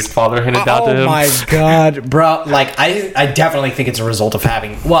that something his father handed down to him? Oh my god, bro! Like I definitely think it's a result of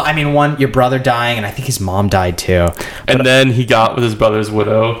having. Well, I mean, one, your brother dying, and I think his mom died too. And then he got with his brother's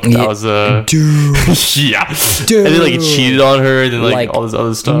widow. That was a dude. Yeah, dude. And then like he cheated on her, and then like all this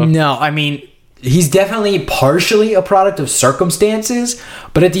other stuff. No, I mean. He's definitely partially a product of circumstances,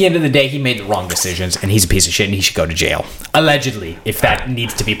 but at the end of the day, he made the wrong decisions, and he's a piece of shit, and he should go to jail. Allegedly, if that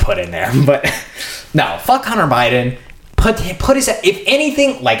needs to be put in there. But no, fuck Hunter Biden. Put his, if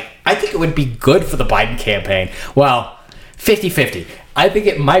anything, like, I think it would be good for the Biden campaign. Well, 50-50. I think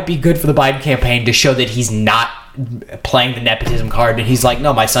it might be good for the Biden campaign to show that he's not playing the nepotism card, and he's like,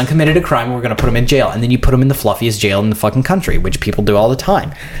 no, my son committed a crime, we're going to put him in jail. And then you put him in the fluffiest jail in the fucking country, which people do all the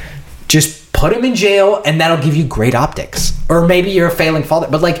time. Just put him in jail, and that'll give you great optics. Or maybe you're a failing father.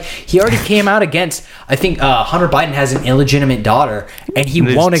 But, like, he already came out against, I think Hunter Biden has an illegitimate daughter, and he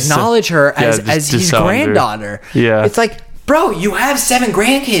won't acknowledge her as his granddaughter. Yeah. It's like, bro, you have 7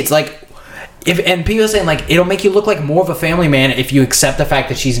 grandkids. Like, and people are saying, like, it'll make you look like more of a family man if you accept the fact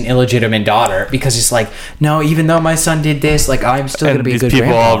that she's an illegitimate daughter. Because it's like, no, even though my son did this, like, I'm still going to be a good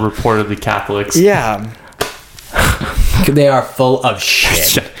grandpa. And these people all reportedly Catholics. Yeah. They are full of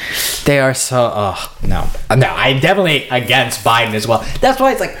shit. They are so no, I'm definitely against Biden as well. That's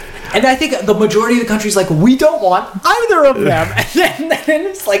why it's like, and I think the majority of the country is like, we don't want either of them. And then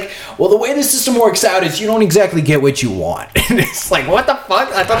it's like, well, the way the system works out is you don't exactly get what you want. And it's like, what the fuck?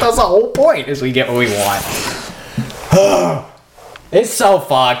 I thought that was the whole point, is we get what we want. It's so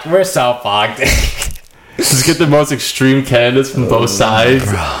fucked. We're so fucked. Just get the most extreme candidates from both sides,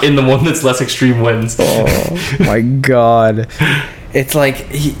 and the one that's less extreme wins. Oh my god. It's like,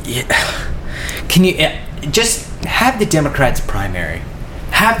 can you just have the Democrats primary?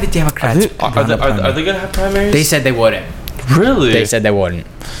 Have the Democrats Are they going to have primaries? They said they wouldn't. Really? They said they wouldn't.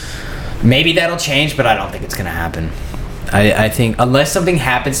 Maybe that'll change, but I don't think it's going to happen. I think unless something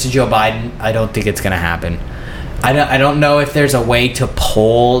happens to Joe Biden, I don't think it's going to happen. I don't know if there's a way to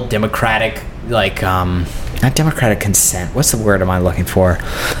poll Democratic, like, not Democratic consent. What's the word am I looking for?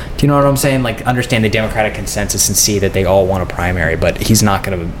 Do you know what I'm saying? Like, understand the Democratic consensus and see that they all want a primary, but he's not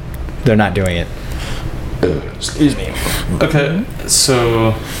going to, they're not doing it. Excuse me. Okay,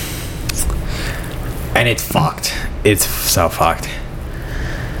 so... And it's fucked. It's so fucked.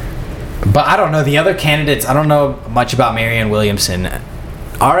 But I don't know. The other candidates, I don't know much about Marianne Williamson.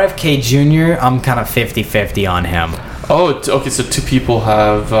 RFK Jr., I'm kind of 50-50 on him. Oh, okay, so two people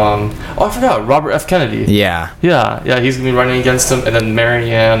have... I forgot. Robert F. Kennedy. Yeah. Yeah, he's going to be running against him. And then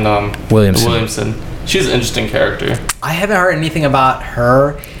Marianne Williamson. She's an interesting character. I haven't heard anything about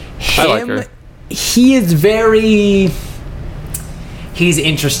her. I like her. He is very... He's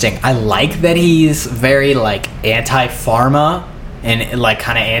interesting. I like that he's very, like, anti-pharma and, like,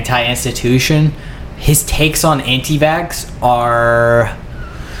 kind of anti-institution. His takes on anti-vax are...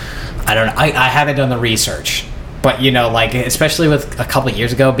 I don't know. I haven't done the research. But, you know, like, especially with a couple of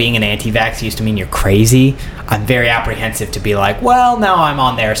years ago, being an anti-vax used to mean you're crazy. I'm very apprehensive to be like, well, now I'm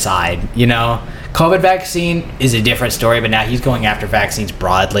on their side, you know? COVID vaccine is a different story, but now he's going after vaccines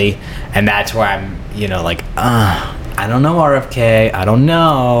broadly. And that's where I'm, you know, like, I don't know, RFK. I don't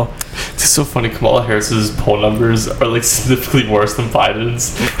know. It's so funny. Kamala Harris's poll numbers are like significantly worse than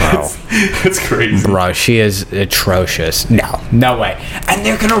Biden's. Bro. It's crazy. Bro, she is atrocious. No way. And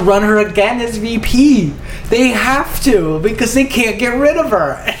they're going to run her again as VP. They have to because they can't get rid of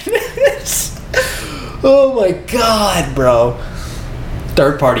her. Oh my God, bro.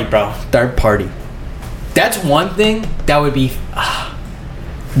 Third party, bro. Third party. That's one thing that would be...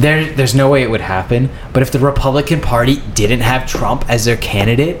 There's no way it would happen, but if the Republican Party didn't have Trump as their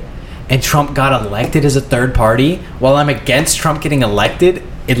candidate and Trump got elected as a third party, while I'm against Trump getting elected,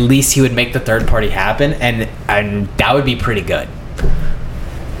 at least he would make the third party happen, and that would be pretty good.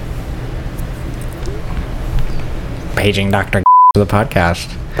 Paging Dr. for the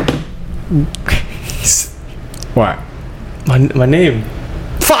podcast. What? My name.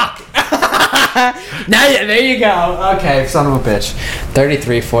 Fuck! Now, yeah, there you go. Okay, son of a bitch.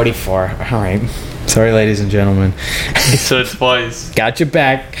 3344. All right. Sorry, ladies and gentlemen. You said it twice. Got your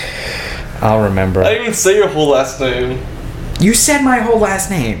back. I'll remember. I didn't even say your whole last name. You said my whole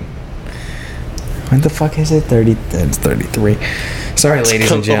last name. What the fuck is it? 30. That's 33. Sorry,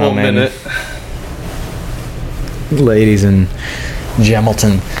 ladies and gentlemen. Ladies and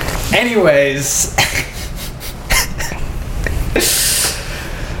Gemilton. Anyways.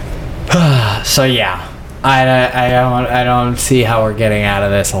 So yeah, I don't see how we're getting out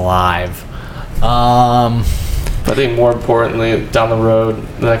of this alive. I think more importantly, down the road,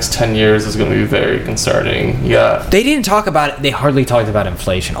 the next 10 years is going to be very concerning. Yeah. They didn't talk about it. They hardly talked about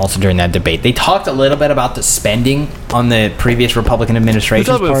inflation also during that debate. They talked a little bit about the spending on the previous Republican administration.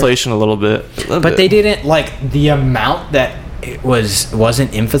 They talked about inflation a little bit. But they didn't, like, the amount that it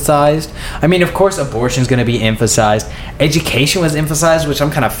wasn't emphasized. I mean, of course, abortion is going to be emphasized. Education was emphasized, which I'm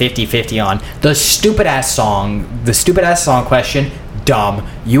kind of 50-50 on. The stupid-ass song question, dumb.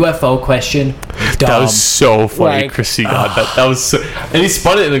 UFO question, dumb. That was so funny, like, Chrissy. God, that was so... And he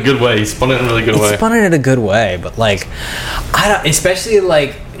spun it in a good way. He spun it in a really good way. He spun it in a good way, but, like, I don't... Especially,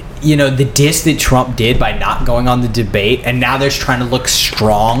 like, you know, the diss that Trump did by not going on the debate, and now they're trying to look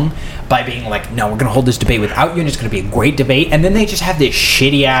strong by being like, no, we're going to hold this debate without you, and it's going to be a great debate. And then they just have this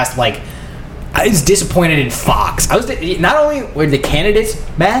shitty-ass, like... I was disappointed in Fox. Not only were the candidates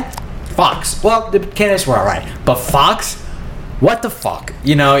mad, Fox. Well, the candidates were all right. But Fox, what the fuck?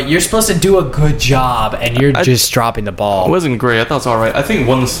 You know, you're supposed to do a good job, and you're just dropping the ball. It wasn't great. I thought it was all right. I think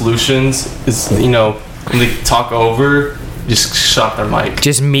one of the solutions is, you know, when they talk over... Just shut their mic.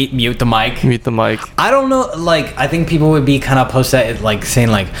 Just mute the mic. Mute the mic. I don't know. Like, I think people would be kind of post that, like, saying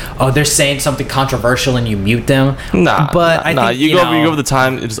like, "Oh, they're saying something controversial," and you mute them. But I think you go over the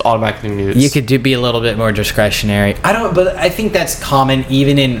time, it just automatically mutes. You could be a little bit more discretionary. But I think that's common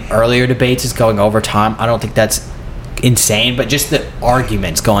even in earlier debates. Is going over time. I don't think that's insane, but just the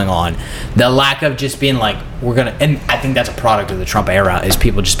arguments going on, the lack of just being like, we're gonna, and I think that's a product of the Trump era, is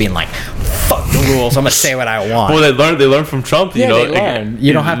people just being like, fuck the rules, I'm gonna say what I want. Well, they learned from Trump, you know. They learn.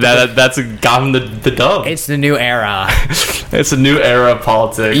 You don't have to. That's got him the dub. It's the new era. It's a new era of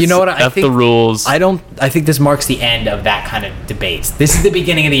politics. You know what? I think the rules. I think this marks the end of that kind of debates. This is the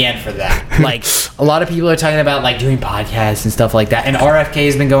beginning of the end for that. Like, a lot of people are talking about like doing podcasts and stuff like that. And RFK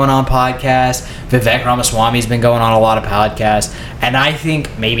has been going on podcasts. Vivek Ramaswamy's been going on a lot of podcasts. And I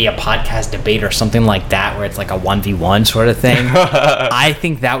think maybe a podcast debate or something like that, where it's like a 1v1 sort of thing. I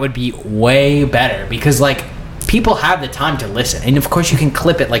think that would be way better, because like people have the time to listen, and of course you can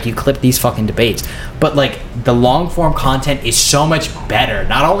clip it like you clip these fucking debates, but like the long form content is so much better.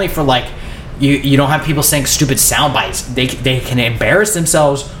 Not only for like you don't have people saying stupid sound bites. They can embarrass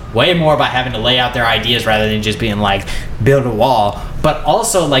themselves way more by having to lay out their ideas rather than just being like build a wall. But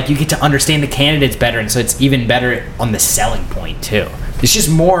also like you get to understand the candidates better, and so it's even better on the selling point too. It's just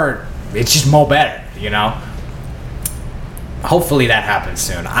more better, you know. Hopefully that happens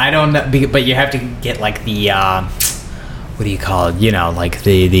soon. I don't know, but you have to get like the what do you call it? You know, like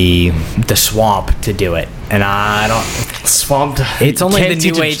the swamp to do it, and I don't. Swamp. It's only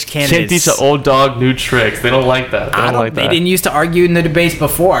the new age candidates. Can't teach an old dog new tricks. They don't like that. They don't like that. They didn't used to argue in the debates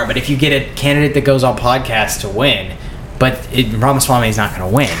before, but if you get a candidate that goes on podcasts to win, but Ramaswamy is not going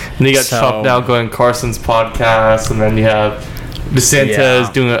to win. And you got Trump now going Carson's podcast, and then you have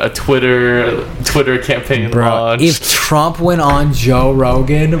DeSantis doing a Twitter campaign launch. If Trump went on Joe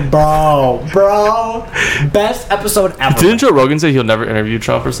Rogan, bro, best episode ever. Didn't Joe Rogan say he'll never interview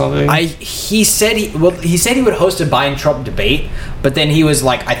Trump or something? He said he would host a Biden-Trump debate, but then he was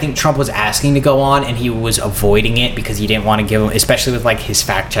like, I think Trump was asking to go on, and he was avoiding it because he didn't want to give him, especially with like his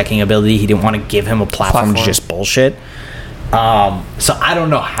fact-checking ability, he didn't want to give him a platform to just bullshit. So I don't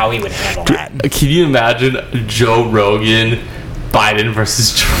know how he would handle that. Can you imagine Joe Rogan, Biden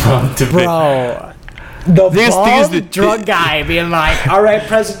versus Trump debate? Bro, the drug guy being like, all right,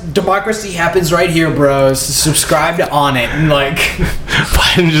 democracy happens right here, bros. Subscribe to On It. And like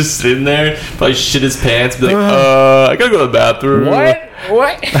Biden just sitting there, probably shit his pants, be like, I gotta go to the bathroom. What?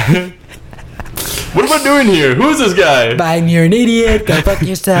 What am I doing here? Who is this guy? Biden, you're an idiot. Go fuck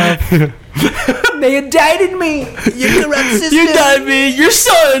yourself. They indicted me. Your corrupt system. You indicted me. Your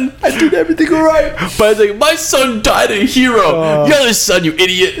son. I did everything right. But it's like, my son died a hero. Your other son, you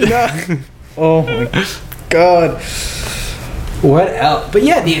idiot. No. Oh my god. What else? But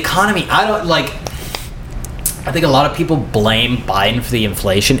yeah, the economy. I think a lot of people blame Biden for the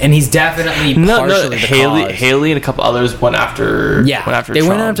inflation, and he's definitely partially the cause. Haley and a couple others went after. Yeah, they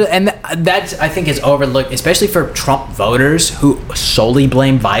went after, and that I think is overlooked, especially for Trump voters who solely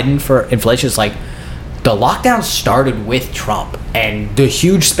blame Biden for inflation. It's like the lockdown started with Trump, and the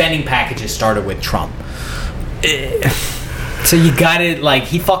huge spending packages started with Trump. So you got it. Like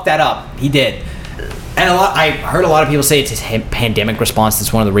he fucked that up. He did, and I heard a lot of people say it's his pandemic response.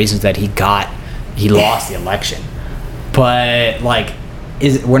 That's one of the reasons that he lost the election. But like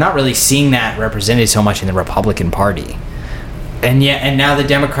we're not really seeing that represented so much in the Republican Party. And now the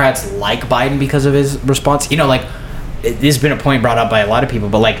Democrats like Biden because of his response. You know, like this has been a point brought up by a lot of people,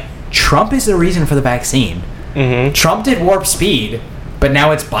 but like Trump is the reason for the vaccine. Mm-hmm. Trump did Warp Speed, but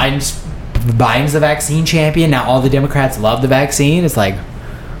now it's Biden's the vaccine champion. Now all the Democrats love the vaccine. It's like,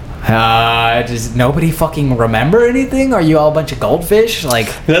 does nobody fucking remember anything? Are you all a bunch of goldfish? Like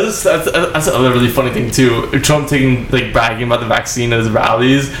that's another really funny thing too. Trump bragging about the vaccine at his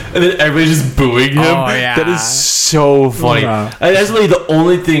rallies, and then everybody just booing him. Oh, yeah. That is so funny. Yeah. And that's really the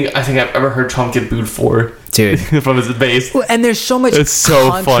only thing I think I've ever heard Trump get booed for. Dude, from his base. And there's so much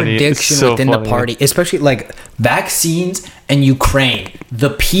contradiction within the party, especially like vaccines and Ukraine. The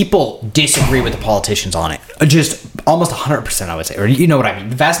people disagree with the politicians on it. Just almost 100%, I would say. Or you know what I mean?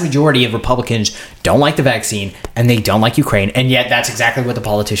 The vast majority of Republicans don't like the vaccine and they don't like Ukraine, and yet that's exactly what the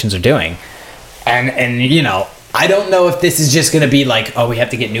politicians are doing. And you know, I don't know if this is just going to be like, oh, we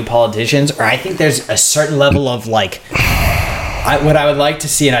have to get new politicians, or I think there's a certain level of like what I would like to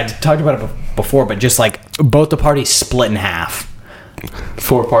see, and I talked about it before, but just like both the parties split in half.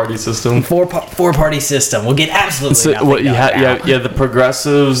 Four-party system. Four-party system. We'll get absolutely nothing you have the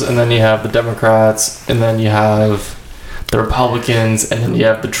progressives, and then you have the Democrats, and then you have the Republicans, and then you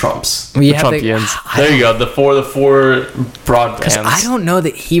have the Trumps. The Trumpians. There you go. The four broad bands. I don't know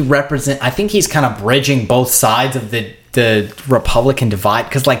that he represents. I think he's kind of bridging both sides of the Republican divide,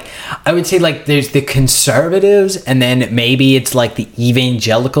 because like I would say like there's the conservatives, and then maybe it's like the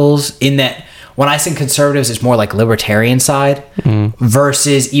evangelicals. In that, when I say conservatives, it's more like libertarian side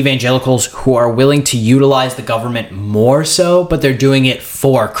versus evangelicals who are willing to utilize the government more so, but they're doing it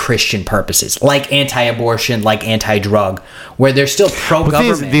for Christian purposes, like anti-abortion, like anti-drug, where they're still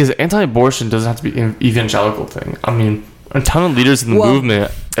pro-government. These anti-abortion doesn't have to be an evangelical thing. I mean, a ton of leaders in the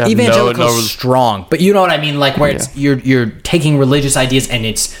movement. Evangelicals strong, but you know what I mean, like where it's you're taking religious ideas and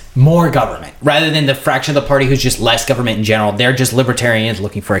it's more government rather than the fraction of the party who's just less government in general. They're just libertarians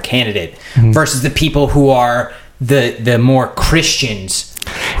looking for a candidate versus the people who are the more Christians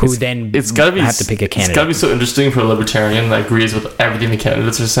who have to pick a candidate. It's gotta be so interesting for a libertarian that agrees with everything the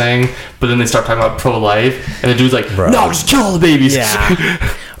candidates are saying, but then they start talking about pro-life, and the dude's like, no, just kill all the babies.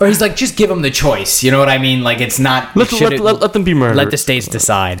 Yeah. Or he's like, just give them the choice. You know what I mean? Like, it's not... Let them be murdered. Let the states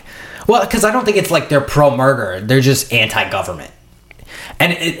decide. Well, because I don't think it's like they're pro-murder. They're just anti-government.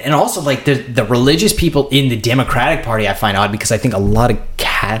 And also, like, the religious people in the Democratic Party I find odd, because I think a lot of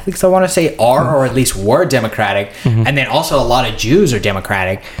Catholics, I want to say, are or at least were Democratic, and then also a lot of Jews are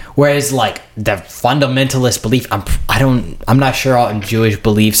Democratic, whereas, like, the fundamentalist belief, I'm not sure on Jewish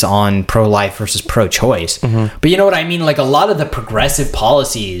beliefs on pro-life versus pro-choice, but you know what I mean? Like, a lot of the progressive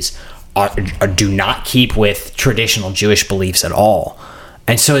policies do not keep with traditional Jewish beliefs at all.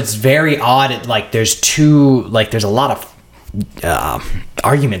 And so it's very odd, like, there's a lot of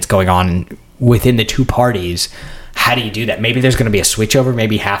arguments going on within the two parties. How do you do that? Maybe there's going to be a switchover.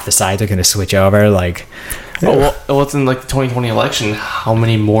 Maybe half the sides are going to switch over. Like, well, it's in like the 2020 election. How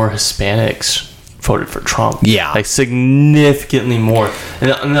many more Hispanics voted for Trump? Yeah, like significantly more.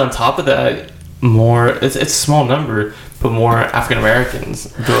 And on top of that, more. It's a small number, but more African Americans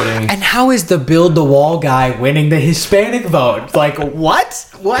voting. And how is the build the wall guy winning the Hispanic vote? Like, what?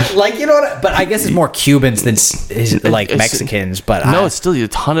 Like, you know what? But I guess it's more Cubans than like Mexicans. But no, it's still a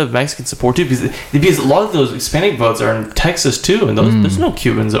ton of Mexican support too, because a lot of those Hispanic votes are in Texas too, and there's no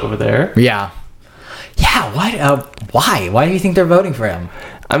Cubans over there. Yeah. Why? Why do you think they're voting for him?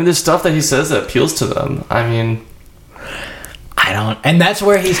 I mean, there's stuff that he says that appeals to them. I mean, I don't, and that's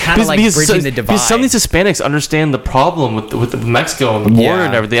where he's kind of like bridging the divide. Because some of these Hispanics understand the problem with Mexico and the border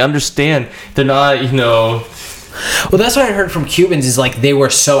and everything. They understand. They're not, Well, that's what I heard from Cubans is like they were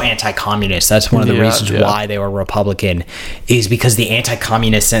so anti-communist. That's one of the reasons why they were Republican, is because the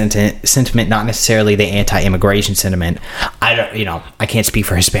anti-communist sentiment, not necessarily the anti-immigration sentiment. I can't speak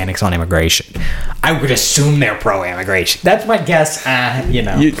for Hispanics on immigration. I would assume they're pro-immigration. That's my guess.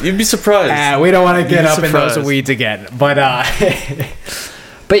 You'd be surprised. We don't want to get up in those weeds again, but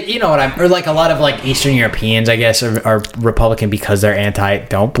but you know what or like a lot of like Eastern Europeans, I guess, are Republican because they're anti.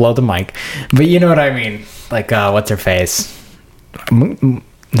 Don't blow the mic, but you know what I mean. Like, what's her face? Not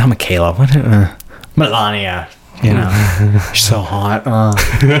Michaela. Melania. She's so hot.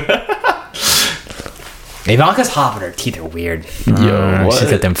 Ivanka's hot, but her teeth are weird. She's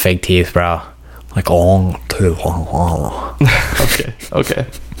got them fake teeth, bro. Like, long teeth. Okay.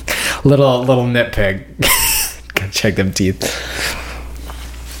 Little nitpick. Gotta check them teeth.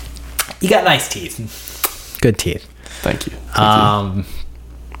 You got nice teeth. Good teeth. Thank you.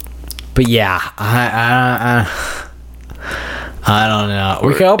 But yeah, I don't know.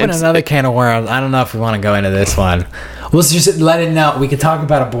 We could open another can of worms. I don't know if we want to go into this one. We'll just let it know. We could talk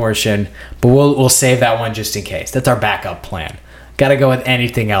about abortion, but we'll save that one just in case. That's our backup plan. Got to go with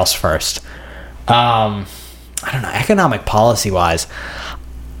anything else first. I don't know. Economic policy wise,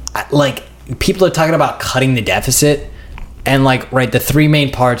 like people are talking about cutting the deficit, and the three main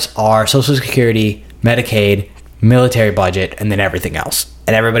parts are Social Security, Medicaid, military budget, and then everything else.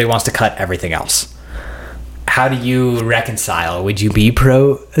 And everybody wants to cut everything else. How do you reconcile? Would you be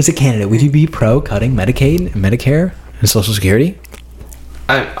as a candidate, would you be pro cutting Medicaid, Medicare, and Social Security?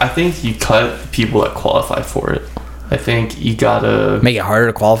 I think you cut people that qualify for it. I think you gotta make it harder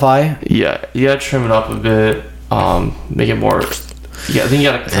to qualify. Yeah, you gotta trim it up a bit. Make it more. Yeah, I think you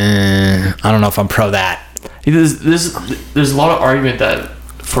gotta. I don't know if I'm pro that. There's a lot of argument that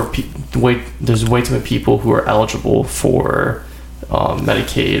there's way too many people who are eligible for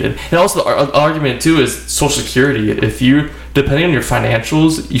Medicaid, and also the argument too is Social Security. If you, depending on your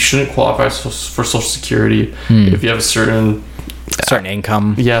financials, you shouldn't qualify for Social Security if you have a certain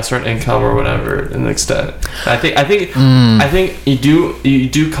income. Yeah, certain income or whatever, to an extent. I think you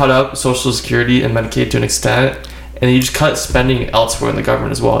do cut up Social Security and Medicaid to an extent, and you just cut spending elsewhere in the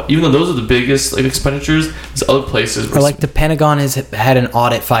government as well. Even though those are the biggest expenditures, there's other places. Or the Pentagon has had an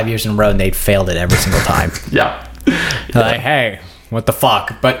audit 5 years in a row, and they failed it every single time. Yeah. Like, hey, what the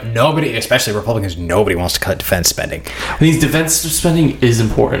fuck? But nobody, especially Republicans, nobody wants to cut defense spending. Defense spending is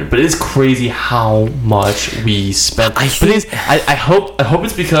important, but it is crazy how much we spend. I hope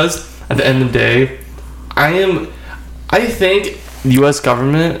it's because at the end of the day, I think the U.S.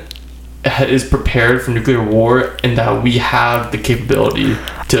 government is prepared for nuclear war, and that we have the capability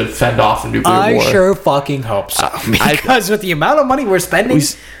to fend off a nuclear war. I sure fucking hope so. Because with the amount of money we're spending,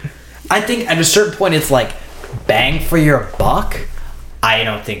 I think at a certain point it's like bang for your buck. I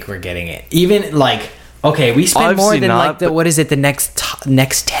don't think we're getting it. Even okay, we spend more than the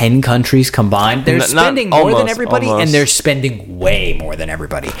next 10 countries combined. They're spending more than everybody, and they're spending way more than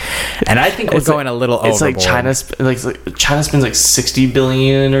everybody. And I think we're going a little overboard. It's like China spends 60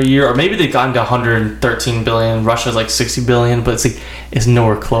 billion a year, or maybe they've gotten to 113 billion. Russia's 60 billion, but it's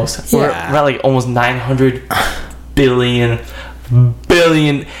nowhere close. We're at almost 900 billion.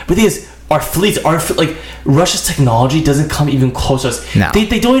 But our fleets aren't Russia's technology doesn't come even close to us. No.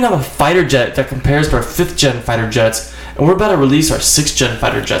 They don't even have a fighter jet that compares to our 5th gen fighter jets, and we're about to release our 6th gen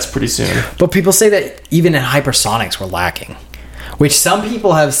fighter jets pretty soon. But people say that even in hypersonics we're lacking, which some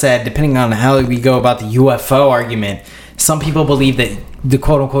people have said, depending on how we go about the UFO argument, some people believe that the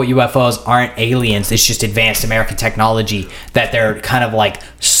quote-unquote UFOs aren't aliens. It's just advanced American technology that they're kind of like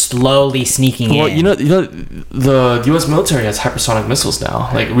slowly sneaking in. You know, the U.S. military has hypersonic missiles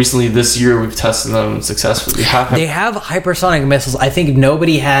now. Like recently this year, we've tested them successfully. They have hypersonic missiles. I think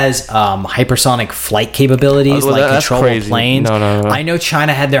nobody has hypersonic flight capabilities, like control of planes. No. I know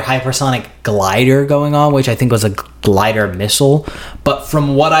China had their hypersonic glider going on, which I think was a glider missile. But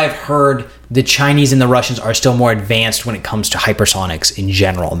from what I've heard, the Chinese and the Russians are still more advanced when it comes to hypersonics in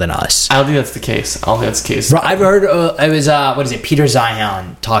general than us. I don't think that's the case. I've heard it was Peter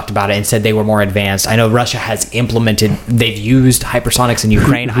Zeihan talked about it and said they were more advanced. I know Russia has they've used hypersonics in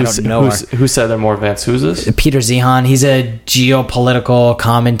Ukraine. I don't know. Who said they're more advanced? Who's this? Peter Zeihan. He's a geopolitical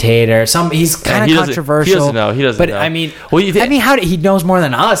commentator. He's kind of controversial. He doesn't know. But I mean, how he knows more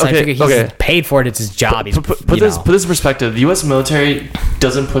than us. I figure he's paid for it. It's his job. Put this in perspective. The U.S. military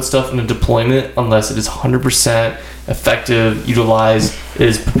doesn't put stuff into deployment unless it is 100% effective, utilized,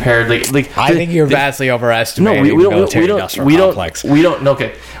 is prepared. I think you're vastly overestimating the military-industrial complex.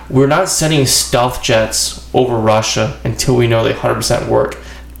 Okay, we're not sending stealth jets over Russia until we know they 100% work.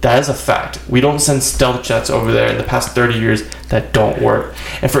 That is a fact. We don't send stealth jets over there in the past 30 years that don't work.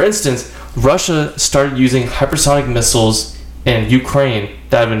 And for instance, Russia started using hypersonic missiles in Ukraine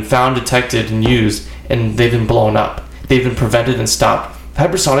that have been found, detected, and used, and they've been blown up. They've been prevented and stopped.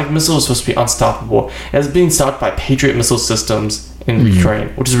 Hypersonic missile is supposed to be unstoppable, and it's being stopped by Patriot missile systems in Ukraine,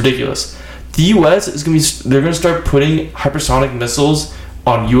 which is ridiculous. The U.S. they're going to start putting hypersonic missiles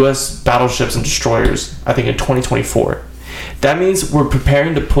on U.S. battleships and destroyers, I think in 2024. That means we're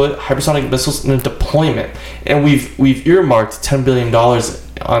preparing to put hypersonic missiles in a deployment, and we've earmarked $10 billion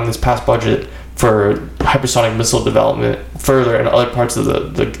on this past budget for hypersonic missile development further in other parts of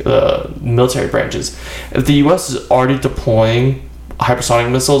the military branches. If the U.S. is already deploying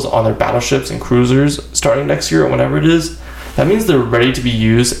hypersonic missiles on their battleships and cruisers starting next year or whenever it is, that means they're ready to be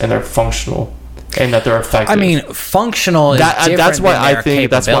used and they're functional and that they're effective. I mean, functional is different that's why than I think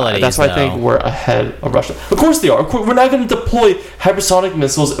that's why I think we're ahead of Russia. Of course they are. We're not going to deploy hypersonic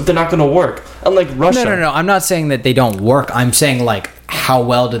missiles if they're not going to work. Unlike Russia. No. I'm not saying that they don't work. I'm saying how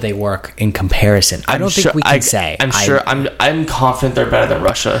well do they work in comparison? I don't think we can say. I'm confident they're better than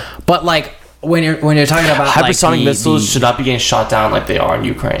Russia. But when you're talking about hypersonic missiles should not be getting shot down like they are in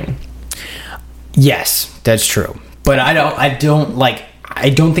Ukraine. Yes, that's true. But I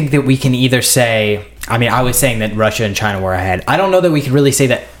don't think that we can either say. I mean, I was saying that Russia and China were ahead. I don't know that we can really say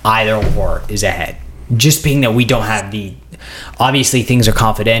that either or is ahead. Just being that we don't have obviously things are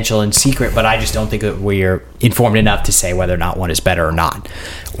confidential and secret, but I just don't think that we're informed enough to say whether or not one is better or not.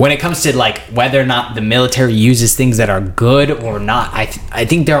 When it comes to whether or not the military uses things that are good or not, I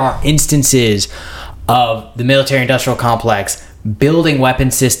think there are instances of the military-industrial complex building weapon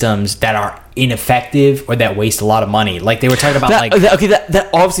systems that are ineffective or that waste a lot of money. Like they were talking about that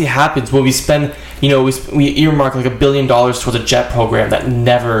obviously happens when we spend, we earmark $1 billion towards a jet program that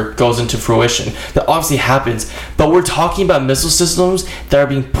never goes into fruition. That obviously happens, but we're talking about missile systems that are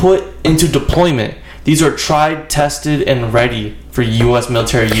being put into deployment. These are tried, tested, and ready for U.S.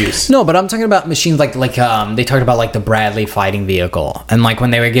 military use. No, but I'm talking about machines they talked about the Bradley fighting vehicle, and when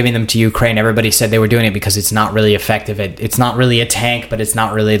they were giving them to Ukraine, everybody said they were doing it because it's not really effective. It's not really a tank, but it's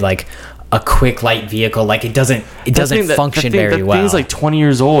not really a quick light vehicle. It doesn't function very well. That thing's 20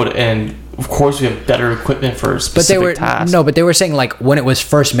 years old, and of course we have better equipment for specific tasks. No, but they were saying when it was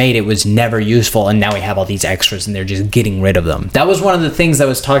first made, it was never useful, and now we have all these extras, and they're just getting rid of them. That was one of the things that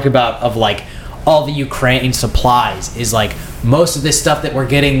was talked about of all the Ukraine supplies is most of this stuff that we're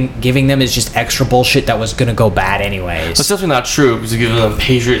giving them is just extra bullshit that was going to go bad anyways. That's definitely not true because we're giving them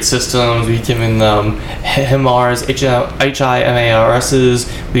Patriot systems, we're giving them HIMARS, HIMARSs,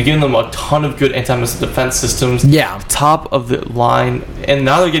 we're giving them a ton of good anti-missile defense systems. Yeah. Top of the line. And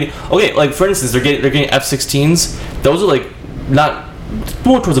now they're getting, for instance, they're getting F-16s. Those are not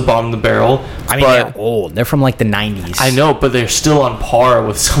more towards the bottom of the barrel. I mean, they're old. They're from the 90s. I know, but they're still on par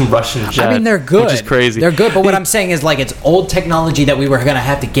with some Russian jets. I mean, they're good. Which is crazy. They're good, but what I'm saying is it's old technology that we were going to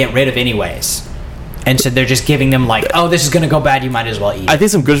have to get rid of anyways. And so they're just giving them this is going to go bad, you might as well eat it. I think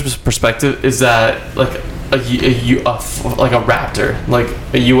some good perspective is that a Raptor,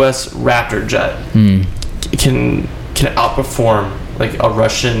 a U.S. Raptor jet can outperform a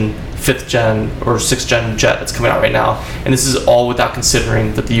Russian 5th gen or 6th gen jet that's coming out right now, and this is all without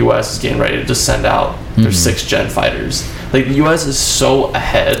considering that the U.S. is getting ready to send out their 6th gen fighters. Like, the U.S. is so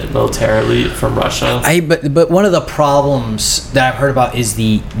ahead militarily from Russia. But one of the problems that I've heard about is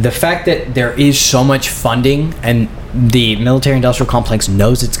the fact that there is so much funding and the military-industrial complex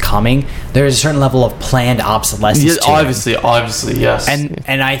knows it's coming. There is a certain level of planned obsolescence. Yeah, to obviously, yes.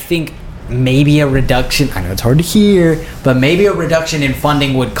 And I think maybe a reduction, I know it's hard to hear, but maybe a reduction in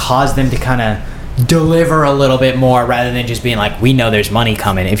funding would cause them to kind of deliver a little bit more rather than just being like, we know there's money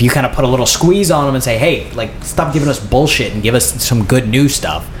coming. If you kind of put a little squeeze on them and say, hey, like, stop giving us bullshit and give us some good new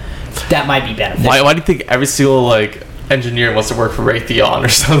stuff, that might be beneficial. Why do you think every single, like, engineer wants to work for Raytheon or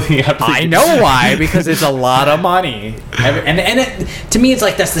something? I know why, because it's a lot of money. To me, it's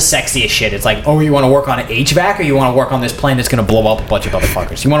like, that's the sexiest shit. It's like, oh, you want to work on an HVAC, or you want to work on this plane that's going to blow up a bunch of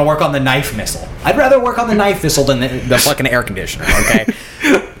motherfuckers? You want to work on the knife missile? I'd rather work on the knife missile than the fucking air conditioner, okay?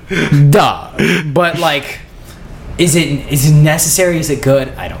 Duh. But, like, is it necessary? Is it good?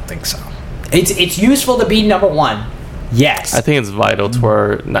 I don't think so. It's useful to be number one. Yes. I think it's vital to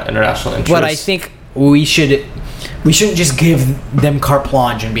our international interests. But I think we shouldn't just give them carte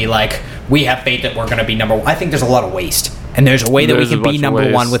blanche and be like, we have faith that we're going to be number one. I think there's a lot of waste. And there's a way that we can be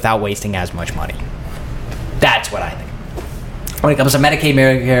number one without wasting as much money. That's what I think. When it comes to Medicaid,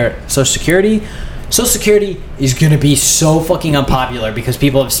 Medicare, Social Security is going to be so fucking unpopular because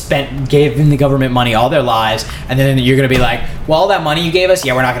people have given the government money all their lives, and then you're going to be like, well, all that money you gave us,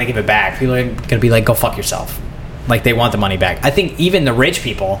 yeah, we're not going to give it back. People are going to be like, go fuck yourself. Like, they want the money back. I think even the rich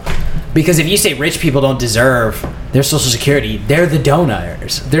people, because if you say rich people don't deserve their Social Security, they're the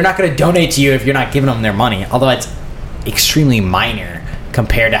donors. They're not going to donate to you if you're not giving them their money, although it's extremely minor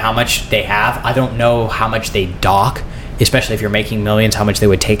compared to how much they have. I don't know how much they dock, especially if you're making millions, how much they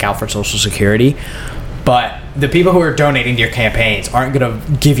would take out for Social Security. But the people who are donating to your campaigns aren't going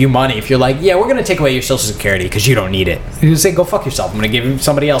to give you money if you're like, yeah, we're going to take away your Social Security because you don't need it. You say, go fuck yourself. I'm going to give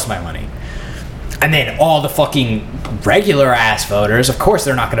somebody else my money. And then all the fucking regular ass voters, of course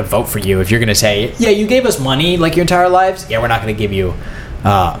they're not going to vote for you if you're going to say, yeah, you gave us money like your entire lives. Yeah, we're not going to give you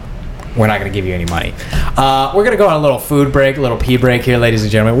any money. We're going to go on a little food break, a little pee break here, ladies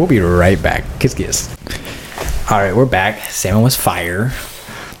and gentlemen. We'll be right back. Kiss, kiss. All right, we're back. Salmon was fire.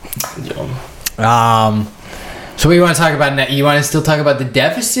 Yum. So we want to talk about, you want to still talk about the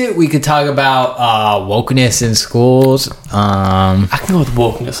deficit? We could talk about wokeness in schools. I can go with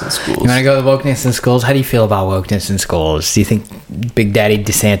wokeness in schools. You want to go with wokeness in schools? How do you feel about wokeness in schools? Do you think Big Daddy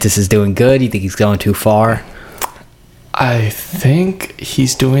DeSantis is doing good? Do you think he's going too far? I think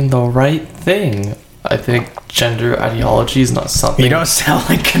he's doing the right thing. I think gender ideology is not something... You don't sound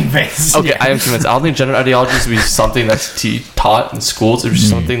like convinced. Okay, I am convinced. I don't think gender ideology should be something that's taught in schools. It should be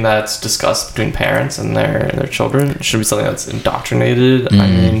something that's discussed between parents and their children. It should be something that's indoctrinated. I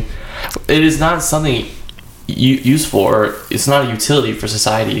mean, it is not something useful, or it's not a utility for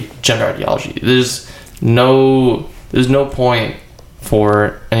society, gender ideology. There's no point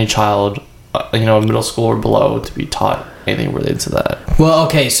for any child, middle school or below, to be taught anything related to that. Well,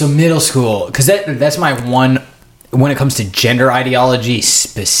 okay, so middle school, because that's my one. When it comes to gender ideology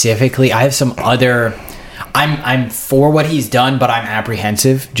specifically, I have some other. I'm for what he's done, but I'm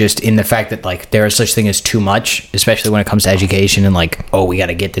apprehensive just in the fact that, like, there is such thing as too much, especially when it comes to education and, like, oh, we got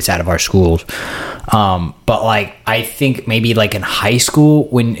to get this out of our schools. But, like, I think maybe, like, in high school,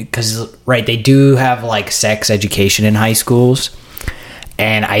 because right, they do have, like, sex education in high schools,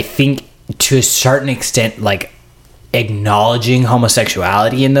 and I think to a certain extent, like, acknowledging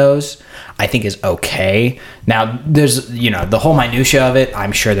homosexuality in those, I think, is okay. Now, there's, the whole minutia of it,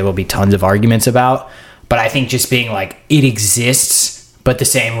 I'm sure there will be tons of arguments about, but I think just being like, it exists, but the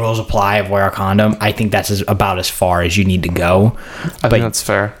same rules apply of wear a condom, I think that's about as far as you need to go. I think that's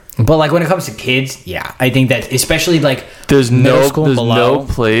fair. But, like, when it comes to kids, yeah, I think that, especially, like, there's no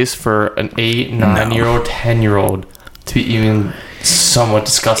place for an 8, 9-year-old, 10-year-old to be even somewhat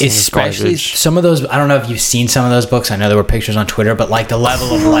discussing, especially some of those. I don't know if you've seen some of those books. I know there were pictures on Twitter, but, like, the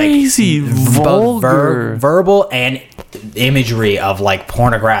level of, like, vulgar verbal and imagery of, like,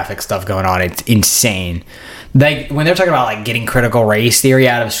 pornographic stuff going on, it's insane. Like, when they're talking about, like, getting critical race theory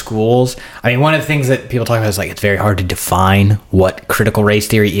out of schools, I mean, one of the things that people talk about is, like, it's very hard to define what critical race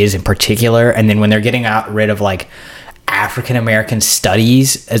theory is in particular. And then when they're getting rid of, like, African American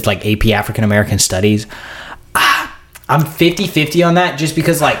studies as, like, AP African American studies, I'm 50-50 on that, just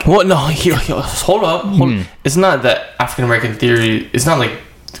because, like... What? No, hold up. It's not that African American theory... It's not like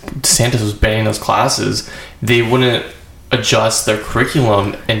DeSantis was banning those classes. They wouldn't adjust their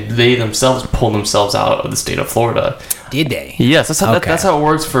curriculum, and they themselves pulled themselves out of the state of Florida. Did they? Yes, that's how Okay. that's how it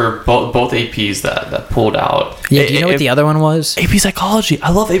works for both APs that pulled out. Yeah, do you know what the other one was? AP Psychology. I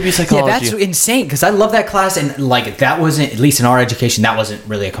love AP Psychology. Yeah, that's insane because I love that class, and like that wasn't, at least in our education, that wasn't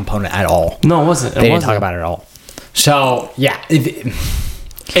really a component at all. No, it wasn't. They didn't talk about it at all. So yeah,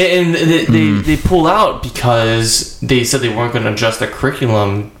 And they pulled out because they said they weren't going to adjust their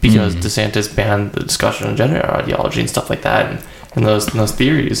curriculum because DeSantis banned the discussion of gender ideology and stuff like that and those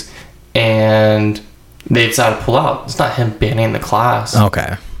theories. And they decided to pull out. It's not him banning the class.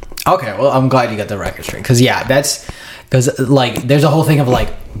 Okay. Well, I'm glad you got the record straight because because like there's a whole thing of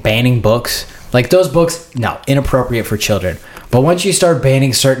like banning books. Like those books, no, inappropriate for children. But once you start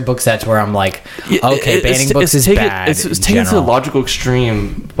banning certain books, that's where I'm like, okay, banning books is bad. It's taken to the logical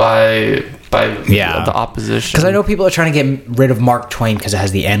extreme by the opposition. Because I know people are trying to get rid of Mark Twain because it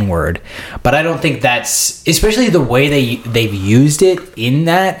has the N word, but I don't think that's, especially the way they've used it in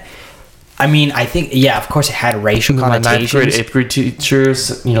that. I mean, I think, yeah, of course it had racial connotations. My 9th grade, 8th grade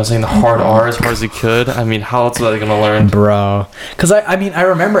teachers, saying the hard R as hard as they could. I mean, how else are they going to learn? Bro. Because, I mean, I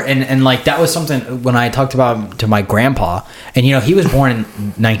remember, and like, that was something when I talked about to my grandpa, and, he was born in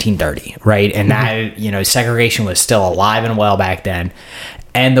 1930, right? And that, segregation was still alive and well back then.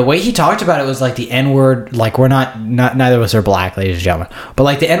 And the way he talked about it was like the N-word, like we're not neither of us are black, ladies and gentlemen, but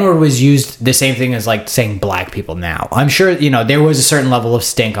like the N-word was used the same thing as like saying black people now. I'm sure, there was a certain level of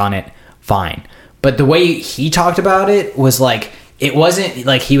stink on it. Fine. But the way he talked about it was like, it wasn't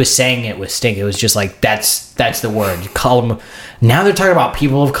like he was saying it with stink. It was just like, that's the word. Now they're talking about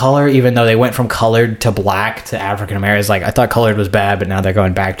people of color, even though they went from colored to black to African Americans. Like, I thought colored was bad, but now they're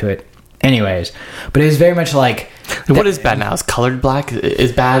going back to it. Anyways, but it was very much like... What is bad now? Is colored black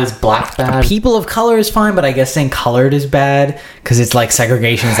is bad? Is black bad? People of color is fine, but I guess saying colored is bad because it's like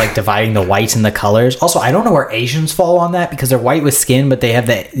segregation is like dividing the whites and the colors. Also, I don't know where Asians fall on that because they're white with skin, but they have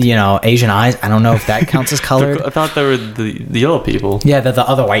the Asian eyes. I don't know if that counts as colored. I thought they were the yellow people. Yeah, the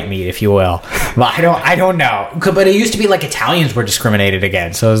other white meat, if you will. But I don't know. But it used to be like Italians were discriminated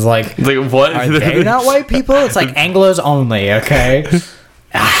against. So it was like what? Are they not white people? It's like Anglos only. Okay.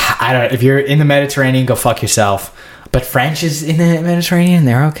 I don't. If you're in the Mediterranean, go fuck yourself. But French is in the Mediterranean,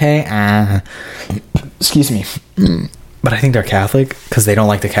 they're okay. Excuse me. But I think they're Catholic because they don't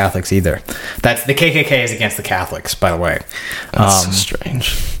like the Catholics either. That's the KKK is against the Catholics, by the way. That's so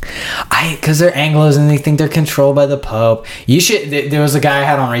strange. Because they're Anglos and they think they're controlled by the Pope. There was a guy I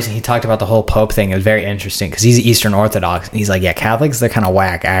had on recently. He talked about the whole Pope thing. It was very interesting because he's Eastern Orthodox. He's like, yeah, Catholics, they're kind of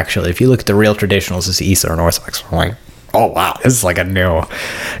whack. Actually, if you look at the real traditionals, it's Eastern Orthodox. I'm like, oh wow, this is like a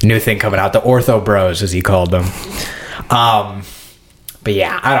new thing coming out. The Ortho Bros, as he called them. But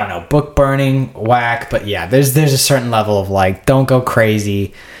yeah, I don't know. Book burning, whack. But yeah, there's a certain level of like, don't go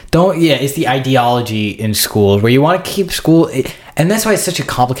crazy. It's the ideology in schools where you want to keep school. And that's why it's such a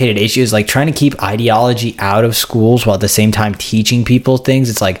complicated issue, is like trying to keep ideology out of schools while at the same time teaching people things.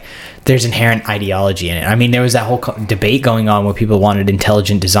 It's like there's inherent ideology in it. I mean, there was that whole debate going on where people wanted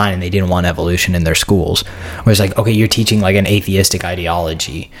intelligent design and they didn't want evolution in their schools. Where it's like, okay, you're teaching like an atheistic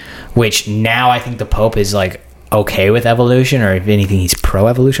ideology, which now I think the Pope is like okay with evolution, or if anything, he's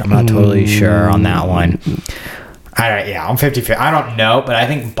pro-evolution. I'm not totally sure on that one. I'm 50-50. I don't know, but I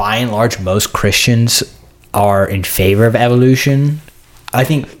think by and large, most Christians are in favor of evolution. I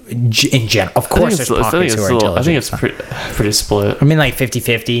think in general, of course, there's pockets who are intelligent. I think it's pretty split. I mean, like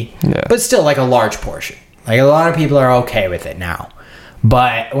 50-50, yeah. But still like a large portion. Like a lot of people are okay with it now.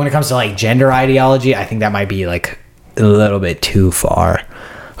 But when it comes to like gender ideology, I think that might be like a little bit too far.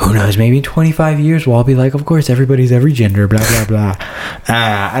 Who knows? Maybe in 25 years, we'll all be like, of course, everybody's every gender, blah, blah, blah.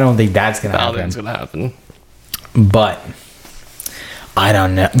 I don't think that's going to happen. I don't think it's going to happen. But I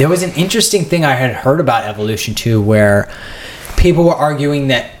don't know. There was an interesting thing I had heard about evolution, too, where people were arguing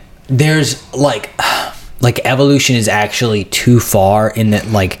that there's, like evolution is actually too far in that,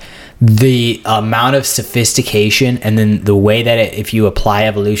 like, the amount of sophistication and then the way that if you apply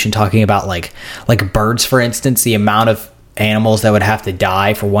evolution, talking about, like birds, for instance, the amount of animals that would have to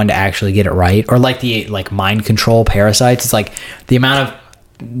die for one to actually get it right, or like the mind control parasites. It's like the amount of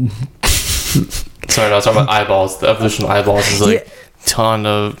sorry, no, I was talking about eyeballs. The evolution of eyeballs is like ton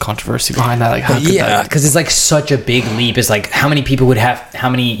of controversy behind that. Like, how could that? Because it's like such a big leap. It's like how many people would have, how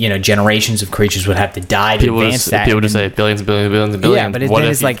many generations of creatures would have to die to advance that. People would say billions and billions and billions and billions. Yeah, but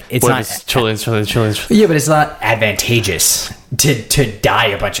it's like it's not trillions. Yeah, but it's not advantageous to die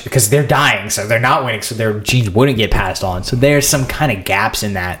a bunch because they're dying, so they're not winning, so their genes wouldn't get passed on. So there's some kind of gaps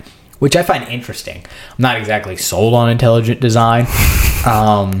in that, which I find interesting. I'm not exactly sold on intelligent design,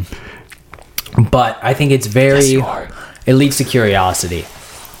 but I think it's very. It leads to curiosity.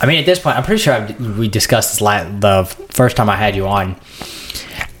 I mean, at this point, I'm pretty sure we discussed this the first time I had you on.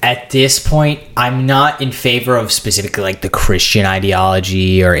 at this point, I'm not in favor of specifically like the Christian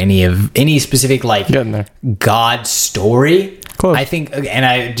ideology or any specific like Getting there. God story. Close. I think, and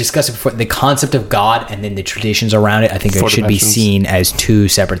I discussed it before, the concept of God and then the traditions around it, I think it 4 should be dimensions. seen as two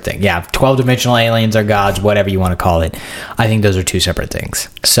separate things. Yeah, 12-dimensional aliens are gods, whatever you want to call it. I think those are two separate things.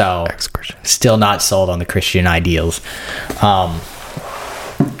 So, Ex-Christian. still not sold on the Christian ideals.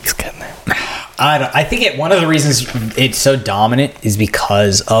 He's getting there. I think one of the reasons it's so dominant is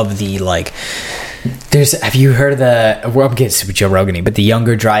because of the like. Have you heard of the? Well, I'm getting super Joe Rogan-y, but the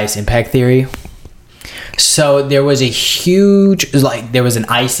Younger Dryas impact theory. So there was there was an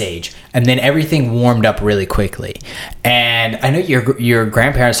ice age, and then everything warmed up really quickly. And I know your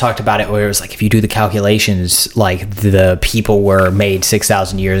grandparents talked about it, where it was like if you do the calculations, like the people were made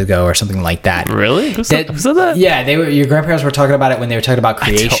 6,000 years ago or something like that. Really? Who said that? Yeah, your grandparents were talking about it when they were talking about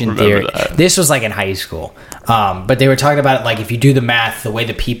creation theory. That. This was like in high school, but they were talking about it like if you do the math, the way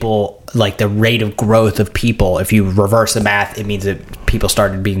the people, like the rate of growth of people, if you reverse the math, it means that people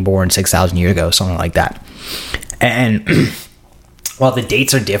started being born 6,000 years ago, something like that. And while the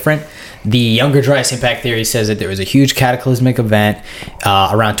dates are different, the Younger Dryas impact theory says that there was a huge cataclysmic event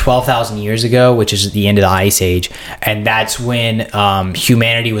around 12,000 years ago, which is the end of the Ice Age, and that's when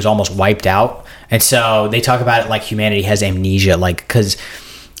humanity was almost wiped out. And so they talk about it like humanity has amnesia, like because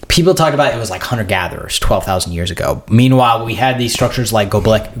people talk about it was like hunter-gatherers 12,000 years ago. Meanwhile, we had these structures like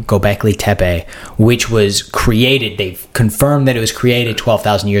Göbekli Tepe, which was created. They've confirmed that it was created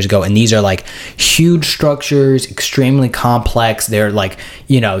 12,000 years ago. And these are like huge structures, extremely complex. They're like,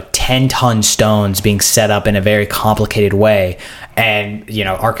 10-ton stones being set up in a very complicated way. And,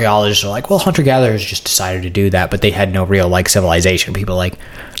 archaeologists are like, well, hunter-gatherers just decided to do that, but they had no real like civilization. People are like,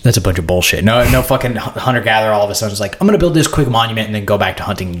 that's a bunch of bullshit. No fucking hunter-gatherer all of a sudden is like, I'm going to build this quick monument and then go back to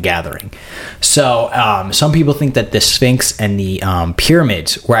hunting and gathering. So some people think that the Sphinx and the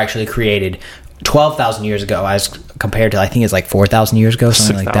pyramids were actually created 12,000 years ago as compared to, I think it's like 4,000 years ago,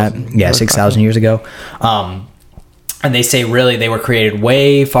 something 6, like that. Yeah, 6,000 years ago. And they say really they were created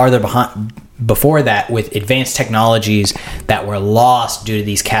way farther before that with advanced technologies that were lost due to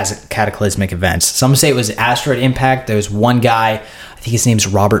these cataclysmic events. Some say it was asteroid impact. There's one guy, I think his name's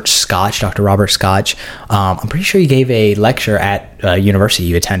Robert Scotch, Dr. Robert Scotch. I'm pretty sure he gave a lecture at a university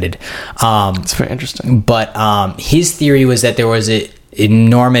you attended. It's very interesting. But his theory was that there was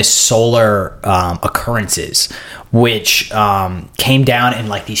enormous solar occurrences which came down in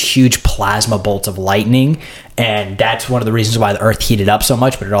like these huge plasma bolts of lightning, and that's one of the reasons why the earth heated up so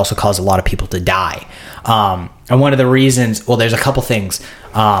much, but it also caused a lot of people to die. And one of the reasons, well, there's a couple things.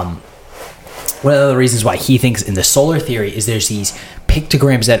 One of the reasons why he thinks in the solar theory is there's these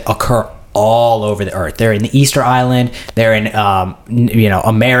pictograms that occur all over the earth. They're in the Easter Island. They're in,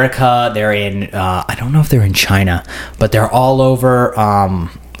 America. They're in, I don't know if they're in China, but they're all over,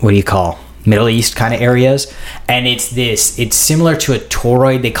 Middle East kind of areas. And it's similar to a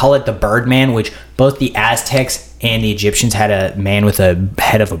toroid. They call it the Birdman, which both the Aztecs and the Egyptians had a man with a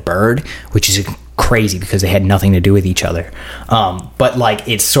head of a bird, which is crazy because they had nothing to do with each other. But like,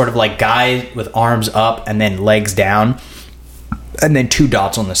 it's sort of like guy with arms up and then legs down, and then two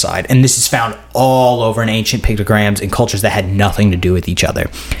dots on the side. And this is found all over in ancient pictograms in cultures that had nothing to do with each other.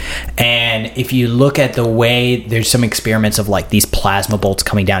 And if you look at the way, there's some experiments of like these plasma bolts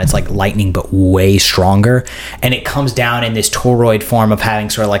coming down. It's like lightning, but way stronger. And it comes down in this toroid form of having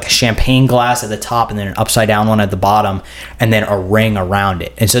sort of like a champagne glass at the top and then an upside down one at the bottom and then a ring around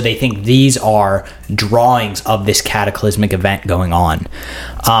it. And so they think these are drawings of this cataclysmic event going on.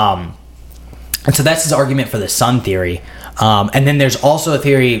 And so that's his argument for the sun theory. And then there's also a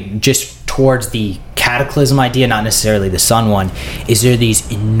theory just towards the cataclysm idea, not necessarily the sun one, is there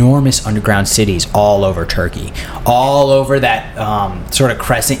these enormous underground cities all over Turkey, all over that sort of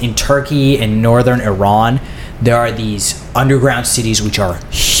crescent in Turkey and northern Iran. There are these underground cities which are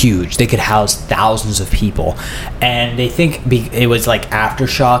huge. They could house thousands of people. And they think it was like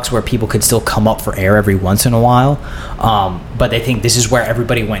aftershocks where people could still come up for air every once in a while. But they think this is where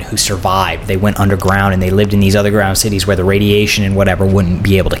everybody went who survived. They went underground and they lived in these underground cities where the radiation and whatever wouldn't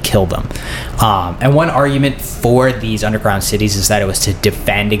be able to kill them. And one argument for these underground cities is that it was to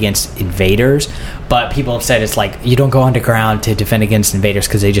defend against invaders. But people have said it's like, you don't go underground to defend against invaders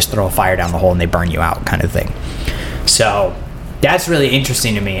because they just throw a fire down the hole and they burn you out kind of thing. So that's really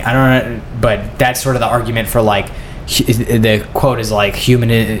interesting to me. I don't know, but that's sort of the argument for like, the quote is like,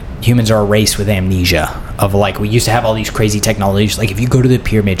 humans are a race with amnesia of like, we used to have all these crazy technologies. Like if you go to the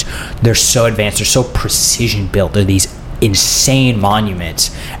pyramids, they're so advanced, they're so precision built. They're these insane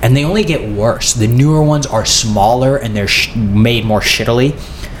monuments and they only get worse. The newer ones are smaller and they're made more shittily.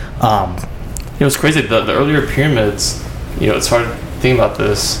 It was crazy. The earlier pyramids, it's hard think about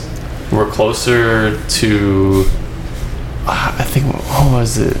this, we're closer to, I think, what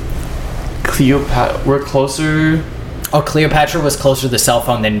was it? Cleopatra. We're closer. Oh, Cleopatra was closer to the cell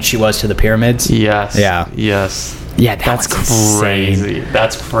phone than she was to the pyramids? Yes. Yeah. Yes. Yeah, that's crazy. Insane.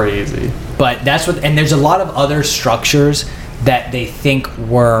 That's crazy. But that's what, and there's a lot of other structures that they think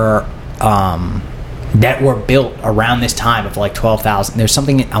were built around this time of like 12,000. There's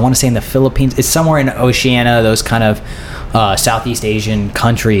something I want to say in the Philippines. It's somewhere in Oceania, those kind of Southeast Asian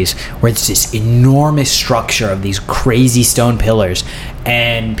countries, where it's this enormous structure of these crazy stone pillars,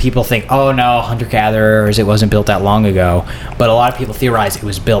 and people think, oh no, hunter-gatherers, it wasn't built that long ago. But a lot of people theorize it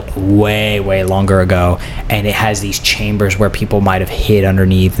was built way longer ago, and it has these chambers where people might have hid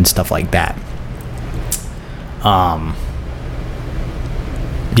underneath and stuff like that.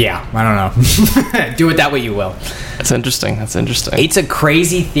 Yeah, I don't know. Do with that what you will. That's interesting. It's a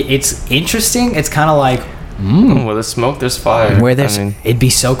crazy it's interesting. It's kind of like where there's smoke, there's fire. Where there's, it'd be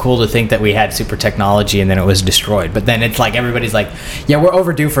so cool to think that we had super technology and then it was destroyed. But then it's like everybody's like, yeah, we're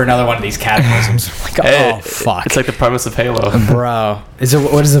overdue for another one of these cataclysms. Like, oh fuck! It's like the premise of Halo, bro.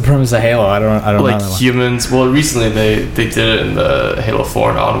 What is the premise of Halo? I don't like know. Like humans. Well, recently they did it in the Halo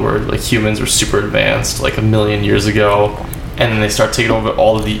 4 and onward. Like humans were super advanced, like 1 million years ago, and then they start taking over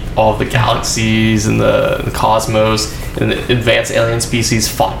all of the galaxies and the cosmos, and the advanced alien species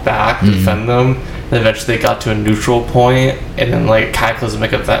fought back to defend them. And eventually they got to a neutral point, and then like a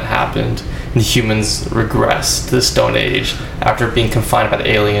cataclysmic event happened, and humans regressed to the Stone Age after being confined by the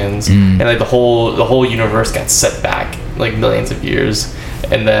aliens, and like the whole universe got set back like millions of years.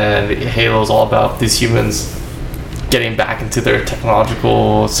 And then Halo's all about these humans getting back into their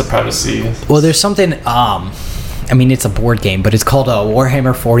technological supremacy. Well, there's something. I mean, it's a board game, but it's called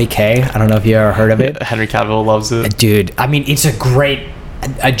Warhammer 40K. I don't know if you ever heard of it. Henry Cavill loves it. Dude, I mean, it's a great...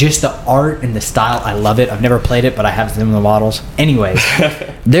 just the art and the style, I love it. I've never played it, but I have some of the models. Anyways,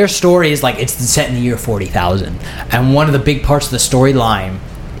 their story is like, it's set in the year 40,000. And one of the big parts of the storyline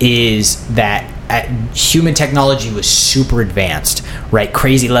is that human technology was super advanced, right?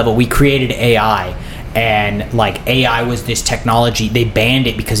 Crazy level. We created AI. And like AI was this technology. They banned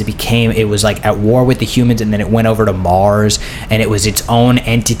it because it was like at war with the humans, and then it went over to Mars, and it was its own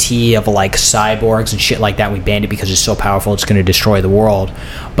entity of like cyborgs and shit like that. We banned it because it's so powerful, it's going to destroy the world.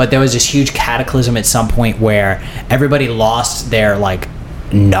 But there was this huge cataclysm at some point where everybody lost their like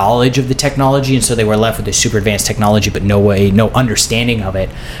knowledge of the technology, and so they were left with this super advanced technology but no understanding of it.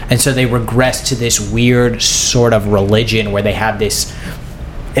 And so they regressed to this weird sort of religion where they have this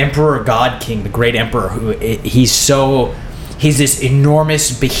Emperor God King, the great emperor, who he's this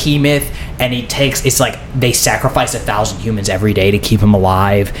enormous behemoth, and it's like they sacrifice 1,000 humans every day to keep him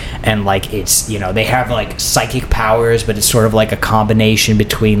alive. And like it's, they have like psychic powers, but it's sort of like a combination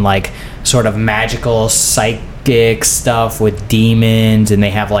between like sort of magical psychic stuff with demons, and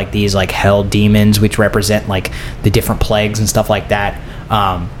they have like these like hell demons which represent like the different plagues and stuff like that.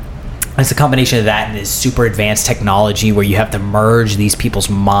 It's a combination of that and this super advanced technology where you have to merge these people's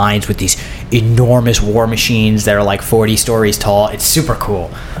minds with these enormous war machines that are like 40 stories tall. It's super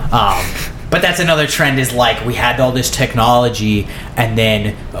cool. But that's another trend, is like we had all this technology and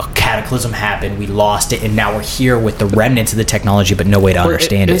then a cataclysm happened, we lost it, and now we're here with the remnants of the technology but no way to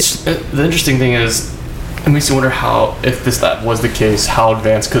understand it. The interesting thing is, it makes you wonder how, if that was the case, how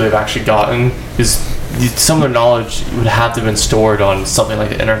advanced could they have actually gotten? Because some of their knowledge would have to have been stored on something like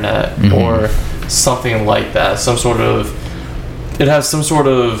the internet or something like that. It has some sort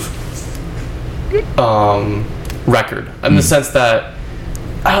of record, in the sense that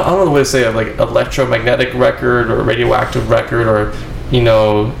I don't know the way to say it, like electromagnetic record or radioactive record or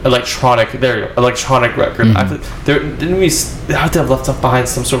electronic record. Didn't we have to have left behind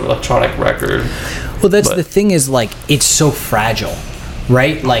some sort of electronic record? Well, the thing is, like, it's so fragile,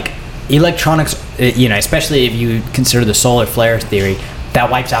 right? Like, electronics, especially if you consider the solar flare theory, that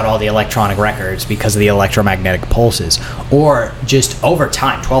wipes out all the electronic records because of the electromagnetic pulses. Or just over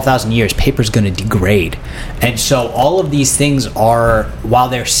time, 12,000 years, paper's going to degrade. And so all of these things are, while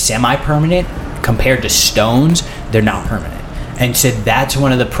they're semi-permanent compared to stones, they're not permanent. And so that's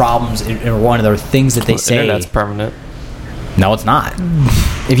one of the problems, or one of the things that they say. The internet's permanent. No, it's not.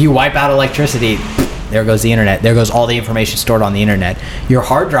 If you wipe out electricity, there goes the internet. There goes all the information stored on the internet. Your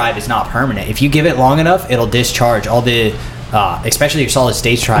hard drive is not permanent. If you give it long enough, it'll discharge. All the, especially your solid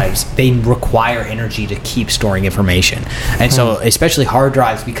state drives, they require energy to keep storing information. And so, especially hard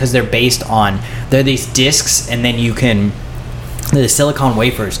drives, because they're these disks, and then the silicon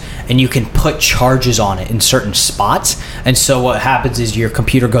wafers, and and you can put charges on it in certain spots. And so what happens is your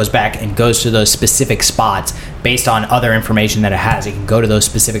computer goes back and goes to those specific spots based on other information that it has. It can go to those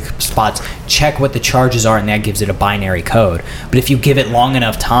specific spots, check what the charges are, and that gives it a binary code. But if you give it long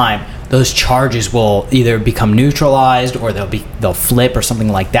enough time, those charges will either become neutralized or they'll flip or something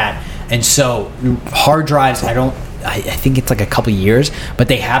like that. And so hard drives, I think it's like a couple of years, but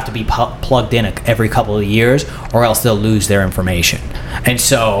they have to be plugged in every couple of years, or else they'll lose their information. And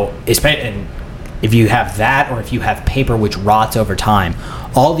so, if you have that, or if you have paper which rots over time,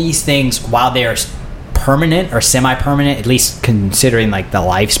 all these things, while they are permanent or semi-permanent, at least considering like the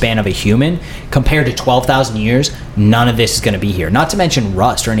lifespan of a human, compared to 12,000 years, none of this is going to be here. Not to mention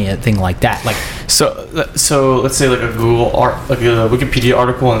rust or anything like that. Like, so let's say like a Wikipedia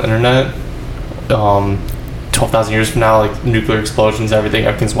article on the internet. 12,000 years from now, like nuclear explosions,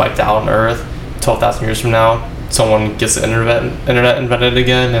 everything's wiped out on Earth. 12,000 years from now, someone gets the internet invented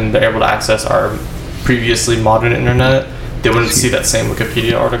again, and they're able to access our previously modern internet. They wouldn't see that same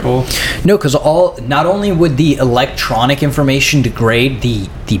Wikipedia article. No, because not only would the electronic information degrade, the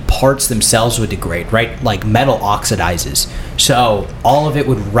parts themselves would degrade, right? Like metal oxidizes, so all of it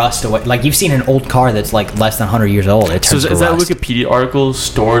would rust away. Like you've seen an old car that's like less than 100 years old. It turns to rust. Is that Wikipedia article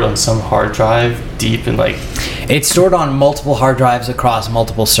stored on some hard drive deep in like? It's stored on multiple hard drives across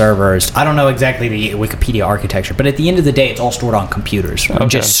multiple servers. I don't know exactly the Wikipedia architecture, but at the end of the day, it's all stored on computers,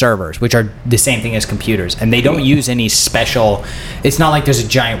 just servers, which are the same thing as computers, and they don't use any special. It's not like there's a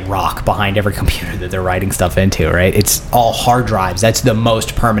giant rock behind every computer that they're writing stuff into, right? It's all hard drives. That's the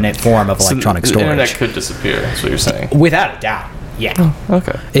most permanent form of electronic storage. The internet could disappear. That's what you're saying. Without a doubt. Yeah. Oh,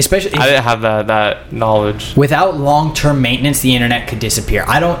 okay. Especially, I didn't have that knowledge. Without long-term maintenance, the internet could disappear.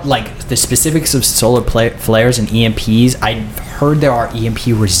 I don't like the specifics of solar flares and EMPs. I've heard there are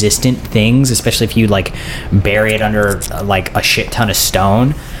EMP-resistant things, especially if you like bury it under like a shit ton of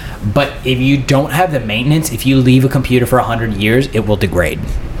stone. But if you don't have the maintenance, if you leave a computer for 100 years, it will degrade.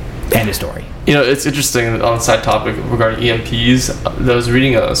 End of story. You know, it's interesting on a side topic regarding EMPs. I was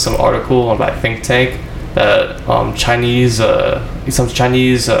reading some article on my think tank that some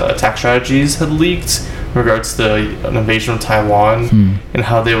Chinese attack strategies had leaked in regards to an invasion of Taiwan and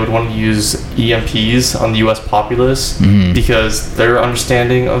how they would want to use EMPs on the U.S. populace because their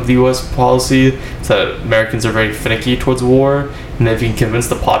understanding of the U.S. policy is that Americans are very finicky towards war, and if you can convince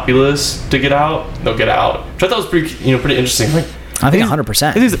the populace to get out, they'll get out. Which I thought was pretty interesting. Like, I think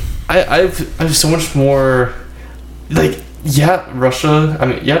 100%. I have so much more. Like, Russia. I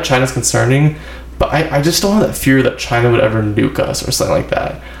mean, China's concerning. But I just don't have that fear that China would ever nuke us or something like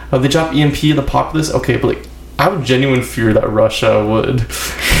that. If they drop EMP in the populace, okay, but like I have genuine fear that Russia would,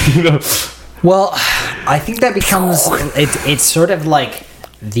 Well, I think that becomes it's sort of like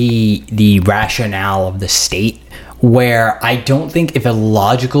the rationale of the state, where I don't think if a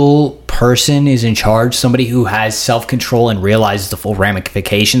logical person is in charge, somebody who has self-control and realizes the full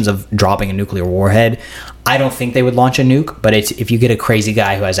ramifications of dropping a nuclear warhead, I don't think they would launch a nuke. But if you get a crazy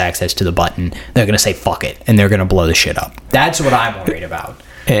guy who has access to the button, they're going to say fuck it, and they're going to blow the shit up. That's what I'm worried about.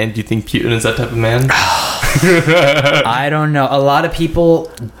 And do you think Putin is that type of man? I don't know. A lot of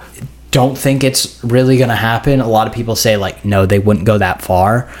people don't think it's really going to happen. A lot of people say like, no, they wouldn't go that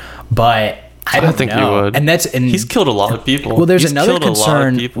far. But I don't think he would. And he's killed a lot of people. Well, there's another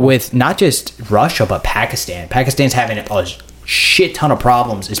concern with not just Russia, but Pakistan. Pakistan's having a shit ton of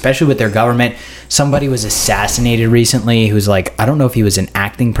problems, especially with their government. Somebody was assassinated recently who's like, I don't know if he was an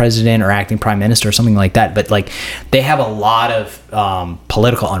acting president or acting prime minister or something like that, but like they have a lot of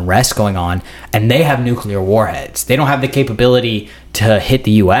political unrest going on, and they have nuclear warheads. They don't have the capability to hit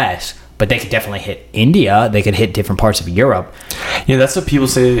the US, but they could definitely hit India. They could hit different parts of Europe. Yeah, that's what people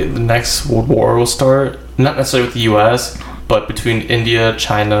say the next World War will start. Not necessarily with the US, but between India,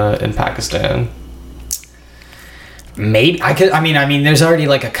 China, and Pakistan. Maybe I mean, there's already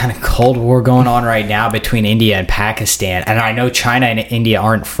like a kind of Cold War going on right now between India and Pakistan, and I know China and India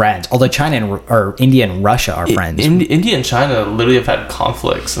aren't friends. Although India and Russia are friends. India and China literally have had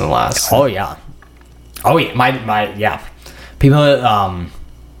conflicts in the last. Oh yeah. My people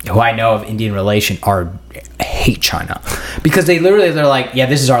who I know of Indian relation hate China because they're like, yeah,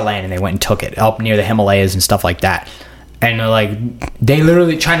 this is our land, and they went and took it up near the Himalayas and stuff like that. And they're like,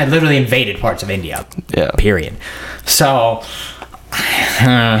 China literally invaded parts of India. Yeah. Period. So,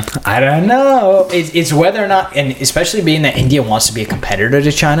 I don't know. It's whether or not, and especially being that India wants to be a competitor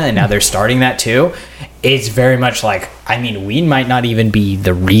to China, and now they're starting that too. It's very much like, I mean, we might not even be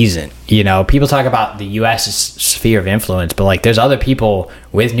the reason. You know, people talk about the U.S.'s sphere of influence, but like, there's other people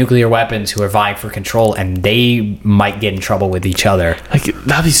with nuclear weapons who are vying for control, and they might get in trouble with each other. Like,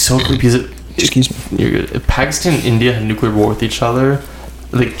 that'd be so cool because. Excuse me. You're good. If Pakistan and India had a nuclear war with each other,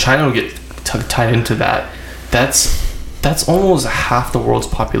 like China would get tied into that. That's almost half the world's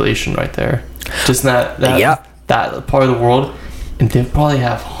population right there. Just that part of the world, and they probably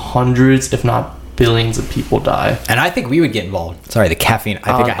have hundreds, if not billions, of people die. And I think we would get involved. Sorry, the caffeine.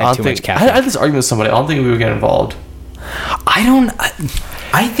 I think I had too much caffeine. I had this argument with somebody. I don't think we would get involved.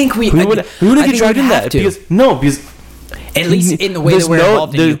 I think we would get dragged in that because at least in the way that we're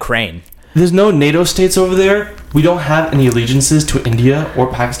involved in Ukraine. There's no NATO states over there. We don't have any allegiances to India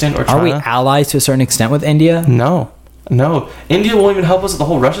or Pakistan or China. Are we allies to a certain extent with India? No. India won't even help us with the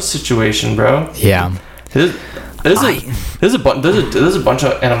whole Russia situation, bro. Yeah. There's a bunch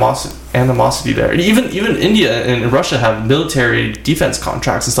of animosity there. Even India and Russia have military defense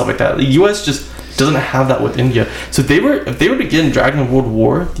contracts and stuff like that. The U.S. just doesn't have that with India. So if they were to get dragged in World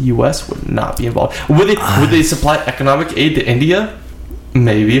War, the U.S. would not be involved. Would they supply economic aid to India?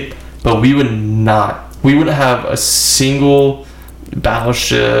 Maybe, but we would not. We wouldn't have a single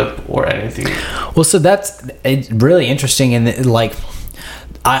battleship or anything. Well, so it's really interesting, and like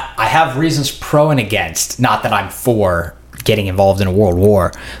I have reasons pro and against. Not that I'm for getting involved in a world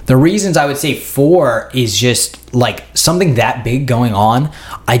war. The reasons I would say for is just like something that big going on.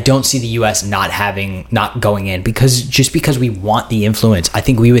 I don't see the U.S. not going in because we want the influence. I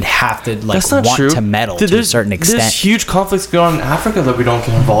think we would have to to meddle to a certain extent. There's huge conflicts going on in Africa that we don't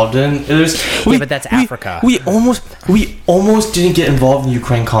get involved in. But that's Africa. We almost didn't get involved in the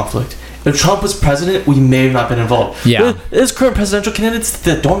Ukraine conflict. If Trump was president, we may have not been involved. Yeah. There's current presidential candidates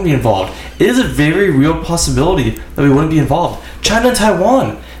that don't be involved. It is a very real possibility that we wouldn't be involved. China and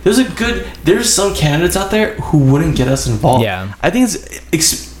Taiwan. There's some candidates out there who wouldn't get us involved. Yeah. I think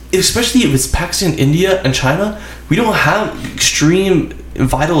especially if it's Pakistan, India, and China, we don't have extreme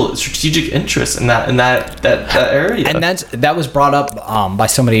vital strategic interests in that area. And that was brought up by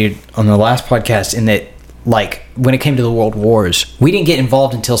somebody on the last podcast in that, like, when it came to the world wars, we didn't get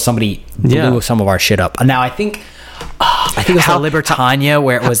involved until somebody blew some of our shit up. Now, I think it was the Libertania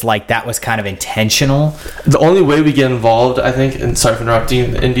where it was like that was kind of intentional. The only way we get involved, I think, and sorry for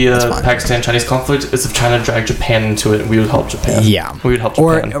interrupting, the India, Pakistan, Chinese conflict is if China dragged Japan into it and we would help Japan. Yeah. We would help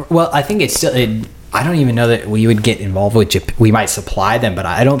Japan. Well, I think it's still... I don't even know that we would get involved with Japan. We might supply them, but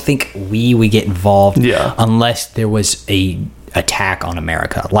I don't think we would get involved unless there was a attack on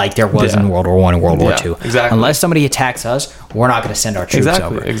America, like there was in World War I and World War II. Exactly. Unless somebody attacks us, we're not going to send our troops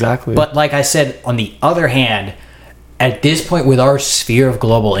over. Exactly. But like I said, on the other hand, at this point with our sphere of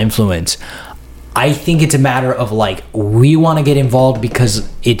global influence, I think it's a matter of like we want to get involved because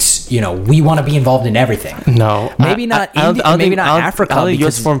it's, we want to be involved in everything. No, maybe not India, maybe not Africa. I don't think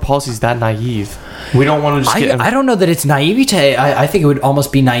U.S. foreign policy is that naive. We don't want to just get... I don't know that it's naivete. I think it would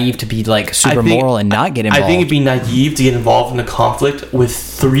almost be naive to be like super moral and not get involved. I think it'd be naive to get involved in a conflict with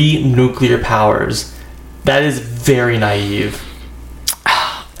 3 nuclear powers. That is very naive.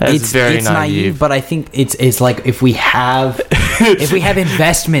 It's naive, but I think it's like if we have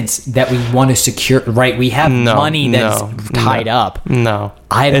investments that we want to secure, right? We have money that's tied up. No,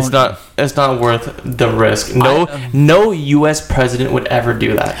 It's not worth the risk. No U.S. president would ever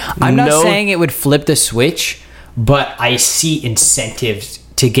do that. I'm not saying it would flip the switch, but I see incentives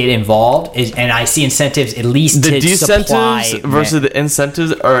to get involved, and I see incentives at least the to supply versus the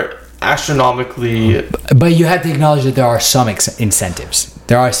incentives are astronomically. But you have to acknowledge that there are some incentives.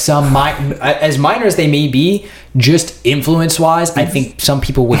 There are some, as minor as they may be, just influence-wise, I think some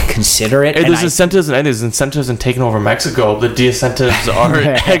people would consider it. There's incentives in taking over Mexico. The de-incentives are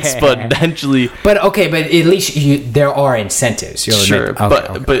exponentially. But at least there are incentives. Sure,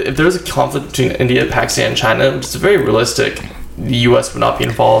 but if there's a conflict between India, Pakistan, and China, which is very realistic, the U.S. would not be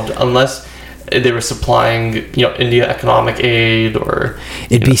involved unless they were supplying, India economic aid or...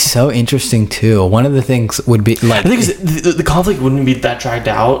 It'd be so interesting, too. One of the things would be... like, the thing is, the conflict wouldn't be that dragged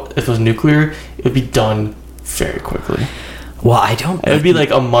out if it was nuclear. It would be done very quickly. Well, it would be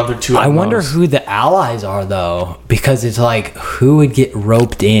like a month or two. I wonder who the allies are, though. Because it's like, who would get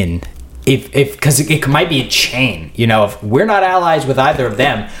roped in? Because it might be a chain. If we're not allies with either of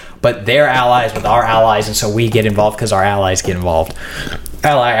them, but they're allies with our allies, and so we get involved because our allies get involved.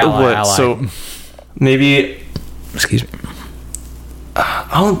 Ally. So maybe, excuse me.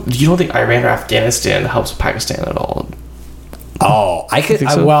 You don't think Iran or Afghanistan helps Pakistan at all? Oh, I could.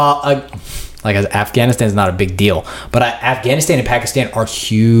 Afghanistan is not a big deal, but Afghanistan and Pakistan are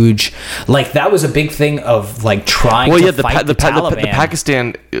huge. Like that was a big thing of like trying to fight the Taliban. The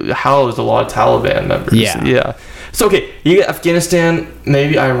Pakistan housed a lot of Taliban members. Yeah. So you get Afghanistan,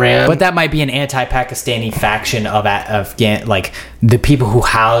 maybe Iran, but that might be an anti-Pakistani faction of Afghan. Like the people who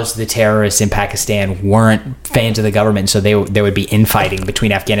housed the terrorists in Pakistan weren't fans of the government, so there would be infighting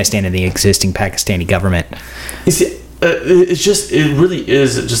between Afghanistan and the existing Pakistani government. You see, it really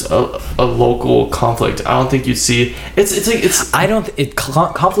is just a local conflict. I don't think you'd see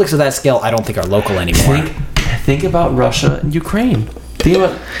conflicts of that scale I don't think are local anymore. Think about Russia and Ukraine. Think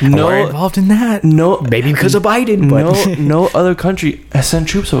about we're involved in that. No, maybe because of Biden, but no other country has sent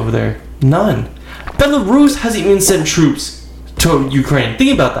troops over there. None. Belarus hasn't even sent troops to Ukraine.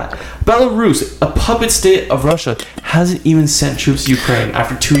 Think about that. Belarus, a puppet state of Russia, hasn't even sent troops to Ukraine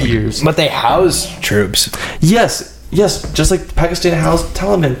after 2 years. But they house troops. Yes, just like Pakistan housed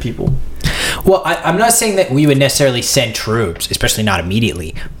Taliban people. Well, I'm not saying that we would necessarily send troops, especially not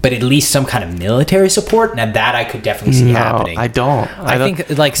immediately, but at least some kind of military support. Now that I could definitely see happening. I don't. I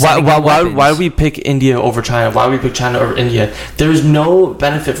think like why do we pick India over China? Why do we pick China over India? There's no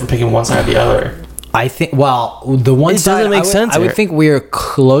benefit from picking one side or the other. I think, well, the one side, doesn't make sense. I would think we're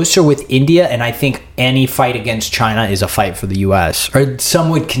closer with India, and I think any fight against China is a fight for the U.S. Or some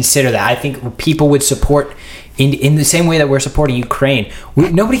would consider that. I think people would support in the same way that we're supporting Ukraine.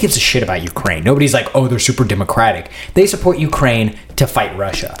 Nobody gives a shit about Ukraine. Nobody's like, oh, they're super democratic. They support Ukraine to fight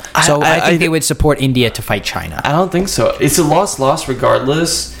Russia. So I think they would support India to fight China. I don't think so. It's a loss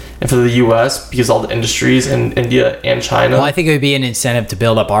regardless. And for the U.S., because all the industries in India and China. Well, I think it would be an incentive to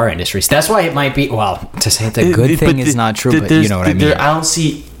build up our industries. That's why it might be, well, to say it's a good thing is not true, but you know what I mean. I don't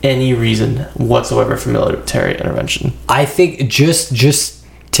see any reason whatsoever for military intervention. I think just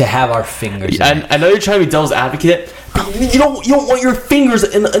to have our fingers in it. I know you're trying to be devil's advocate, but you don't want your fingers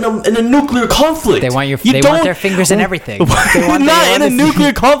in a nuclear conflict. They want their fingers in everything. They want not in a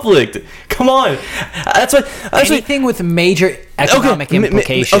nuclear conflict. Come on. That's anything with major economic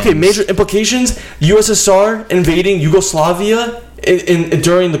implications. Okay, major implications. USSR invading Yugoslavia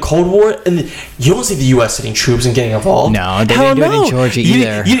during the Cold War, and you don't see the U.S. sending troops and getting involved. No, they didn't do it in Georgia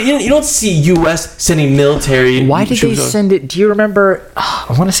either. You don't see U.S. sending military. Why did they send it? Do you remember?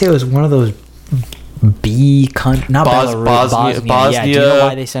 I want to say it was one of those not Belarus, Bosnia. Yeah, do you know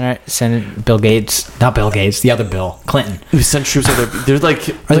why they sent it? Bill Gates, not Bill Gates, the other Bill Clinton. We sent troops over there.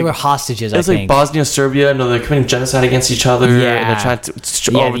 There's they were hostages. It's like Bosnia, Serbia. No, they're committing genocide against each other. Yeah, and they're trying to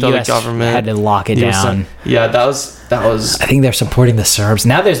overthrow the government. Had to lock it down. That was. I think they're supporting the Serbs.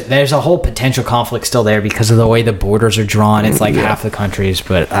 Now there's a whole potential conflict still there because of the way the borders are drawn. It's like half the countries,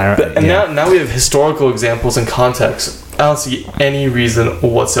 but I don't. And now we have historical examples and context. I don't see any reason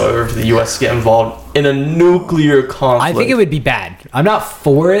whatsoever for the U.S. to get involved in a nuclear conflict. I think it would be bad. I'm not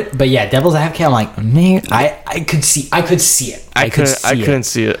for it, but yeah, devil's advocate. I'm like, man, I could see it. I couldn't see it. I couldn't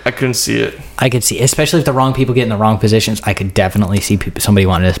see it. I could see, especially if the wrong people get in the wrong positions. I could definitely see somebody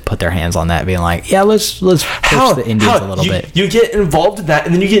wanting to put their hands on that, being like, yeah, let's push the Indians a little bit. You get involved in that,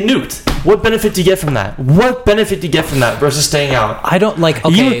 and then you get nuked. What benefit do you get from that? Versus staying out? I don't like.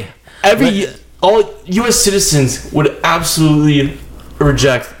 Okay, all U.S. citizens would absolutely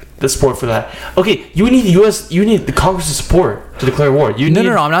reject the support for that. Okay, you need the Congress's support to declare war. No.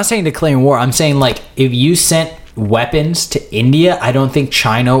 I'm not saying declaring war. I'm saying like if you sent weapons to India, I don't think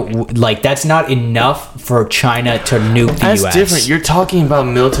China that's not enough for China to nuke the U.S. That's different. You're talking about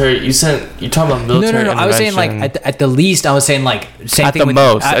military. You're talking about military. No. I was saying like at the least. I was saying like same at thing the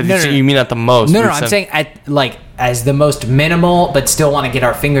most. You mean at the most? No. I'm saying at like as the most minimal, but still want to get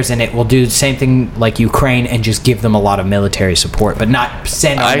our fingers in it. We'll do the same thing like Ukraine and just give them a lot of military support, but not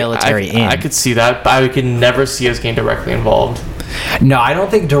send our military in. I could see that, but I could never see us getting directly involved. No, I don't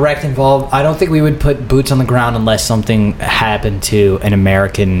think direct involved. I don't think we would put boots on the ground unless something happened to an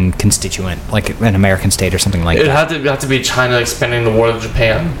American constituent, like an American state or something like that. It'd have to be China expanding the war to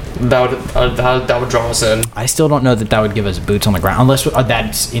Japan. That would draw us in. I still don't know that would give us boots on the ground unless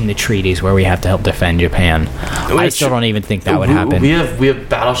that's in the treaties where we have to help defend Japan. I still don't even think that would happen. We have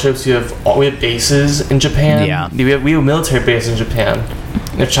battleships. We have bases in Japan. Yeah, we have military bases in Japan.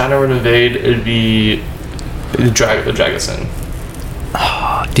 If China were to invade, it'd drag us in.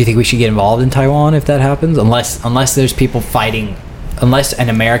 Do you think we should get involved in Taiwan if that happens? Unless there's people fighting, unless an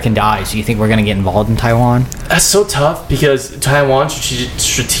American dies, do you think we're going to get involved in Taiwan? That's so tough because Taiwan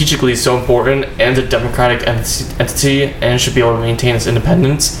strategically is so important and a democratic entity and should be able to maintain its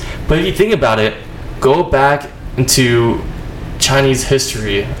independence. But if you think about it, go back into Chinese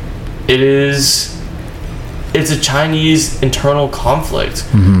history. It's a Chinese internal conflict.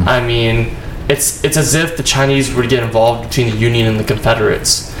 Mm-hmm. I mean, it's as if the Chinese were to get involved between the Union and the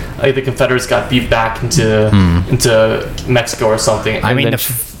Confederates. Like the Confederates got beat back into Mexico or something. I mean, the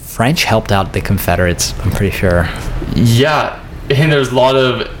French helped out the Confederates. I'm pretty sure. Yeah, and there's a lot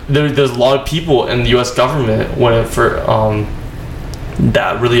of people in the U.S. government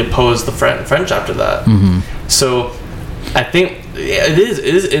that really opposed the French after that. Mm-hmm. So I think yeah,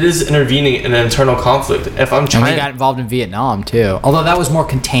 it is intervening in an internal conflict. If I'm And trying, we got involved in Vietnam too. Although that was more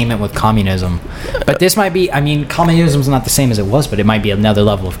containment with communism. But this might be, I mean, communism's not the same as it was, but it might be another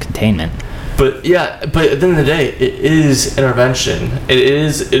level of containment. but yeah, but at the end of the day, it is intervention. It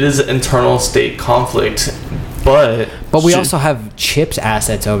is internal state conflict. But we also have chips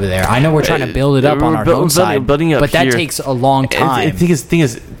assets over there. I know we're trying to build it up on our own side, building up but that here. takes a long time. And the thing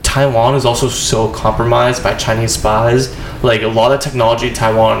is, Taiwan is also so compromised by Chinese spies. Like, a lot of technology,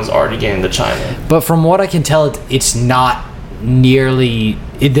 Taiwan is already getting to China. But from what I can tell, it's not nearly.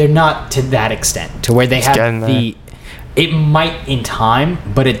 They're not to that extent to where they have getting the. It might in time,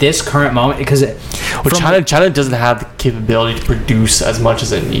 but at this current moment, because China doesn't have the capability to produce as much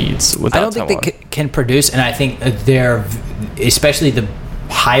as it needs. I don't think they can produce, and I think they're, especially the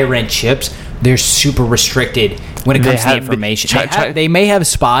higher end chips, they're super restricted when it comes to information. They may have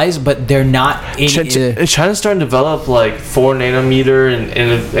spies, but they're not. China's starting to develop like 4 nanometer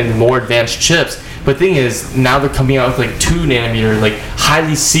and more advanced chips. But the thing is, now they're coming out with like 2 nanometer, like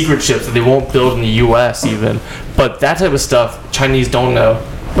highly secret chips that they won't build in the U.S. even. But that type of stuff, Chinese don't know.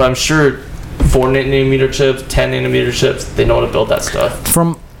 But I'm sure 4 nanometer chips, 10 nanometer chips, they know how to build that stuff.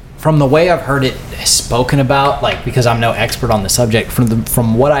 From the way I've heard it spoken about, like, because I'm no expert on the subject,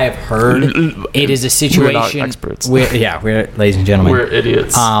 from what I have heard, it is a situation. We're not experts. We're ladies and gentlemen. We're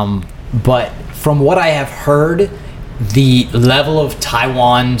idiots. But from what I have heard, the level of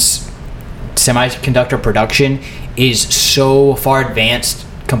Taiwan's semiconductor production is so far advanced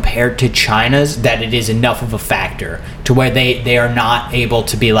compared to China's that it is enough of a factor to where they are not able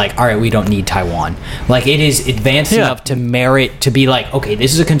to be like, all right, we don't need Taiwan. Like, it is advanced enough to merit to be like, okay,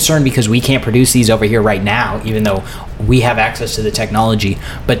 this is a concern because we can't produce these over here right now, even though we have access to the technology,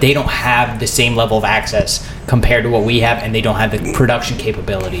 but they don't have the same level of access compared to what we have, and they don't have the production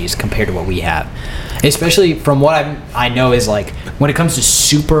capabilities compared to what we have. Especially from what I know is, like, when it comes to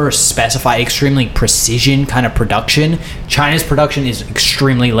super specified, extremely precision kind of production, China's production is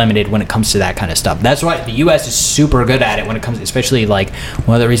extremely limited when it comes to that kind of stuff. That's why the U.S. is super good at it when it comes, especially, like,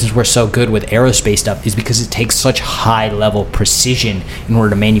 one of the reasons we're so good with aerospace stuff is because it takes such high level precision in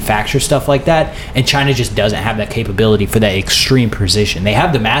order to manufacture stuff like that, and China just doesn't have that capability for that extreme precision. They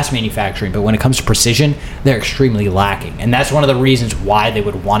have the mass manufacturing, but when it comes to precision, they're extremely lacking, and that's one of the reasons why they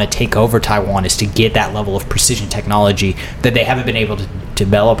would want to take over Taiwan, is to get that level of precision technology that they haven't been able to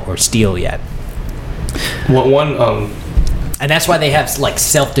develop or steal yet. And that's why they have, like,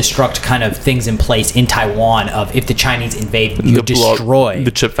 self-destruct kind of things in place in Taiwan of, if the Chinese invade, you destroy the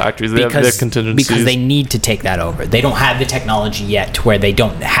chip factories. They have contingencies because they need to take that over. They don't have the technology yet to where they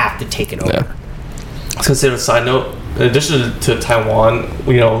don't have to take it over. Yeah. I was gonna say, on a side note, in addition to Taiwan,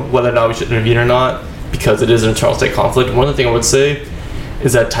 whether or not we should intervene or not, because it is an internal state conflict, one of the things I would say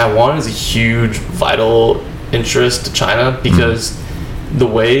is that Taiwan is a huge, vital interest to China, because the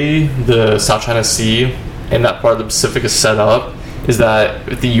way the South China Sea and that part of the Pacific is set up is that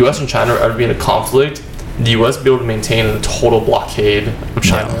if the U.S. and China are ever be in a conflict, the U.S. will be able to maintain a total blockade of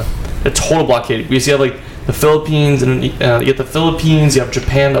China. Yeah. A total blockade. Because you have, like, the Philippines, and you get the Philippines, you have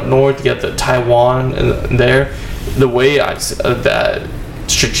Japan up north, you get the Taiwan and there. The way that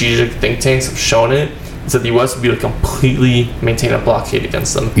strategic think tanks have shown it is that the U.S. would be able to completely maintain a blockade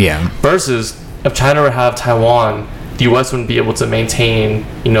against them. Yeah. Versus if China were to have Taiwan, the U.S. wouldn't be able to maintain,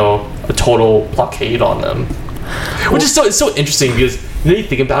 a total blockade on them. Which is so interesting, because you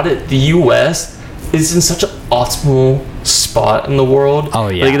think about it, the U.S. is in such an optimal spot in the world. Oh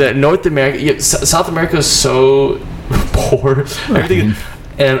yeah. Like that North America, South America is so poor. Everything.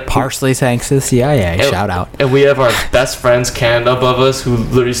 And partially thanks to the CIA. Shout out. And we have our best friends Canada above us, who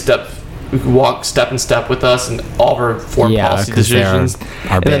literally walk step in step with us in all of our foreign policy decisions.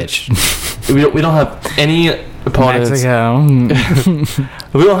 Our bitch. We don't have any opponents. Mexico.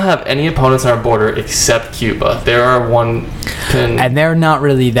 We don't have any opponents on our border except Cuba. There are and they're not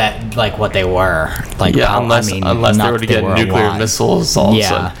really that, like, what they were. Like, unless they were to get nuclear missiles all of a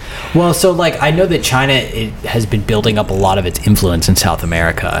sudden. Well, so, like, I know that China has been building up a lot of its influence in South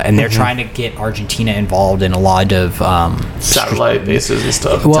America, and they're trying to get Argentina involved in a lot of satellite bases and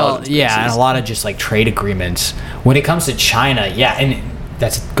stuff. Well, yeah, and a lot of just, like, trade agreements. When it comes to China, and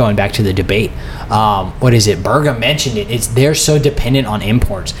that's going back to the debate. What is it? Berga mentioned it. They're so dependent on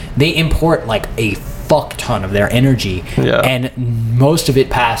imports. They import, like, a fuck ton of their energy, and most of it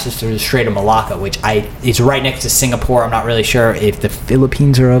passes through the Strait of Malacca, which it's right next to Singapore. I'm not really sure if the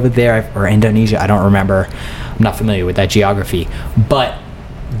Philippines are over there or Indonesia. I don't remember. I'm not familiar with that geography. But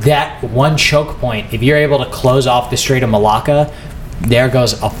that one choke point, if you're able to close off the Strait of Malacca, there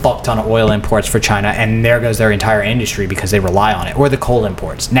goes a fuck ton of oil imports for China, and there goes their entire industry because they rely on it, or the coal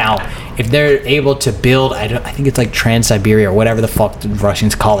imports. Now, if they're able to build, I think it's like Trans-Siberia or whatever the fuck the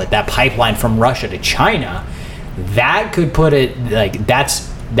Russians call it, that pipeline from Russia to China, that could put it like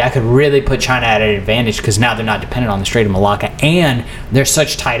that could really put China at an advantage, because now they're not dependent on the Strait of Malacca, and they're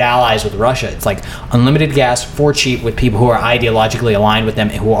such tight allies with Russia. It's like unlimited gas for cheap with people who are ideologically aligned with them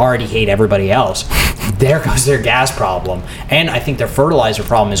and who already hate everybody else. There goes their gas problem. And I think their fertilizer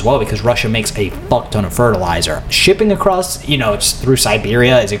problem as well, because Russia makes a fuck ton of fertilizer. Shipping across, it's through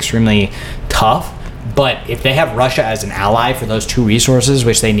Siberia is extremely tough. But if they have Russia as an ally for those two resources,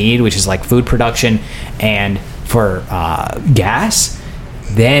 which they need, which is like food production and for gas,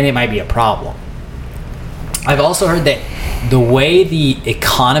 then it might be a problem. I've also heard that the way the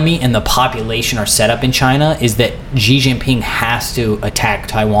economy and the population are set up in China is that Xi Jinping has to attack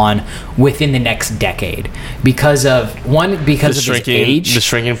Taiwan within the next decade because of his age, the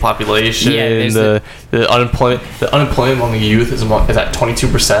shrinking population, yeah, the unemployment. The unemployment among the youth is at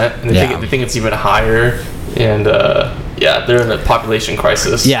 22%, and they think it's even higher. And they're in a population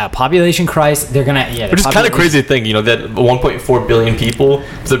crisis. Yeah, population crisis. They're gonna which is kind of crazy thing, that 1.4 billion people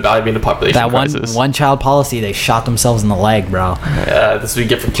is about to be in a population crisis. That one child policy, they shot themselves in the leg, bro. Yeah, that's what you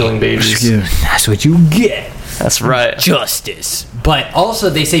get for killing babies. That's what you get. That's right. Justice. But also,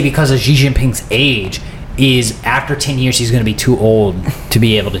 they say because of Xi Jinping's age, is after 10 years he's going to be too old to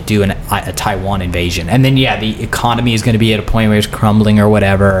be able to do a Taiwan invasion, and then the economy is going to be at a point where it's crumbling or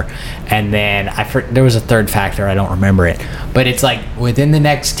whatever, and then there was a third factor, I don't remember it, but it's like within the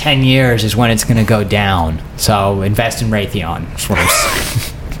next 10 years is when it's going to go down. So invest in Raytheon. That's what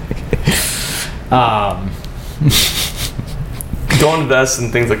I'm saying. Don't invest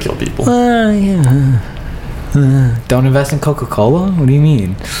in things that kill people. Don't invest in Coca-Cola? What do you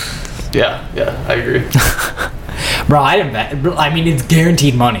mean? Yeah, I agree. Bro, I mean, it's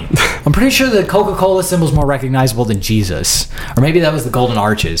guaranteed money. I'm pretty sure the Coca-Cola symbol is more recognizable than Jesus. Or maybe that was the Golden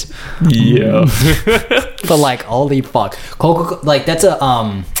Arches. Yeah. But like, holy fuck. Coca-Cola, like, that's a,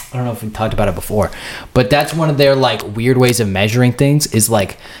 I don't know if we talked about it before, but that's one of their like weird ways of measuring things is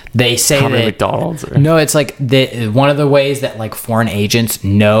like, they say how many that McDonald's no, it's like one of the ways that like foreign agents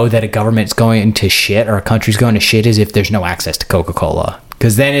know that a government's going to shit or a country's going to shit is if there's no access to Coca-Cola.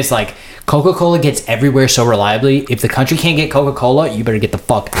 Because then it's like Coca-Cola gets everywhere so reliably. If the country can't get Coca-Cola, you better get the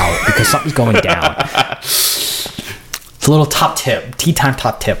fuck out because something's going down. It's a little top tip. Tea time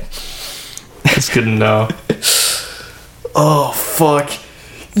top tip. That's good to know. Oh, fuck.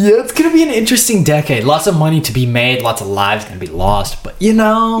 Yeah, it's going to be an interesting decade. Lots of money to be made. Lots of lives going to be lost. But,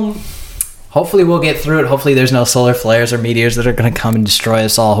 hopefully we'll get through it. Hopefully there's no solar flares or meteors that are going to come and destroy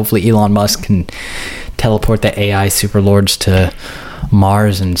us all. Hopefully Elon Musk can teleport the AI superlords to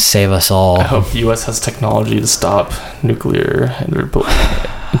Mars and save us all. I hope the U.S. has technology to stop nuclear and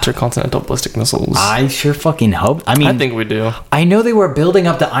intercontinental ballistic missiles. I sure fucking hope. I mean, I think we do. I know they were building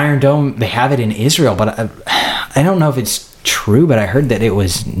up the Iron Dome. They have it in Israel, but I don't know if it's true, but I heard that it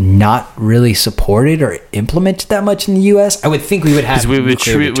was not really supported or implemented that much in the U.S. I would think we would have with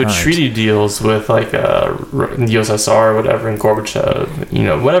treaty deals with like the USSR or whatever, and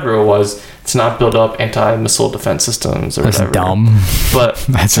Gorbachev, whatever it was, to not build up anti-missile defense systems or whatever. That's dumb. But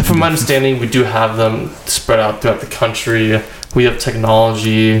from my understanding, we do have them spread out throughout the country. We have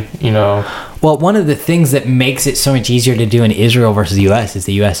technology, Well, one of the things that makes it so much easier to do in Israel versus the U.S. is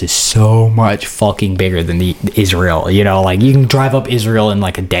the U.S. is so much fucking bigger than the Israel. Like you can drive up Israel in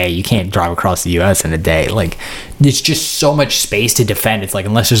like a day. You can't drive across the U.S. in a day. Like it's just so much space to defend. It's like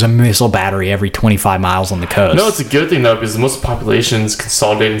unless there's a missile battery every 25 miles on the coast. No, it's a good thing though because most of the population is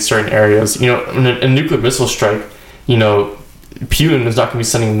consolidated in certain areas. In a nuclear missile strike, Putin is not going to be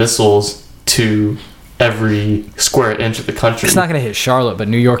sending missiles to every square inch of the country. It's not going to hit Charlotte, but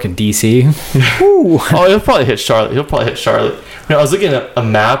New York and DC. Oh, he'll probably hit Charlotte. I was looking at a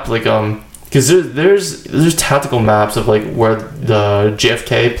map, like because there's tactical maps of like where the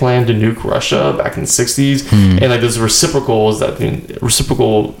JFK planned to nuke Russia back in the 60s, and like there's reciprocal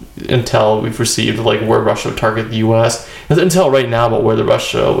intel we've received of like where Russia would target the U.S. There's intel right now about where the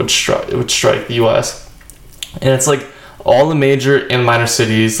Russia would strike the U.S. And it's like all the major and minor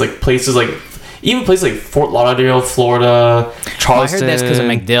cities, like places like. Even places like Fort Lauderdale, Florida, Charleston. I heard that's because of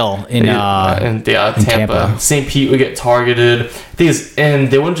MacDill in Tampa. St. Pete would get targeted. And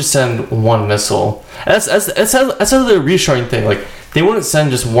they wouldn't just send one missile. That's the reassuring thing. Like they wouldn't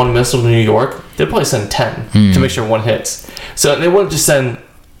send just one missile to New York. They'd probably send 10 to make sure one hits. So they wouldn't just send.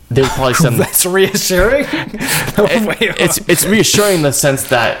 They would probably send. That's reassuring. It's reassuring in the sense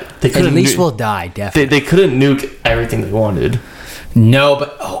that they couldn't. At least we'll die. Definitely. They couldn't nuke everything they wanted. No,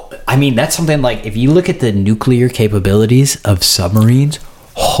 but I mean, that's something like if you look at the nuclear capabilities of submarines,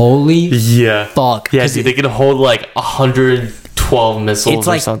 holy Yeah. fuck. Yeah, 'Cause dude, they can hold like 112 missiles it's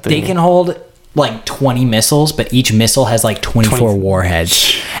or like something. they can hold like 20 missiles, but each missile has like 24 20.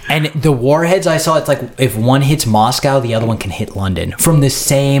 warheads. And the warheads I saw, it's like if one hits Moscow, the other one can hit London from the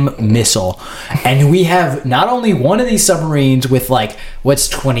same missile. And we have not only one of these submarines with like, what's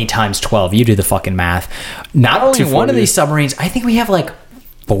 20 times 12? You do the fucking math. Not only one of 240. these submarines, I think we have like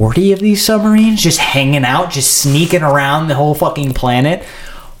 40 of these submarines just hanging out, just sneaking around the whole fucking planet.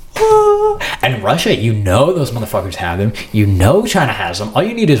 And Russia, you know those motherfuckers have them. You know China has them. All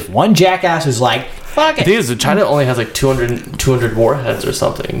you need is one jackass who's like, fuck The it. thing is, China only has like 200 warheads or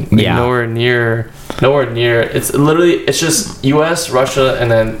something. Like, Yeah. Nowhere near. It's literally, it's just U.S., Russia, and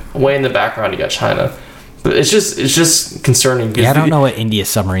then way in the background you got China. But it's just concerning. Because Yeah, I don't know what India's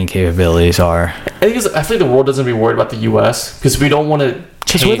submarine capabilities are. I feel like the world doesn't be worried about the U.S. because we don't want to.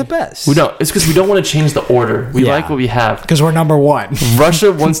 'Cause we're the best. We don't. It's because we don't want to change the order. We Yeah. like what we have. Because we're number one. Russia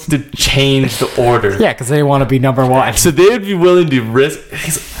wants to change the order. Yeah, because they want to be number one. So they would be willing to risk.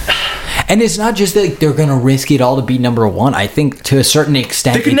 And it's not just that they're going to risk it all to be number one. I think to a certain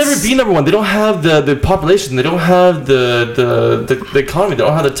extent, They could never be number one. They don't have the population. They don't have the economy. They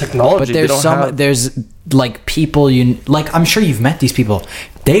don't have the technology. But there's like people like I'm sure you've met these people.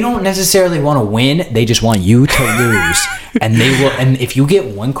 They don't necessarily want to win. They just want you to lose. And they will. And if you get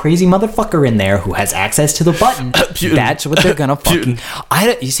one crazy motherfucker in there who has access to the button, Putin. that's what they're gonna fucking.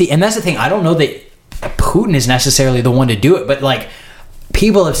 Putin. You see, and that's the thing. I don't know that Putin is necessarily the one to do it, but like.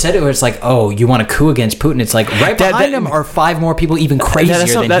 People have said it where it's like, oh, you want a coup against Putin? It's like right behind him are 5 more people even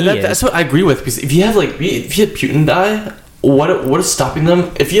crazier than he is. That's what I agree with. Because if you have Putin die, what is stopping them?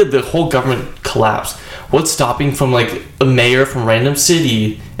 If you had the whole government collapse, what's stopping from like a mayor from random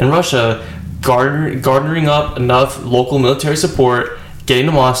city in Russia garnering up enough local military support, getting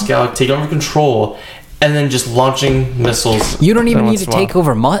to Moscow, taking over control, and then just launching missiles? You don't even every need to once in a while. take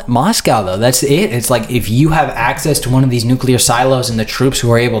over Moscow, though. That's it. It's like if you have access to one of these nuclear silos and the troops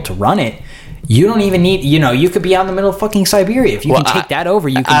who are able to run it, you don't even need. You could be out in the middle of fucking Siberia. If you can take that over,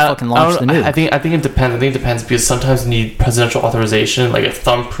 you can fucking launch the nuke. I think it depends. I think it depends because sometimes you need presidential authorization, like a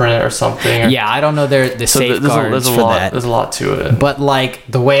thumbprint or something. Yeah, I don't know the So safeguards for that. There's a lot to it. But like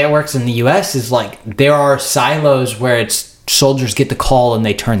the way it works in the U.S. is like there are silos where it's soldiers get the call and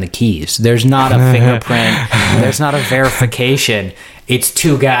they turn the keys. There's not a fingerprint. There's not a verification. It's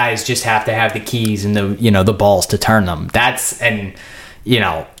 2 guys just have to have the keys and the balls to turn them. I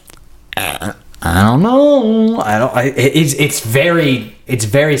don't know. It's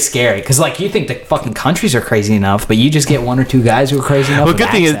very scary because like you think the fucking countries are crazy enough, but you just get 1 or 2 guys who are crazy enough. The good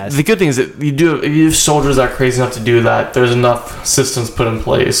thing is that if you have soldiers that are crazy enough to do that, there's enough systems put in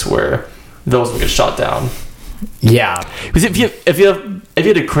place where those will get shot down. Yeah, because if you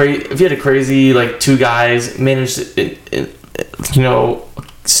had a crazy like 2 guys manage to,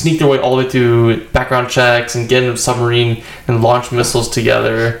 sneak their way all the way through background checks and get in a submarine and launch missiles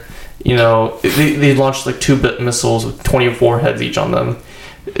together, they launched like 2 missiles with 24 heads each on them.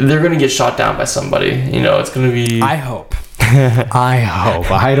 They're gonna get shot down by somebody. It's gonna be. I hope.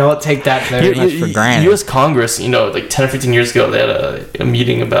 I don't take that very much for granted. U.S. Congress, like 10 or 15 years ago, they had a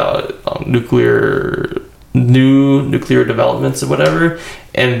meeting about new nuclear developments or whatever,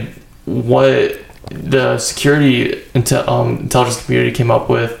 and what the security intelligence community came up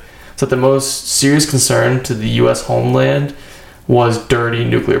with is that the most serious concern to the U.S. homeland was dirty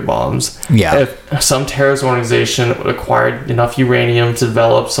nuclear bombs. Yeah. If some terrorist organization acquired enough uranium to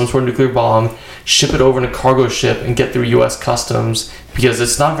develop some sort of nuclear bomb, ship it over in a cargo ship and get through U.S. customs, because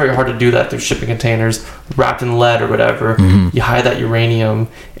it's not very hard to do that through shipping containers wrapped in lead or whatever. Mm-hmm. You hide that uranium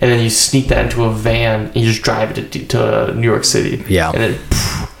and then you sneak that into a van and you just drive it to New York City. Yeah. And then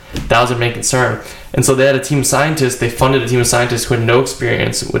that was their main concern. And so they had a team of scientists. They funded a team of scientists who had no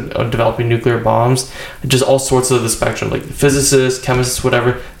experience with developing nuclear bombs, just all sorts of the spectrum, like physicists, chemists,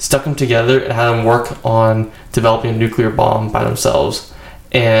 whatever, stuck them together and had them work on developing a nuclear bomb by themselves.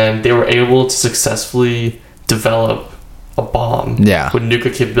 And they were able to successfully develop a bomb with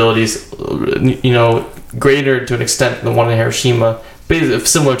nuclear capabilities, greater to an extent than the one in Hiroshima, basically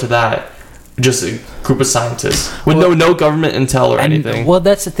similar to that. Just a group of scientists with no government intel or anything. Well,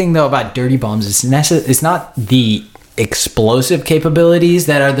 that's the thing though about dirty bombs. It's not the explosive capabilities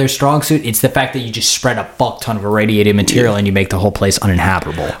that are their strong suit. It's the fact that you just spread a fuck ton of irradiated material and you make the whole place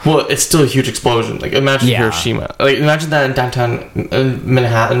uninhabitable. Well, it's still a huge explosion. Like imagine Hiroshima. Like imagine that in downtown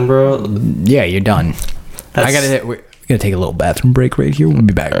Manhattan, bro. Yeah, you're done. We're gonna take a little bathroom break right here. We'll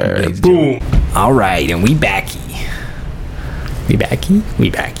be back. Boom. All right, and we backy. We back.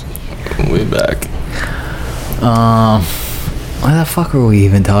 Why the fuck are we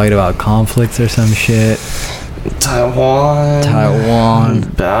even talking about conflicts or some shit? Taiwan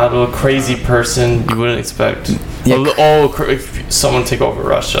battle, crazy person you wouldn't expect. Yeah. Someone take over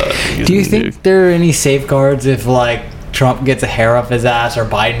Russia. Do you think there are any safeguards if like Trump gets a hair up his ass or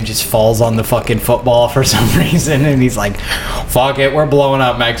Biden just falls on the fucking football for some reason and he's like, fuck it, we're blowing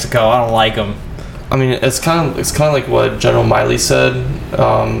up Mexico, I don't like them? I mean, it's kind of like what General Miley said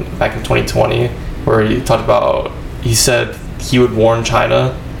back in 2020, where he said he would warn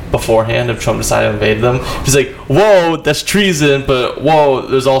China beforehand if Trump decided to invade them. He's like, whoa, that's treason, but whoa,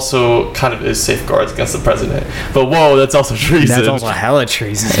 there's also kind of is safeguards against the president. But whoa, that's also treason. That's also hella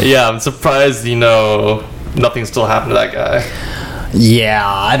treason. Yeah, I'm surprised, nothing still happened to that guy. Yeah,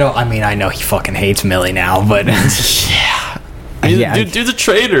 I know he fucking hates Millie now, but yeah. Dude's a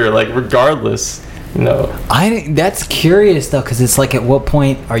traitor, like, regardless. That's curious though, because it's like, at what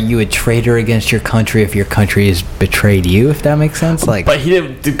point are you a traitor against your country if your country has betrayed you? If that makes sense, like. But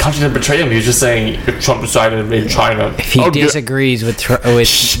the country didn't betray him. He was just saying if Trump decided to invade China, if he disagrees with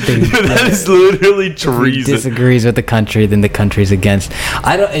that is literally treason. If he disagrees with the country, then the country's against.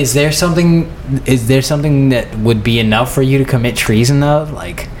 Is there something that would be enough for you to commit treason though?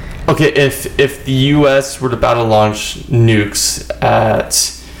 Like. Okay, if the U.S. were to battle launch nukes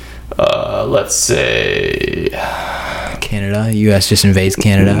at. Let's say Canada. U.S. just invades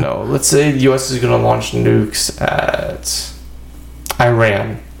Canada. No, let's say the U.S. is going to launch nukes at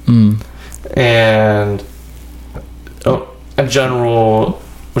Iran, and a general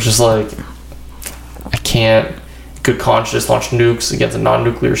was just like, I can't, good conscience, launch nukes against a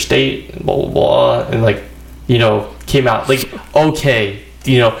non-nuclear state, blah blah blah, and like, came out like, okay.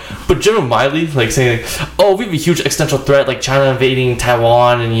 But General Miley, like, saying, like, oh, we have a huge existential threat, like China invading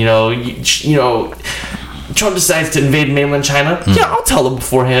Taiwan, and Trump decides to invade mainland China. Yeah, I'll tell him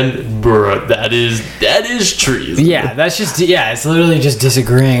beforehand, bruh. That is treason. Yeah, it's literally just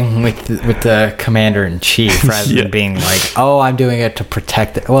disagreeing with the commander in chief rather than being like, oh, I'm doing it to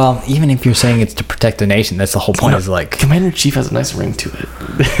protect it. Well, even if you're saying it's to protect the nation, that's the whole point. Is like, commander in chief has a nice ring to it.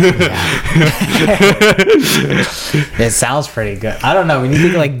 It sounds pretty good. I don't know, when you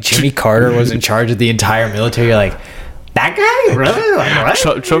think like Jimmy Carter was in charge of the entire military, you're like, that guy? Really? Like,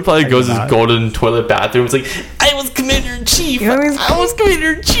 what? Trump probably goes to his golden toilet bathroom. It's like, I was commander-in-chief. I was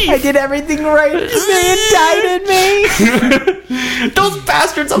commander-in-chief. I did everything right. They indicted me. Those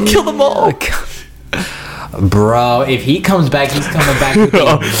bastards, I'll kill them all. Bro, if he comes back, he's coming back with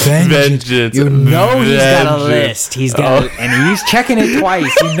vengeance. He's got a list. And he's checking it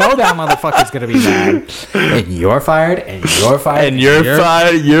twice. That motherfucker's gonna be mad. And you're fired. And you're fired. And you're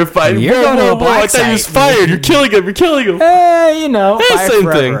fired. You're fired. And you're going to a black site. I thought he was fired. You're killing him. Hey, same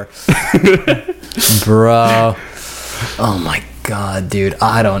forever. Thing. Bro. Oh my god, dude.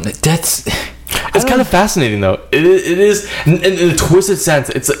 It's kind of fascinating though. It is in a twisted sense.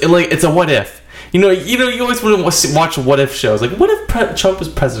 It's a what if. You always want to watch what if shows. Like, what if Trump is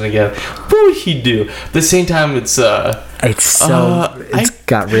president again? What would he do? At the same time, it's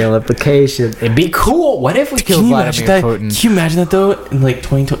got real implications. It'd be cool. What if we killed Vladimir Putin? Can you imagine that though? In like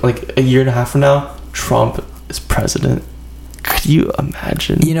 2020, like a year and a half from now, Trump is president. Could you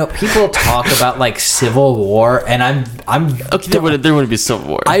imagine? People talk about like civil war, and I'm okay. There wouldn't be a civil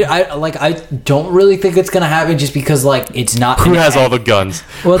war. I don't really think it's gonna happen, just because like it's not. Who has all the guns?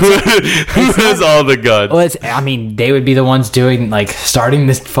 Well, who has all the guns? Well, they would be the ones starting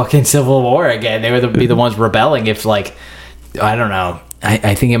this fucking civil war again. They would be the ones rebelling if I don't know.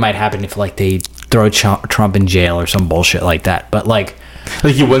 I think it might happen if they throw Trump in jail or some bullshit like that. But like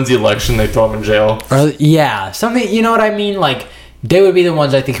he wins the election, they throw him in jail. Or, yeah, something. You know what I mean? Like, they would be the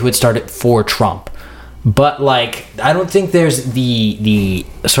ones I think who would start it for Trump. But I don't think there's the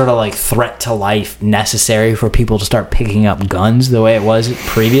sort of threat to life necessary for people to start picking up guns the way it was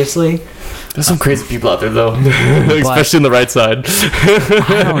previously. There's some crazy people out there though, especially on the right side.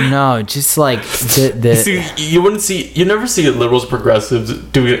 I don't know, just you never see liberals, progressives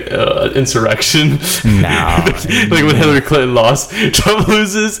doing insurrection. No, when Hillary Clinton lost, Trump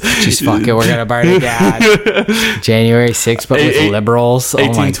loses. Just fuck it, we're gonna burn it down. January 6th, but with liberals.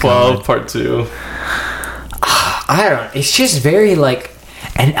 1812 Part 2. I don't know. It's just very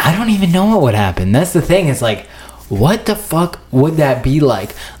and I don't even know what would happen. That's the thing. It's what the fuck would that be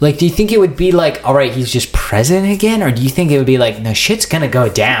like? Do you think it would be all right, he's just president again? Or do you think it would be no, shit's gonna go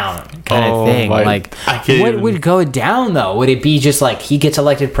down kind of thing? What would go down though? Would it be just he gets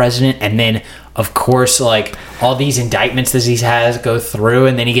elected president and then, of course, all these indictments that he has go through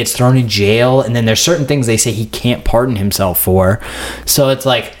and then he gets thrown in jail and then there's certain things they say he can't pardon himself for. So it's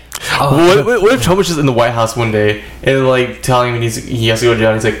what if Trump was just in the White House one day and telling him he has to go to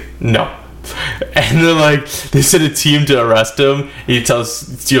jail and he's like, no, And they're like, they send a team to arrest him. He tells,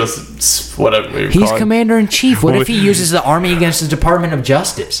 whatever. He's commander in chief. What if he uses the army against the Department of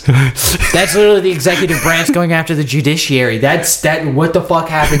Justice? That's literally the executive branch going after the judiciary. What the fuck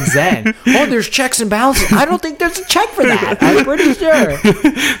happens then? Oh, there's checks and balances. I don't think there's a check for that. I'm pretty sure.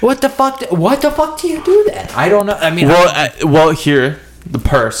 What the fuck do you do then? I don't know. I mean, well, here, the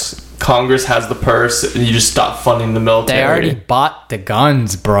purse. Congress has the purse, and you just stop funding the military. They already bought the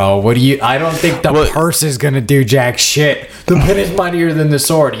guns, bro. I don't think the purse is gonna do jack shit. The pen is mightier than the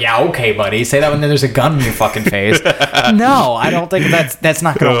sword. Yeah, okay, buddy. Say that when there's a gun in your fucking face. No, I don't think that's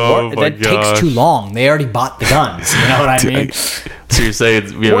not gonna work. That takes too long. They already bought the guns. You know what I mean? So you're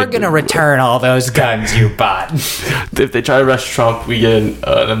saying we're gonna return all those guns you bought. If they try to arrest Trump, we get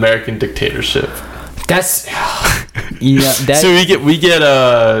an American dictatorship. That's so we get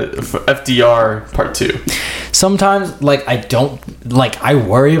FDR part 2. Sometimes I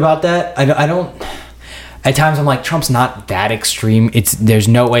worry about that. I don't. At times I'm like, Trump's not that extreme. There's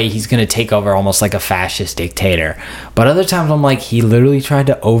no way he's gonna take over almost like a fascist dictator. But other times I'm like, he literally tried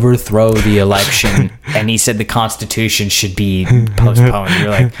to overthrow the election and he said the Constitution should be postponed.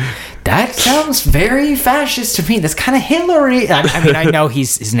 You're like, that sounds very fascist to me. That's kind of Hillary. I mean, I know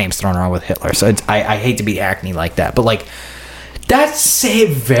his name's thrown around with Hitler, so I hate to be acne like that, but like, that's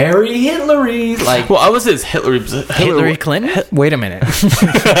very Hillary. Like, well, I was his Hillary Clinton. Wait a minute.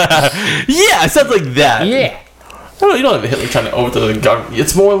 Yeah, it sounds like that. Yeah. You don't have Hitler trying to overthrow the government.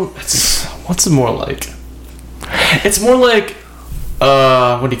 What's it more like? It's more like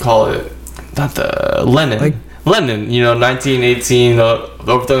what do you call it? Not the Lenin. Lenin, 1918,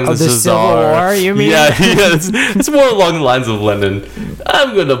 overthrowing the Czar. Civil War, you mean? Yeah, it's more along the lines of Lenin.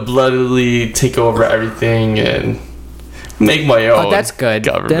 I'm gonna bloodily take over everything and make my own. Oh, that's good.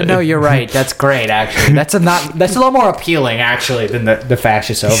 Government. No, you're right. That's great. Actually, that's a lot more appealing actually than the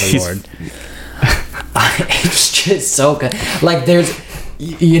fascist overlord. It's just so good. Like, there's,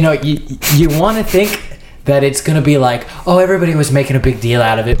 you want to think that it's gonna be like, oh, everybody was making a big deal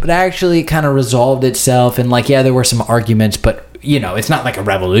out of it, but actually it kind of resolved itself, and like, yeah, there were some arguments, but it's not like a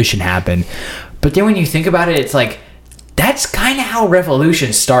revolution happened. But then when you think about it, it's like, that's kind of how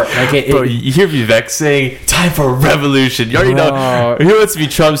revolutions start. Like, bro, you hear Vivek saying, "Time for a revolution." You already know he wants to be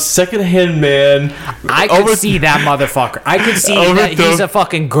Trump's second-hand man. I could see that motherfucker. I could see that he's a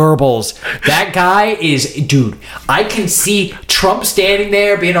fucking Goebbels. That guy is, dude. I can see Trump standing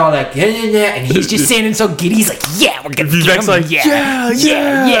there being all like, yeah, and he's just standing so giddy. He's like, yeah, we're gonna Vivek's like, yeah.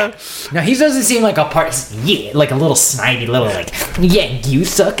 No, he doesn't seem like a part. Yeah, like a little snidey, little like, yeah, you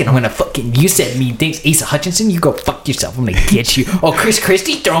suck, and I'm gonna fucking, you said mean things. Asa Hutchinson, you go fuck yourself. I'm gonna get you. Oh, Chris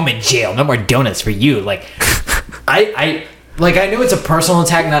Christie, throw him in jail. No more donuts for you. Like, I know it's a personal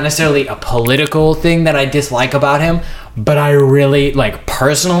attack, not necessarily a political thing that I dislike about him, but I really,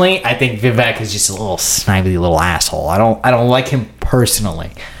 personally, I think Vivek is just a little snively little asshole. I don't like him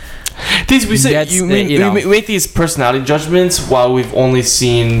personally. We make these personality judgments while we've only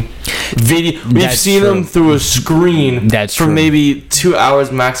seen video. We've seen them through a screen for maybe 2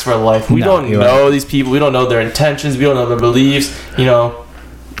 hours max of our life. We don't know these people. We don't know their intentions. We don't know their beliefs. We don't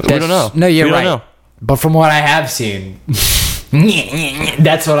know. No, you're right. But from what I have seen,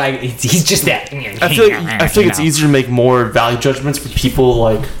 that's what he's just that. I feel like it's easier to make more value judgments for people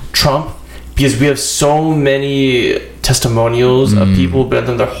like Trump, because we have so many testimonials of people who've been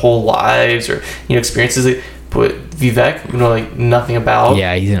through their whole lives or experiences. But Vivek, we know nothing about.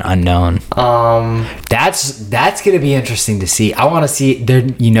 Yeah, he's an unknown. That's gonna be interesting to see. I want to see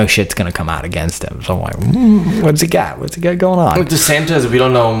there. Shit's gonna come out against him. So I'm like, what's he got? What's he got going on? With DeSantis, we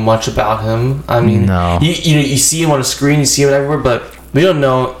don't know much about him. I mean, no. You see him on a screen, you see him everywhere, but we don't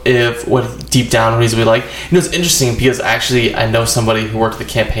know what deep down what he's really like. It's interesting because actually I know somebody who worked the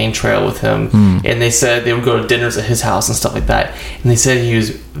campaign trail with him, and they said they would go to dinners at his house and stuff like that, and they said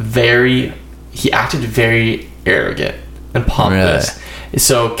he acted very arrogant and pompous. Really?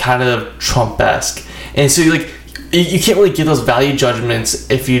 So kind of Trump-esque. And so you can't really give those value judgments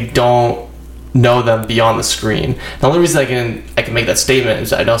if you don't know them beyond the screen. The only reason I can make that statement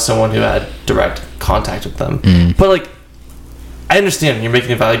is I know someone who had direct contact with them. But I understand you're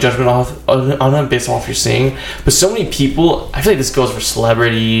making a value judgment on them based on what you're seeing, but so many people, I feel like this goes for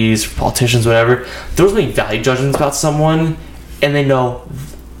celebrities, for politicians, whatever, those make value judgments about someone and they know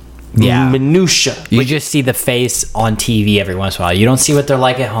minutia. You just see the face on TV every once in a while. You don't see what they're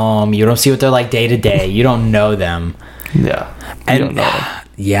like at home. You don't see what they're like day to day. You don't know them. Yeah, you don't know them.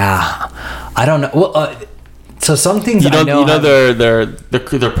 Yeah, I don't know. Well, so some things you know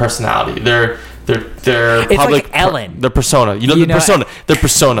their personality, their their It's public like Ellen. their persona. You The know, persona. Their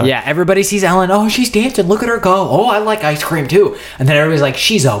persona. Yeah, everybody sees Ellen. Oh, she's dancing. Look at her go. Oh, I like ice cream too. And then everybody's like,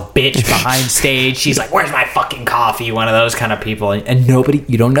 she's a bitch behind stage. She's like, where's my fucking coffee? One of those kind of people. And nobody,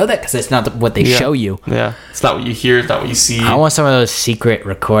 you don't know that because it's not what they show you. Yeah, it's not what you hear. It's not what you see. I want some of those secret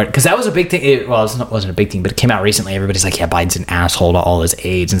record because that was a big thing. It wasn't a big thing, but it came out recently. Everybody's like, yeah, Biden's an asshole to all his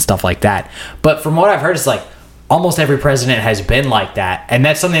aides and stuff like that. But from what I've heard, it's like almost every president has been like that, and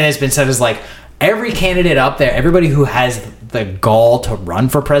that's something that's been said is like every candidate up there, everybody who has the gall to run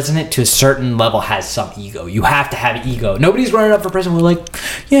for president to a certain level has some ego. You have to have ego. Nobody's running up for president. We're like,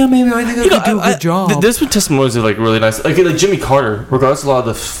 yeah, maybe I think I could do a good job. There's been testimonies of like really nice, like Jimmy Carter, regardless of a lot of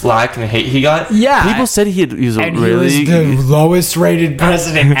the flack and the hate he got. Yeah, people said he was a and really he was the lowest rated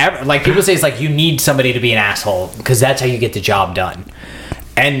president ever. Like people say, it's like you need somebody to be an asshole because that's how you get the job done.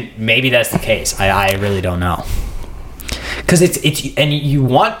 And maybe that's the case. I really don't know. Because it's and you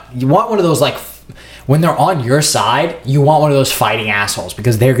want one of those like when they're on your side, you want one of those fighting assholes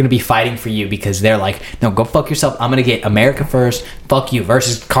because they're going to be fighting for you because they're like, no, go fuck yourself. I'm going to get America first. Fuck you.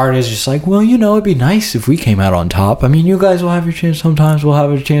 Versus Carter's just like, well, you know, it'd be nice if we came out on top. I mean, you guys will have your chance. Sometimes we'll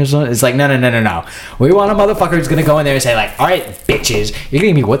have a chance. It's like, no. We want a motherfucker who's going to go in there and say like, all right, bitches, you're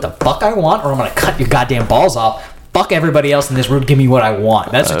going to give me what the fuck I want or I'm going to cut your goddamn balls off. Fuck everybody else in this room. Give me what I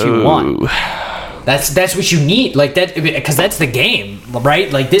want. That's what you want. That's what you need, like that, because that's the game,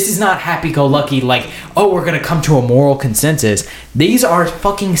 right? Like this is not happy-go-lucky. Like, oh, we're gonna come to a moral consensus. These are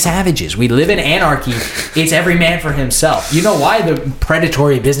fucking savages. We live in anarchy. It's every man for himself. You know why the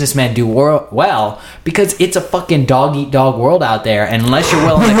predatory businessmen do well? Because it's a fucking dog-eat-dog world out there. And unless you're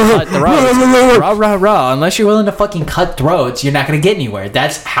willing to cut throats, unless you're willing to fucking cut throats, you're not gonna get anywhere.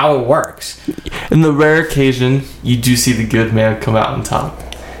 That's how it works. In the rare occasion, you do see the good man come out on top.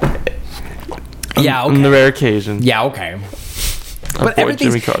 Yeah, okay. On the rare occasion. Yeah, okay. But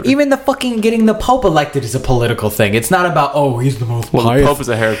everything, even the fucking getting the Pope elected is a political thing. It's not about, oh, he's the most pious. The Pope is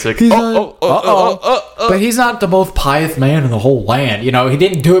a heretic. But he's not the most pious man in the whole land. You know, he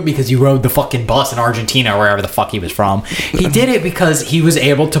didn't do it because he rode the fucking bus in Argentina or wherever the fuck he was from. He did it because he was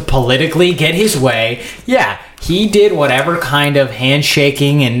able to politically get his way. Yeah, he did whatever kind of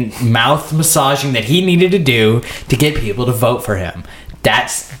handshaking and mouth massaging that he needed to do to get people to vote for him.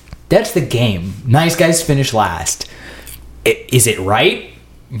 That's the game. Nice guys finish last. Is it right?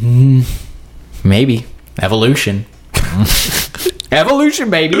 Maybe. Evolution. Evolution,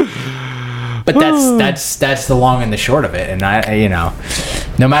 baby. But that's the long and the short of it. And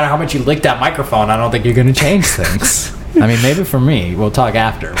no matter how much you lick that microphone, I don't think you're going to change things. I mean, maybe for me. We'll talk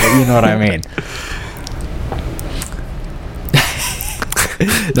after. But you know what I mean.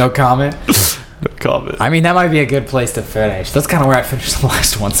 No comment? I mean, that might be a good place to finish. That's kind of where I finished the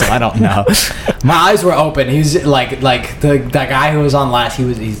last one, so I don't know. My eyes were open. He's like that guy who was on last.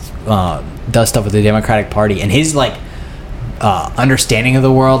 He's does stuff with the Democratic Party, and his understanding of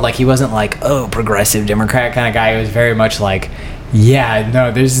the world. Like he wasn't like progressive Democrat kind of guy. He was very much like, yeah,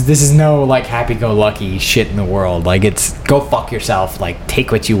 no, this is no like happy-go-lucky shit in the world. Like it's go fuck yourself. Like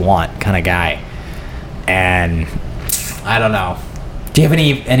take what you want kind of guy. And I don't know. Do you have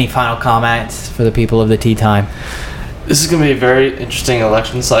any final comments for the people of the Tea Time? This is going to be a very interesting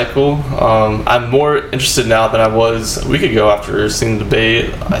election cycle. I'm more interested now than I was a week ago after seeing the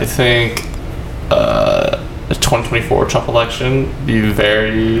debate. I think the 2024 Trump election be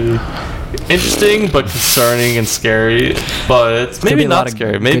very interesting, but concerning and scary. But maybe not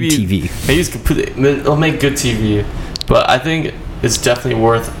scary. Maybe TV. Maybe it'll make good TV. But I think it's definitely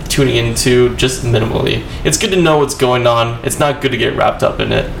worth tuning into just minimally. It's good to know what's going on. It's not good to get wrapped up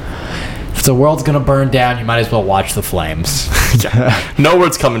in it. If the world's gonna burn down, you might as well watch the flames. Know where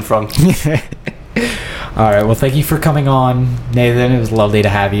it's coming from. All right, well, thank you for coming on, Nathan. It was lovely to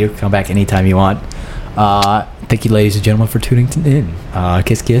have you. Come back anytime you want. Thank you, ladies and gentlemen, for tuning in.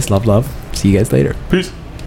 Kiss, kiss, love, love. See you guys later. Peace.